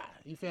wouldn't get high.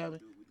 You feel me?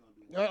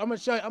 I'm gonna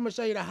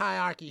show you the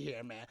hierarchy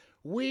here, man.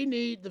 We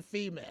need the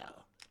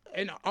female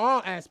in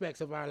all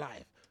aspects of our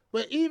life.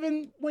 But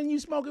even when you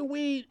smoking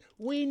weed,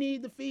 we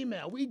need the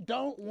female. We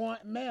don't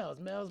want males.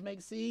 Males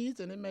make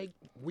seeds and they make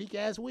weak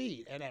ass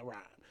weed, and that rhyme.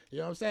 You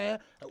know what I'm saying?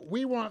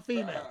 We want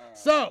female.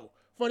 So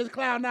for this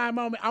Cloud 9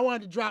 moment, I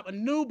wanted to drop a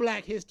new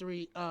Black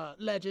History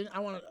legend. I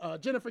want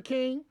Jennifer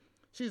King.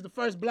 She's the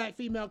first Black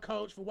female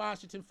coach for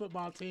Washington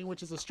football team,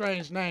 which is a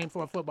strange name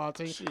for a football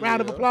team.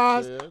 Round of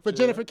applause for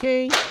Jennifer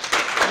King.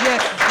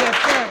 Yes,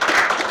 sir.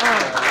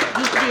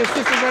 Used to be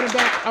assistant running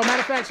back. Matter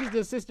of fact, she's the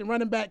assistant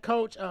running back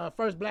coach.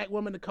 First Black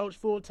woman to coach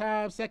full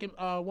time. Second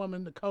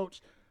woman to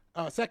coach.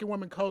 Second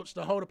woman coach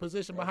to hold a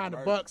position behind the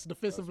Bucks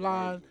defensive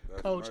line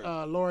coach.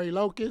 Lori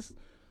Locust,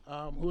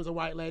 who is a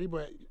white lady,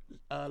 but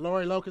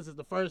Lori Locust is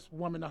the first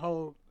woman to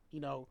hold,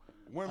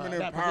 Women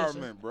that empowerment,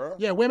 position. bro.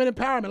 Yeah, women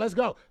empowerment. Let's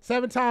go.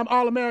 7-time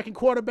All-American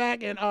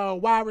quarterback and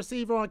wide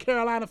receiver on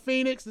Carolina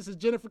Phoenix. This is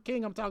Jennifer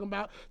King I'm talking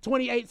about.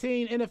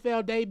 2018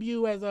 NFL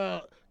debut as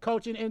a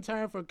coaching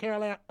intern for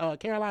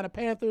Carolina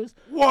Panthers.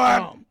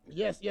 What?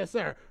 Yes,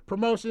 sir.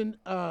 Promotion.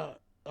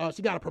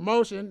 She got a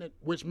promotion,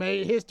 which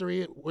made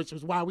history, which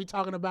is why we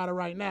talking about it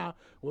right now.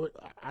 Well,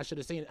 I should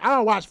have seen it. I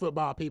don't watch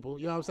football, people.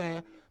 You know what I'm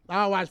saying?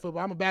 I don't watch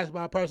football. I'm a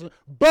basketball person.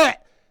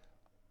 But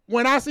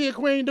when I see a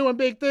queen doing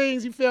big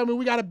things, you feel me?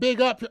 We got to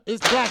big up.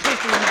 It's Black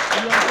History Month.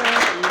 You know what I'm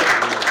saying?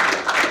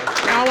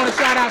 I want to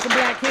shout out some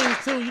Black Kings,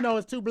 too. You know,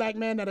 it's 2 black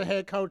men that are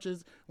head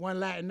coaches. One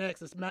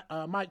Latinx. It's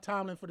Mike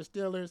Tomlin for the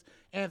Steelers,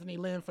 Anthony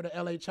Lynn for the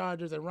L.A.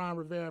 Chargers, and Ron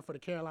Rivera for the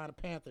Carolina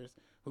Panthers,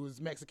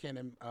 who's Mexican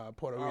and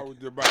Puerto Rican. I was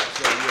just about to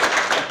say,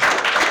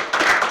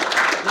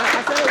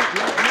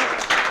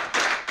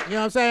 You know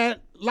what I'm saying?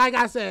 Like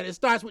I said, it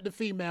starts with the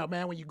female,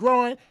 man. When you're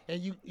growing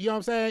and you know what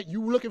I'm saying,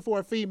 you looking for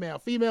a female.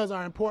 Females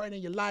are important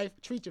in your life.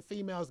 Treat your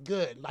females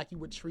good, like you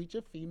would treat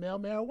your female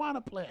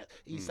marijuana plant.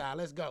 Eastside,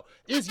 let's go.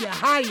 Is you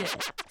hired?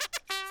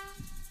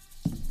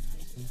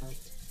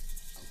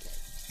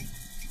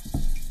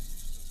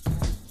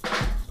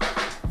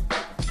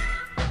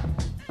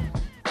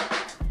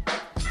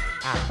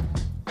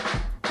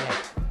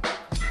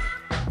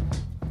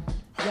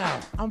 Yo,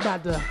 I'm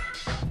about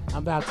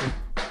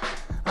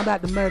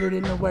to murder it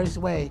in the worst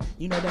way.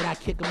 You know that I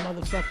kick a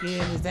motherfucker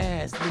in his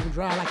ass, leave him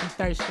dry like he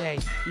thirsty.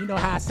 You know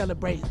how I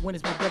celebrate when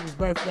it's my brother's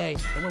birthday.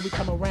 And when we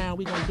come around,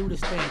 we gonna do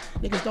this thing.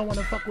 Niggas don't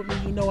wanna fuck with me,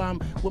 you know I'm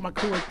with my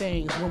crew and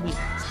things. When we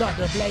start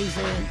the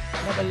blazing,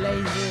 never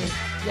lazy.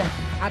 Yeah,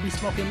 I be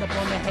smoking up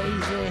on the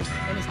hazy.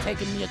 And it's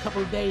taking me a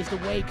couple of days to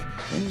wake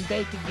and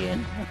bake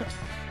again.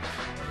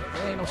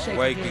 There ain't no shake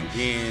Wake again.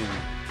 again.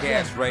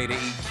 Cats ready to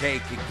eat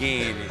cake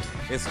again.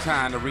 It's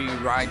time to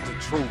rewrite the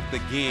truth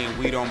again.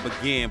 We don't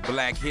begin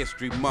Black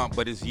History Month,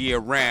 but it's year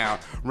round.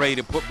 Ready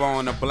to put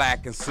on a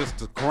black and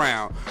sister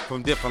crown.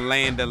 From different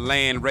land to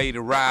land, ready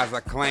to rise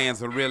our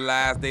clans and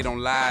realize they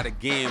don't lie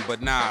again.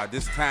 But nah,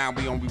 this time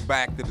we gonna be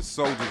back to the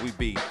soldiers we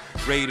be.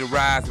 Ready to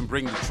rise and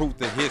bring the truth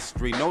to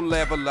history. No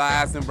level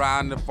lies and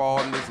riding and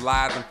falling this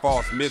lies and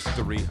false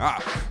mystery.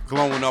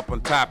 Glowing up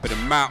on top of the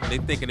mountain, they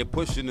thinking they're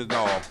pushing it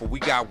off. But we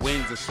got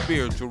wings of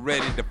spiritual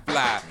ready to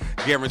fly.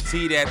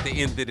 Guaranteed at the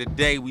end of the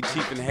day, we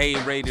cheap and hay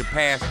ready to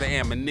pass the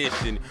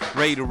ammunition.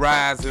 Ready to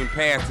rise and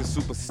pass the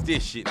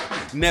superstition.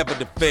 Never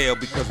to fail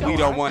because we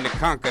don't want to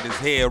conquer this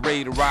hell.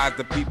 Ready to rise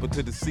the people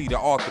to the sea, the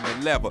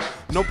ultimate level.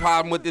 No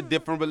problem with the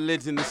different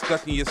religion that's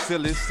stuck in your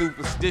silly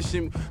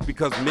superstition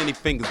because many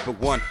fingers but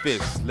one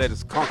fist. Let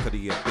us conquer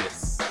the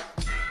abyss.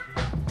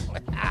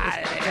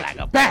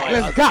 Back,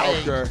 let's go.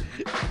 Okay.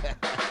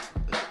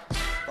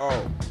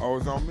 Oh,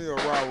 it's on me or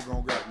Rob? We're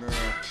gonna get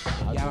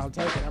now. Y'all don't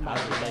take it. I'm about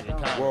to get back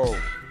on. Whoa.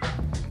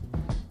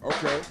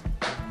 Okay.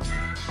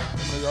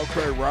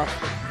 Okay, Rob.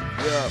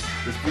 Yeah,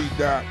 the speed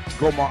dot,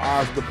 go my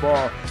eyes the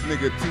bar.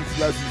 Nigga teach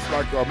lessons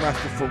like a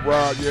master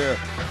Farad, yeah.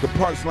 The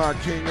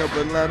punchline king of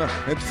Atlanta.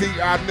 And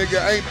T.I. nigga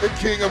ain't the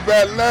king of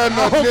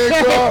Atlanta,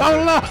 nigga.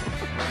 Hold up.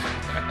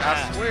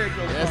 I swear it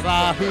goes. That's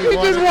all he He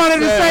just wanted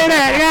to say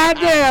that.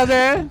 God damn,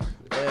 man.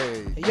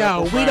 Hey, Yo,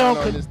 jump we around don't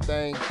on con- this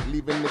thing,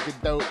 leaving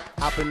nigga dope,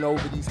 hopping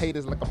over these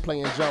haters like I'm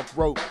playing jump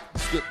rope.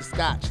 Skip the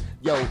scotch,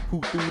 yo, who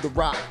threw the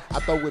rock? I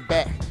throw it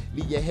back,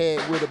 leave your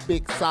head with a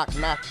big sock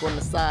knock on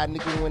the side,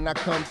 nigga. When I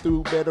come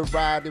through, better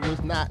ride. It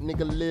was not,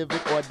 nigga, live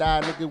it or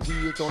die, nigga.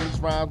 Weeds on these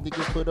rhymes,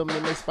 niggas put them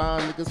in their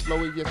spine, niggas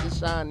flow it, yes it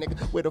shine,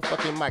 nigga. With a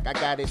fucking mic, I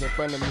got it in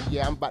front of me,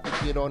 yeah, I'm about to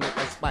get on it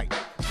and spike.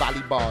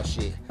 Volleyball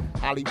shit.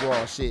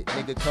 Hollywood shit,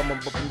 nigga, come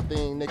up with this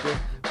thing, nigga.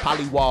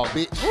 Polywall,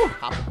 bitch.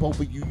 Hop up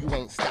over you, you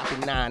ain't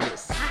stopping nine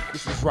this.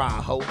 This is raw,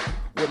 ho.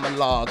 Where my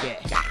log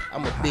at?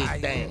 I'm a big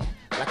thing,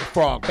 like a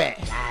frog bat.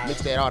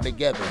 Mix that all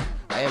together.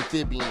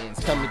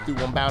 Amphibians coming through,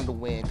 I'm bound to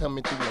win.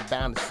 Coming through, I'm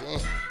bound to sin.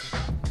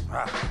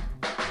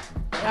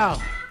 Yo,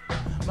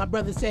 my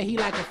brother said he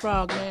like a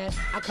frog, man.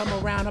 I come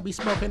around, I be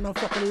smoking on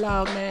fucking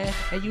log, man.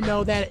 And you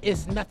know that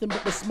it's nothing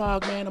but the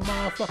smog, man. A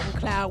motherfucking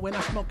cloud when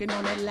I'm smoking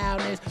on that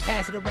loudness.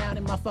 Pass it around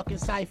in my fucking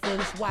cipher,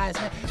 it's wise,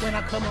 man. When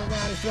I come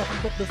around, it's nothing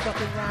but the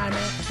fucking rhyme,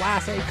 man. Why I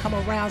say come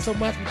around so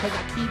much? Because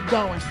I keep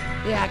going.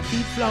 Yeah, I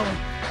keep flowing.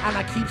 And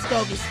I keep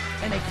stoking.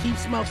 And they keep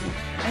smoking.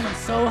 And I'm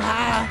so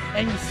high.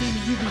 And you see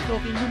me, you be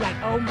smoking. You like,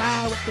 oh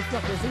my, what the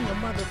fuck is in your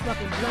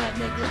motherfucking blood,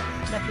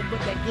 nigga? Nothing but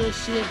that good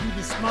shit. You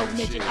be smoking,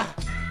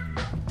 nigga.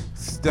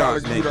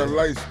 Alex, you done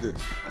laced it.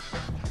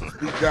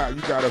 Speak out,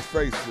 you gotta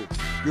face it.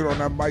 Get on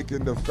that mic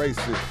and to face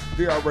it.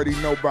 They already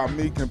know about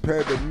me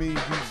compared to me, you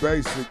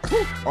basic.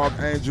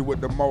 Archangel with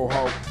the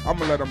mohawk.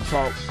 I'ma let them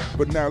talk,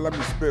 but now let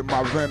me spit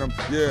my venom.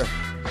 Yeah,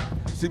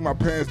 see my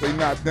pants, they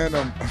not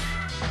denim,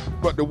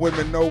 but the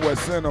women know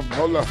what's in them.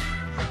 Hold up.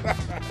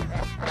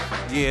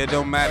 Yeah, it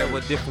don't matter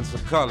what difference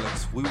of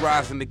colors. We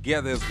rising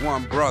together as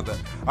one brother.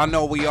 I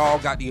know we all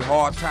got these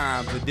hard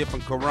times with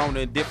different corona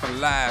and different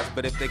lives,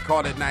 but if they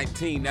call it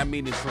 19, that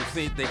means it's some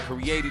shit they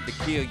created to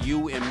kill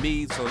you and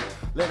me. So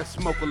let us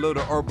smoke a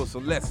little herbal so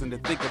lesson to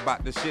think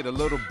about this shit a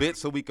little bit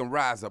so we can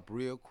rise up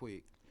real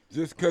quick.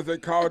 Just because they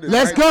called it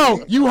Let's 19,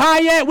 go. You high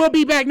yet? We'll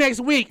be back next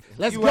week.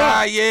 Let's You go.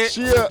 high yet?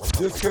 Yeah,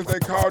 just because they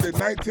called it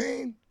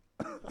 19?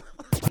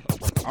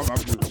 I'm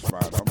just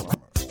responding.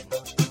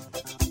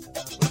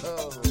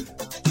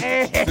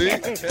 Hey, See?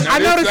 I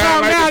know the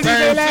song now,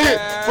 DJ Lad.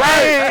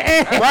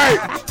 Right.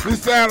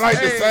 This sound like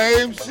the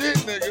same shit,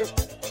 nigga.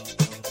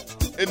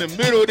 In the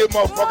middle of this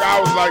motherfucker, I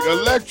was like,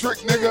 electric,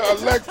 nigga,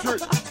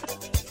 electric.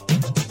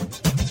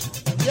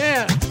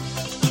 Yeah.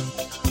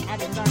 I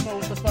did not know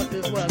what the fuck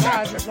this was.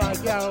 I was just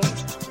like, yo,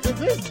 is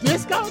this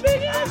disco,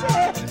 nigga?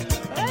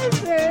 I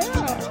said,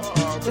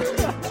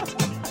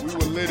 We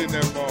were lit in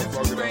that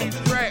motherfucker. Strange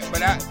track,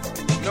 but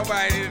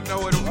nobody didn't know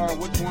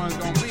which one's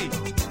gonna be.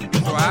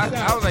 So I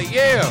was like,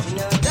 yeah.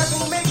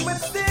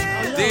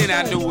 Then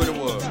I knew what it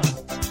was.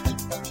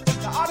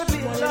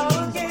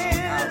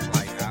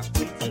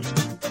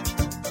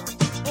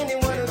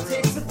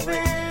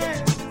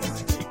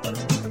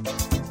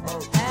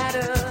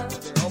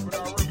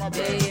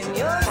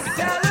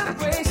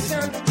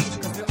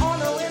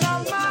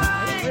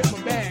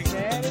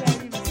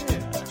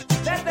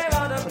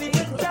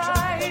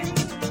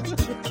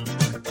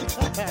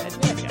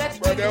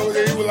 I was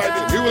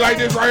like, He was like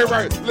this right here,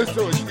 right. Listen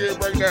to it. You get it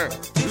break down.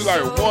 He was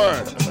like 1,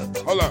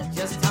 hold on,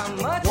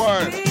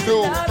 1, 2,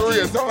 3,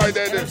 or something like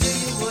that. And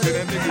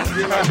that nigga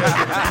get like that.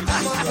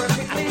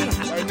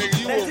 Like nigga,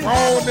 you were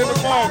wrong in the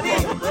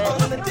motherfucker, bro.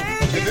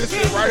 And this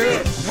shit right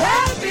here.